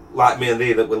when, like me and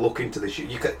thee, that we're looking into this shit.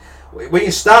 When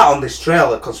you start on this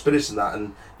trail of conspiracy and that,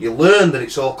 and you learn that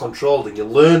it's all controlled, and you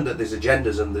learn that there's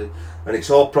agendas and it's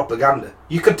all propaganda,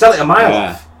 you can tell it a mile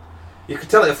off. You can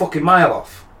tell it a fucking mile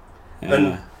off.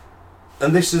 Yeah.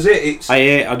 And this is it.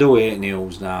 I do hate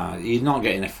news now. You're not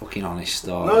getting a fucking honest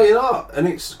story. No, you're not. And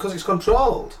it's because it's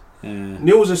controlled. Yeah.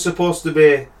 News is supposed to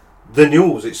be the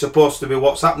news. It's supposed to be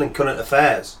what's happening, current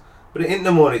affairs. But it ain't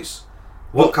no more. It's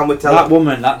what can we tell that them?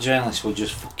 woman, that journalist, was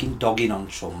just fucking dogging on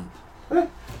Trump.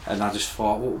 And I just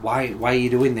thought, well, why are you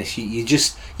doing this?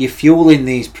 You're fueling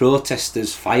these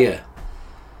protesters' fire.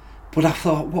 But I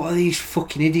thought, what are these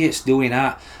fucking idiots doing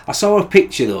at? I saw a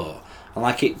picture though, and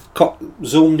like it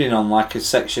zoomed in on like a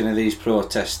section of these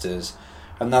protesters,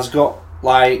 and there's got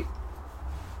like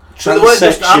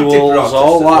transsexuals,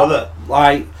 all that,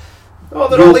 like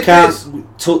you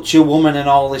can't touch a woman and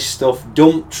all this stuff.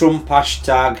 Dump Trump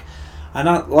hashtag,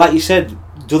 and like you said,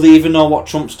 do they even know what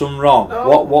Trump's done wrong?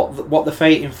 No. What they're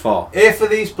fighting for? Half of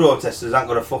these protesters ain't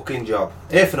got a fucking job.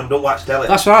 Half of them don't watch telly.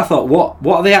 That's what I thought. What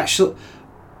are they actually?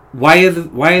 Why are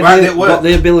they got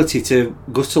the ability to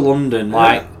go to London?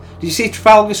 Like, did you see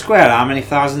Trafalgar Square? How many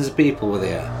thousands of people were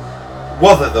there?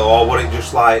 Was it though, or were it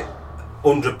just like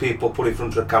 100 people put in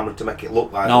front of a camera to make it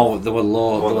look like? No, there were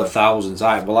loads. There were thousands.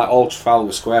 But like all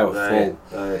Trafalgar Square were full.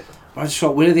 Right. But I just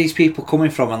thought, where are these people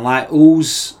coming from? And like,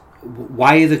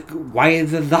 why are they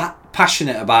that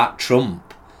passionate about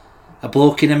Trump? A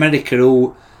bloke in America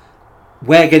who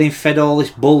we're getting fed all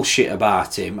this bullshit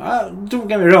about him. Don't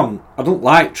get me wrong, I don't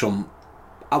like Trump.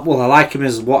 I like him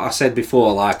as what I said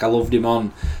before. Like, I loved him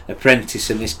on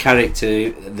Apprentice and this character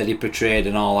that he portrayed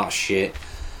and all that shit.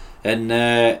 And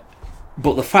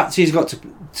but the fact he's got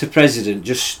to president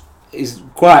just is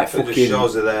quite fucking. It just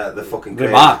shows you they're fucking crazy.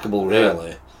 Remarkable, really.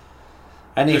 Yeah.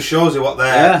 And it just shows you what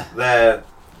their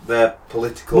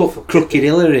political. But crooked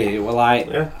Hillary, we're like,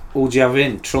 yeah. Who'd you have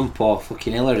in, Trump or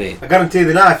fucking Hillary? I guarantee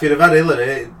you now, if you'd have had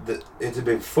Hillary, it'd have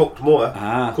been fucked more.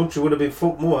 The country would have been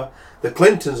fucked more. The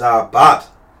Clintons are bad.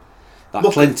 That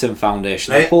Clinton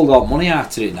Foundation, they pulled all money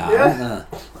out of it now,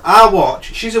 haven't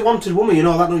they? She's a wanted woman, you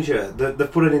know that, don't you?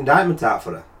 They've put an indictment out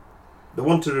for her. They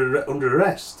want her under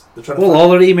arrest. They're trying to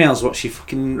all her emails, what she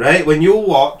fucking... Right, when you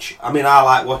watch, I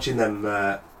like watching them,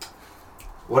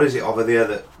 what is it over there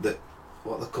that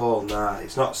what they're called now?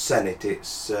 It's not Senate,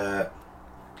 it's...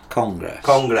 Congress.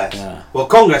 Yeah. Well,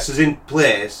 Congress is in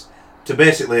place to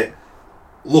basically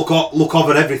look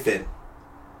over everything.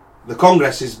 The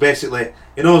Congress is basically,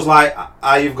 it's like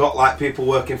how you've got like people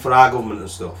working for our government and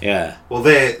stuff. Yeah. Well,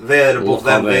 they're above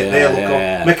them. They look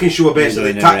up, making sure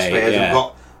basically taxpayers have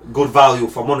got good value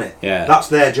for money. Yeah. That's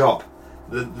their job.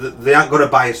 They ain't got a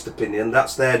biased opinion.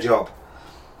 That's their job.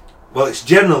 Well, it's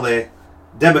generally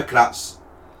Democrats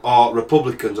or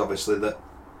Republicans, obviously, that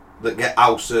get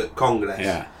house at Congress.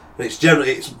 Yeah. And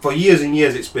it's for years and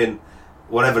years it's been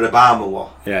whatever Obama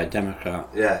was. Yeah, Democrat.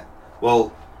 Yeah.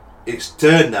 Well, it's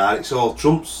turned now. It's all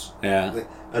Trump's. Yeah.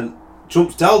 And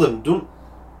Trump's tell them don't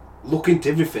look into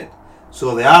everything,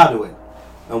 so they are doing.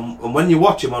 And when you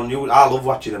watch them I love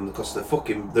watching them because they're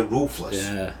ruthless.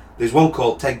 Yeah. There's one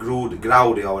called Ted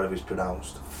Growdy or whatever it's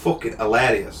pronounced. Fucking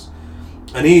hilarious.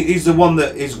 And he's the one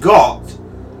that has got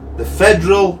the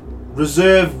Federal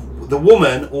Reserve, the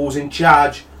woman who's in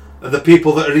charge the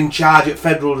people that are in charge at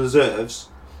Federal Reserves.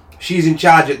 She's in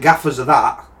charge at gaffers of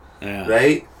that,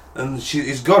 right? And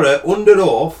he's got her under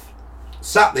oath,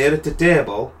 sat there at the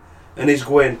table, and he's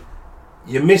going,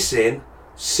 "You're missing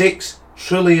 $6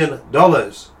 trillion.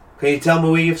 Can you tell me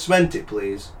where you've spent it,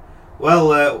 please?"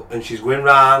 Well, and she's going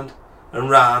round and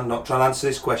round, not trying to answer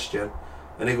this question.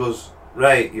 And he goes,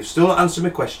 "Right, you've still not answered my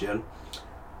question.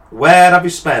 Where have you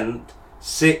spent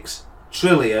 $6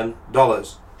 trillion?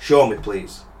 Show me,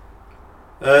 please."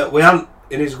 We haven't.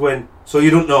 And he's going, "So you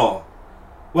don't know?"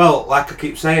 Well, like I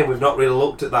keep saying, we've not really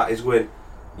looked at that. He's going,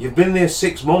 "You've been there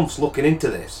 6 months looking into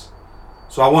this.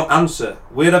 So I want answer.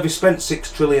 Where have you spent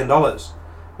 $6 trillion?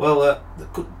 Well,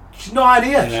 she's no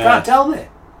idea. She can't tell me.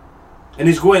 And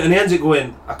he's going, and he ends it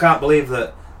going, "I can't believe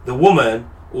that the woman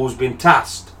who's been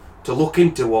tasked to look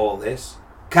into all this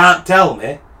can't tell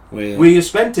me where you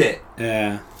spent it."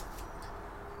 Yeah.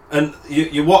 And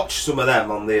you watch some of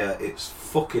them on there, it's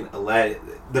fucking hilarious.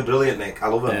 They're brilliant, Nick. I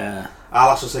love them. Yeah. I'll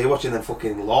also say, "You're watching them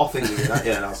fucking law things,"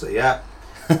 and I'll say, "Yeah."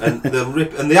 And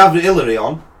they have Hillary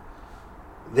on.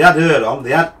 They had her on.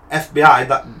 They had FBI,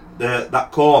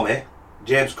 that Comey,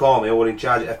 James Comey, who were in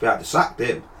charge of FBI. They sacked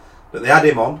him, but they had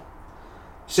him on.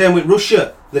 Same with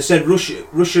Russia. They said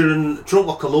Russia and Trump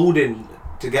were colluding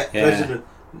to get president.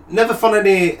 Never found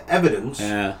any evidence.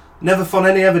 Yeah. Never found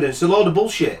any evidence. It's a load of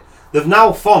bullshit. They've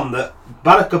now found that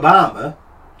Barack Obama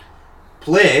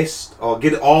placed, or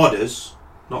get orders,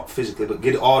 not physically, but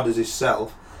get orders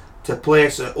himself, to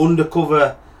place an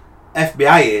undercover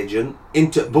FBI agent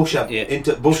into Bush Trump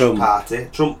party.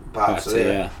 Party,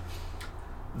 yeah.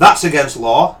 That's against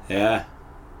law. Yeah.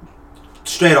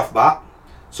 Straight off bat.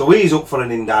 So he's up for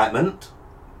an indictment.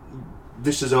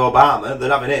 This is Obama. They're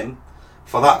having him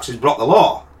for that because he's broke the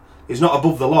law. He's not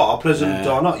above the law, president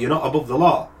or not. You're not above the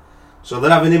law. So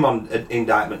they're having him on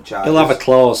indictment charges. He'll have a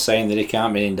clause saying that he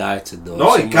can't be indicted, though.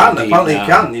 No, he can. Apparently he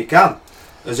can. You can.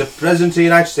 As a president of the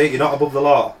United States, you're not above the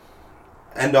law.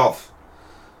 End of.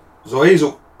 So he's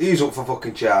up for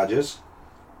fucking charges.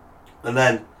 And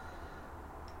then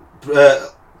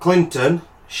Clinton,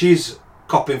 she's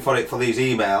copying for these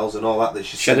emails and all that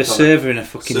she had a server in a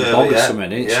fucking bog or something,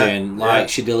 didn't she? And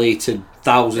she deleted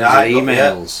thousands of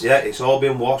emails. Yeah, it's all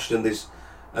been washed, and there's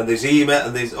email,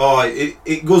 and there's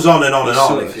it goes on and on and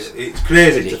on. It's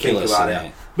crazy to think about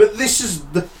it. But this is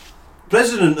the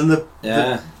president and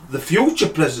the future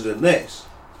president. This,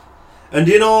 and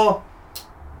you know,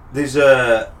 there's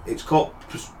it's called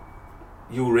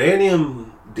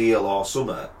uranium deal or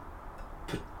something.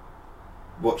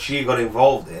 What she got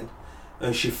involved in.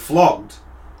 And she flogged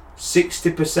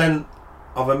 60%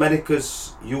 of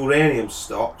America's uranium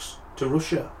stocks to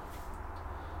Russia.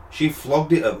 She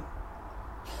flogged it them,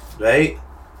 right?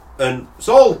 And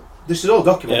this is all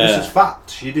documented. This is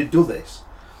fact. She did do this.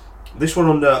 This one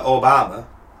under Obama,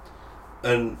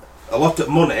 and a lot of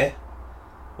money.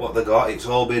 What they got, it's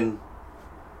all been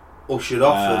ushered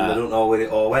off, and they don't know where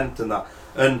it all went and that.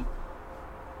 And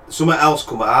something else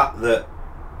come out that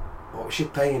what was she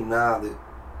paying now?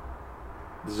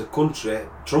 There's a country,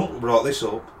 Trump brought this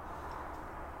up,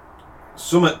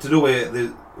 something to do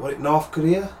with North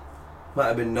Korea? Might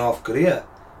have been North Korea.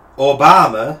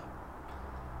 Obama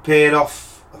paid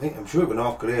off, I'm sure it was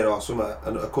North Korea or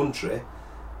something, a country,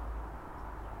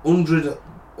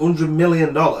 $100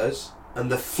 million,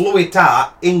 and they flew it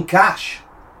out in cash.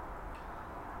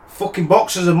 Fucking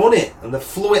boxes of money, and they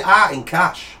flew it out in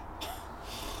cash.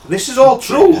 This is all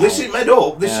true. This is made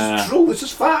up. This is true. This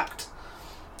is fact.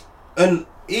 And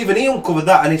even he uncovered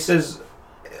that, and he says,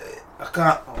 "I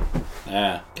can't."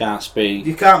 Yeah, can't speak.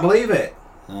 You can't believe it.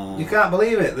 You can't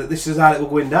believe it that this is how it was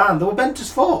going down. They were bent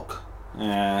as fuck.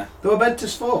 Yeah. They were bent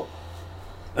as fuck.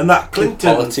 And that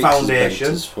Clinton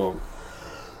Foundation.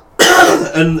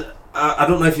 And I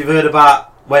don't know if you've heard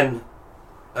about when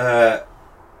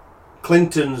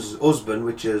Clinton's husband,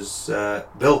 which is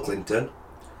Bill Clinton,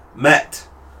 met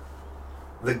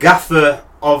the gaffer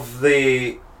of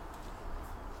the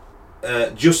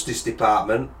Justice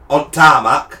Department on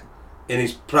tarmac in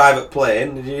his private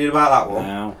plane. Did you hear about that one?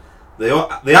 No.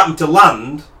 They happened to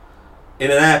land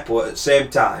in an airport at the same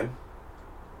time,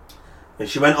 and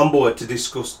she went on board to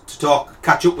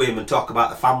catch up with him and talk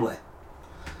about the family.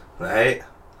 Right?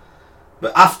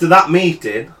 But after that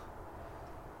meeting,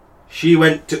 she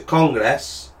went to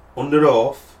Congress under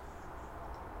oath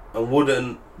and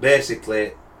wouldn't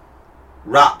basically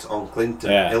rat on Clinton,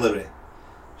 Hillary.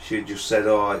 She just said,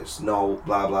 "Oh, it's no,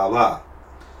 blah blah blah."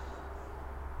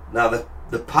 Now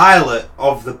the pilot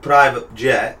of the private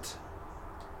jet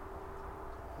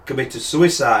committed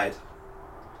suicide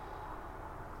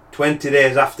 20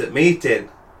 days after the meeting,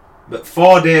 but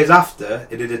 4 days after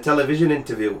he did a television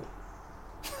interview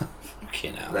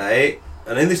Fucking hell. right?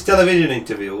 And in this television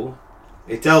interview,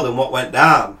 he told them what went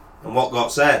down and what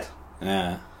got said.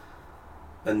 Yeah.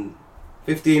 And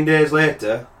 15 days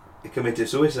later, he committed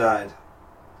suicide.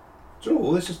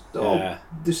 So this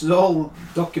is all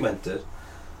documented,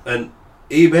 and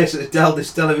he basically told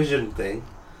this television thing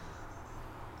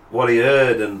what he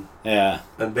heard, and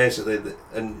basically,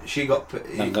 and she got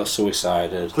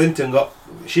suicided. Clinton's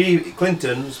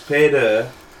paid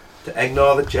her to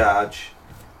ignore the charge,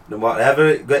 and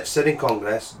whatever gets said in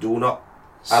Congress, do not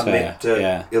admit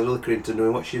to Hillary Clinton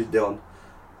doing what she's done.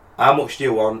 How much do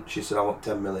you want? She said, I want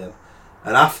 10 million.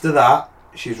 And after that,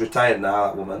 she's retired now,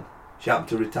 that woman. She happened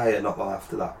to retire not long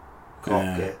after that.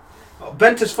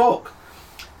 Bent as fuck.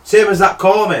 Same as that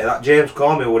Comey, that James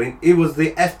Comey, he was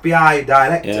the FBI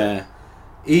director. Yeah.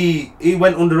 He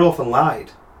went under oath and lied.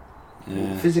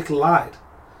 Yeah. Physically lied.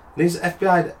 And he's the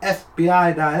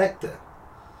FBI director.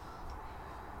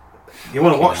 You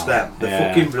want to watch them? They're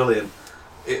fucking brilliant.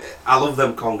 I love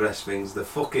them Congress things.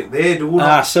 They do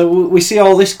not. So we see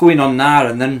all this going on now,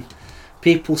 and then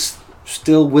people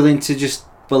still willing to just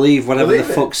believe whatever the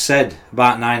fuck's said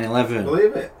about 9/11.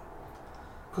 Believe it.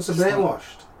 Because they're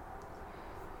brainwashed.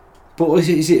 But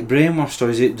is it brainwashed, or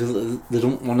is it they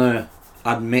don't want to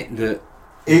admit that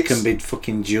it can be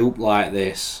fucking duped like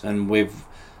this, and we're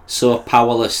so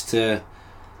powerless to...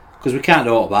 Because we can't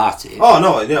do all about it. Oh,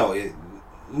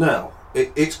 no.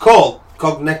 It's called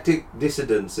cognitive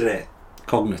dissonance, isn't it?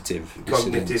 Cognitive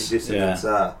dissonance.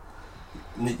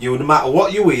 No matter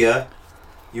what you hear,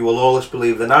 you will always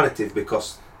believe the narrative,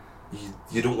 because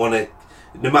you don't want to...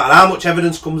 No matter how much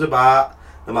evidence comes about,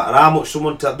 no matter how much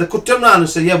someone they could turn around and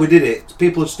say, yeah, we did it.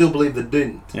 People would still believe they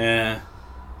didn't. Yeah.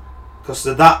 Because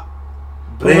they're that...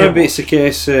 Well, maybe it's a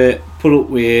case put up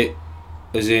with it,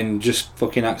 as in just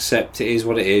fucking accept it is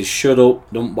what it is, shut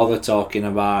up, don't bother talking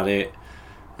about it,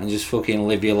 and just fucking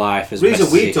live your life as best as you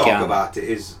can. The reason we talk about it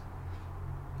is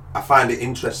I find it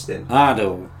interesting. I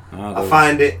do. I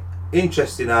find it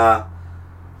interesting how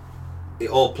it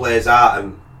all plays out,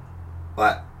 and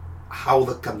like how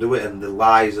they can do it, and the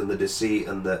lies and the deceit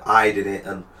and the hiding it,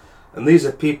 and these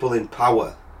are people in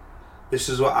power. This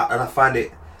is what I find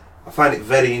it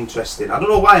very interesting. I don't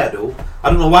know why I do. I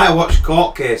don't know why I watch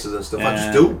court cases and stuff. I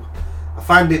just do. I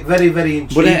find it very, very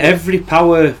intriguing.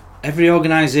 But every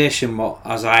organisation what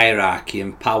has hierarchy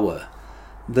and power,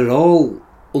 they're all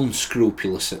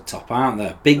unscrupulous at top, aren't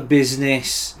they? Big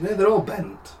business. Yeah, they're all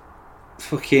bent.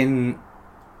 Fucking,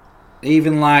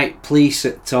 even like police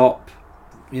at top.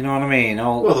 You know what I mean?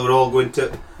 Well, they were all going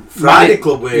to Friday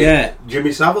Club with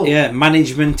Jimmy Savile. Yeah,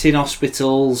 management in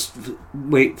hospitals,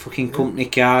 with fucking company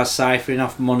cars, siphoning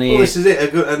off money. Well, this is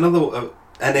it. Another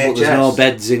NHS. But there's no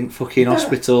beds in fucking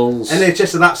hospitals.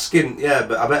 NHS of that skin,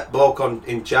 but I bet bloke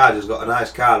in charge has got a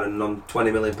nice car and on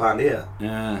 £20 million a year.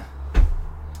 Yeah.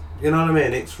 You know what I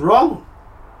mean? It's wrong.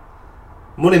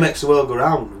 Money makes the world go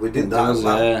round. We did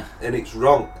that, and it's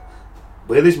wrong.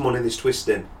 Where there's money, there's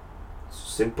twisting.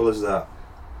 Simple as that.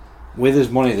 Where there's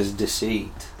money, there's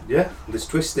deceit. Yeah, there's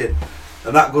twisting.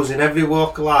 And that goes in every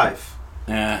walk of life.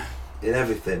 Yeah. In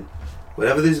everything.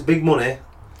 Wherever there's big money,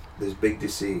 there's big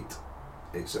deceit.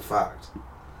 It's a fact.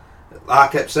 Like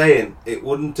I kept saying, it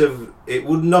would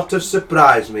not have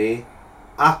surprised me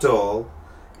at all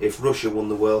if Russia won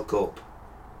the World Cup.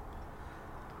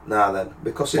 Now then,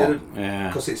 because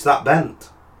it's that bent.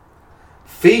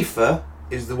 FIFA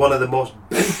is one of the most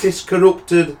bentest,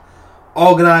 corrupted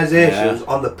organisations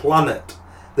on the planet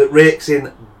that rakes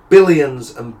in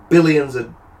billions and billions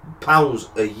of pounds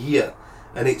a year,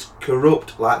 and it's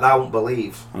corrupt like thou won't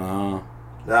believe. Oh.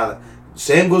 Now,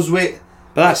 same goes with.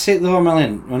 But that's it though,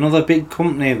 Melon. Another big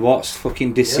company what's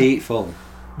fucking deceitful. Yeah.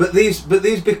 But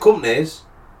these big companies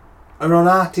are on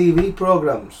our TV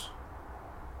programmes.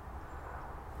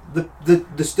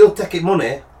 They're still taking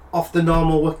money off the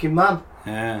normal working man.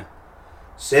 Yeah.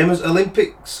 Same as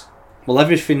Olympics. Well,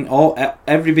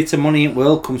 every bit of money in the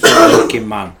world comes from the working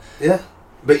man. Yeah.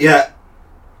 But yeah,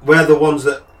 we're the ones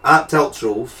that aren't tell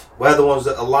truth, we're the ones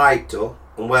that are lied to,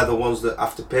 and we're the ones that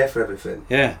have to pay for everything.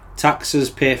 Yeah.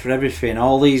 Taxes pay for everything.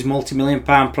 All these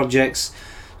multi-million-pound projects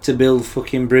to build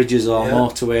fucking bridges or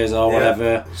motorways or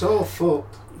whatever. It's all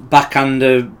fucked.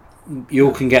 Backhander,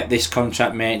 you can get this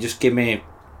contract, mate. Just give me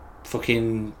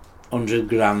fucking 100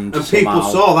 grand. And people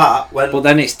saw that when. But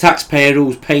then it's taxpayer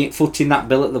who's footing that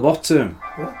bill at the bottom.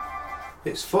 Yeah.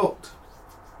 It's fucked.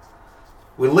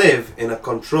 We live in a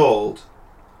controlled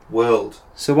world.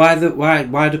 So why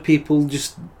do people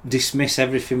just dismiss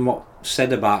everything what's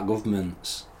said about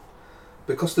governments?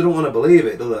 Because they don't want to believe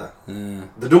it, do they? Yeah.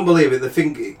 They don't believe it. They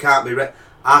think it can't be.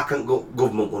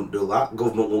 Government won't do that.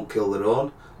 Government won't kill their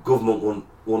own. Government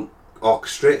won't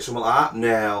orchestrate something like that.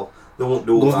 No, they won't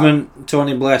do Government,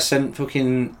 Tony Blair sent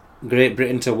fucking Great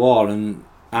Britain to war, and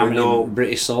how many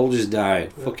British soldiers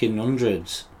died? Yeah. Fucking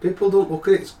hundreds. People don't look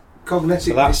at it. It's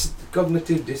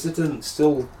cognitive dissonance.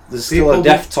 There's still a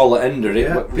death toll at end of it,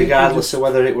 regardless of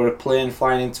whether it were a plane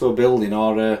flying into a building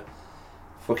or a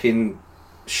fucking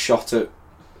shot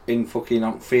in fucking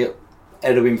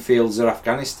heroin fields of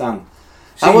Afghanistan.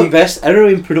 At best,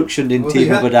 heroin production didn't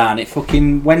even go down. It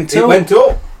fucking went up. It went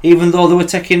up. Even though they were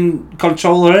taking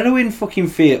control of heroin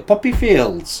fucking poppy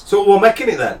fields. So we're making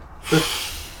it then.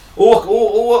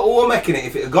 Who were making it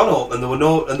if it had gone up and they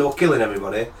were killing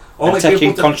everybody? Only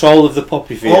taking control of the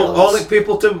poppy fields.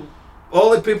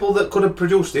 Only people that could have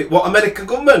produced it. What, American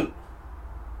government?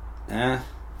 Yeah.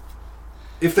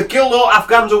 If they killed all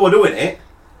Afghans who were doing it.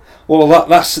 Well,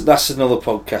 that's another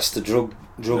podcast, the drug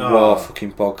war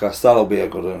fucking podcast. That'll be a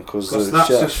good one because that's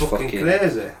just fucking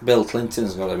crazy. Bill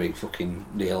Clinton's got a big fucking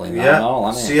deal in that and all,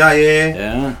 hasn't he? CIA.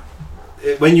 Yeah.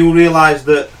 When you realise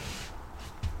that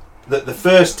the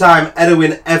first time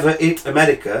heroin ever hit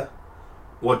America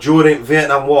was during the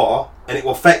Vietnam War, and it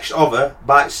was fetched over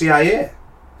by CIA.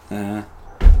 Yeah.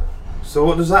 So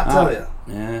what does that tell you?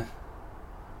 Yeah.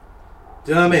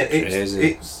 Do you know what I mean?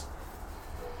 It's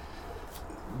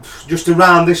just to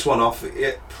round this one off.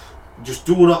 Just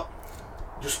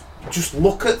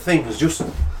look at things.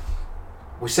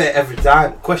 We say it every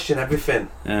time. Question everything.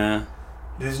 Yeah.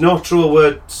 There's no truer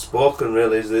word spoken,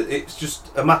 really. Is that? It's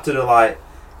just a matter of like,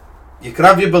 you can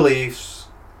have your beliefs,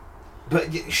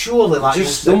 but surely, like,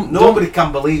 just nobody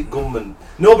can believe government.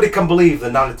 Nobody can believe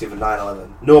the narrative of 9/11.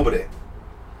 Nobody.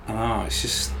 I know. It's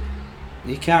just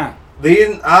you can't.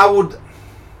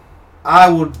 I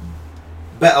would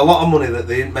bet a lot of money that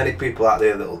there ain't many people out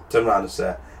there that will turn around and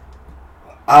say,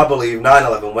 I believe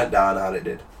 9/11 went down how it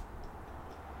did.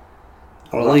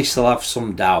 Or at least they'll have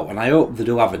some doubt, and I hope they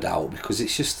do have a doubt, because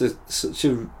it's just such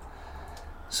a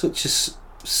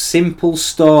simple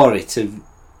story to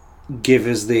give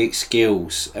us the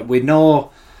excuse. We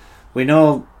know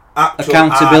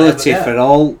accountability for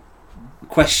all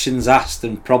questions asked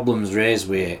and problems raised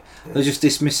with it. Yeah. They just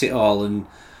dismiss it all and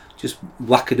just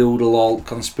wackadoodle all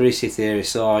conspiracy theories.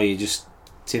 So you just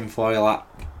tinfoil at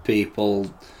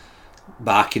people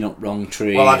barking up wrong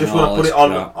tree. Well, I just want to put it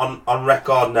on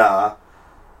record now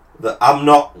that I'm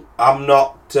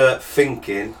not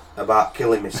thinking about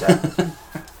killing myself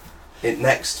in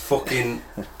next fucking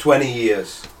 20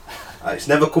 years. It's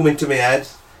never come into my head.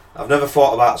 I've never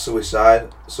thought about suicide.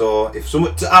 So if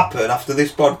something to happen after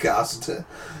this podcast,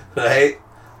 right,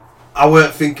 I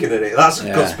weren't thinking of it. That's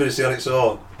a conspiracy on its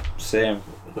own. Same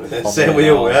with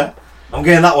you, yeah. I'm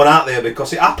getting that one out there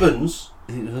because it happens.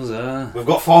 It does, We've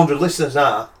got 400 listeners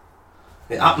now.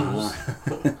 It happens.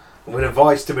 We're a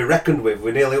voice to be reckoned with.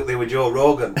 We're nearly up there with Joe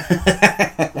Rogan.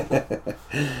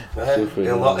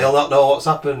 He'll not know what's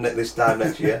happened at this time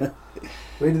next year.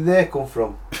 Where did they come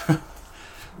from?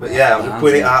 But yeah, I'm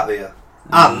putting it out there.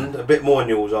 And a bit more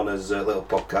news on his little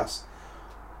podcast.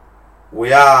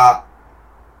 We are.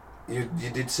 You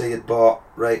did say you'd bought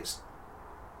rights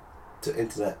to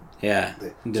internet. Yeah.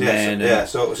 Domain.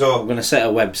 So I'm going to set a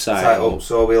website up.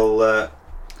 So we'll at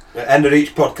the end of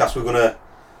each podcast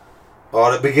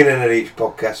or at the beginning of each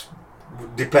podcast,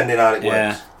 depending how it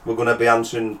works, we're going to be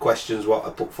answering questions what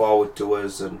are put forward to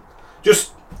us and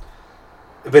just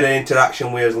a bit of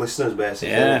interaction with us listeners,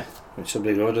 basically. Yeah, which will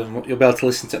be good, and you'll be able to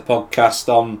listen to the podcast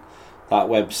on that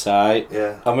website.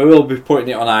 Yeah, and we will be putting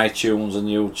it on iTunes and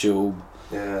YouTube.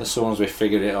 Yeah, as soon as we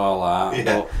figured it all out. Yeah,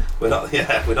 but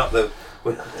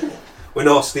we're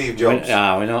not Steve Jobs.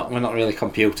 We're not really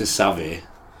computer savvy,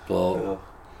 but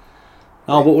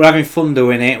but we're having fun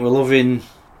doing it. We're loving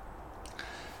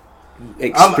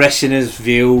expressing his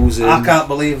views. And I can't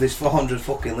believe there's 400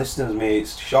 fucking listeners.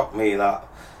 It's shocked me that.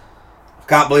 I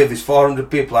can't believe there's 400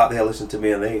 people out there listening to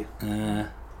me and thee. You know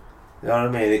what I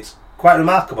mean? It's quite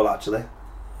remarkable, actually.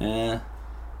 Yeah.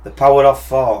 The power of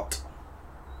thought.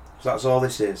 So that's all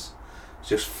this is. It's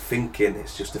just thinking.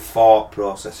 It's just a thought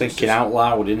process. Thinking out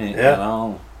loud, isn't it? Yeah. You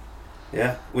know?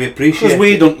 Yeah. We appreciate it. Because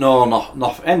we don't know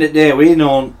nothing. End of the day, we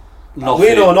know nothing.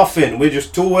 We know nothing. We're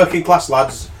just two working class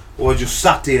lads who are just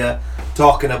sat here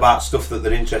talking about stuff that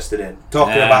they're interested in.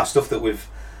 Talking about stuff that we've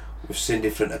seen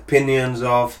different opinions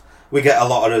of. We get a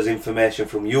lot of this information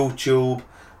from YouTube.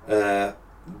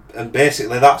 And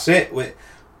basically that's it. We're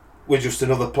just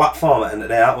another platform at the end of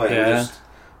the day, aren't we? Yeah.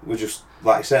 We're just,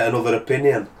 like I said, another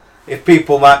opinion. If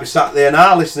people might be sat there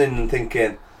now listening and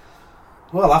thinking,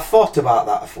 well, I've thought about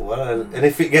that before, and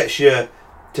if it gets you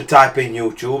to type in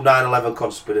YouTube 9/11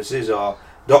 conspiracies or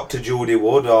Dr. Judy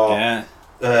Wood or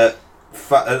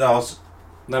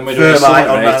Then we're doing something on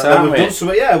right, that. Then aren't we've we? done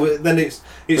something. Yeah, then it's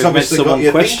We've obviously made got someone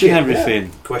you question thinking, everything.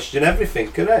 Yeah. Question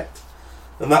everything, correct?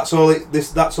 And that's all.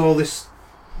 That's all this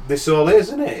all is,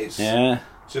 isn't it? It's Yeah,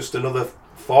 just another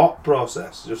thought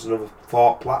process, just another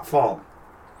thought platform.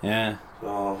 yeah.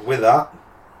 So with that,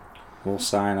 We'll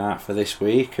sign out for this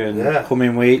week, and Yeah.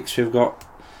 coming weeks we've got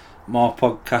more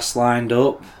podcasts lined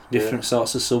up, different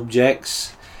sorts of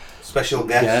subjects, special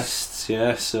guests.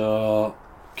 yeah. So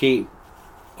keep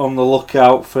on the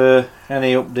lookout for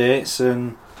any updates,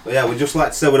 and But yeah, we'd just like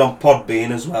to say we're on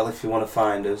Podbean as well if you want to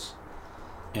find us.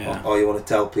 yeah, Or you want to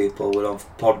tell people we're on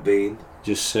Podbean.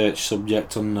 just search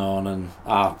Subject Unknown and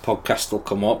our podcast will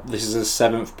come up. This is the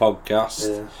 7th podcast,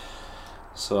 Yeah.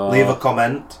 so Leave a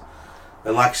comment.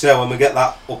 And like I say, when we get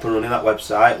that up and running, that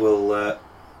website, we'll...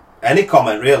 any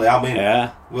comment really, I mean,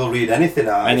 yeah. we'll read anything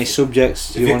out. Any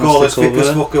subjects If you you want call us us to thick as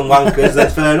cover? fucking wankers,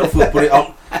 then fair enough, we'll put it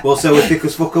on. We'll say we're thick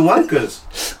as fucking wankers.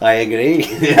 I agree.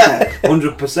 Yeah,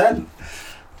 100%.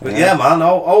 But yeah, man,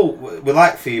 we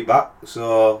like feedback,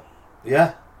 so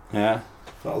yeah, Yeah.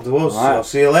 that'll do us. Right. So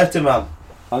see you later, man.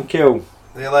 Thank you.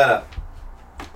 See you later.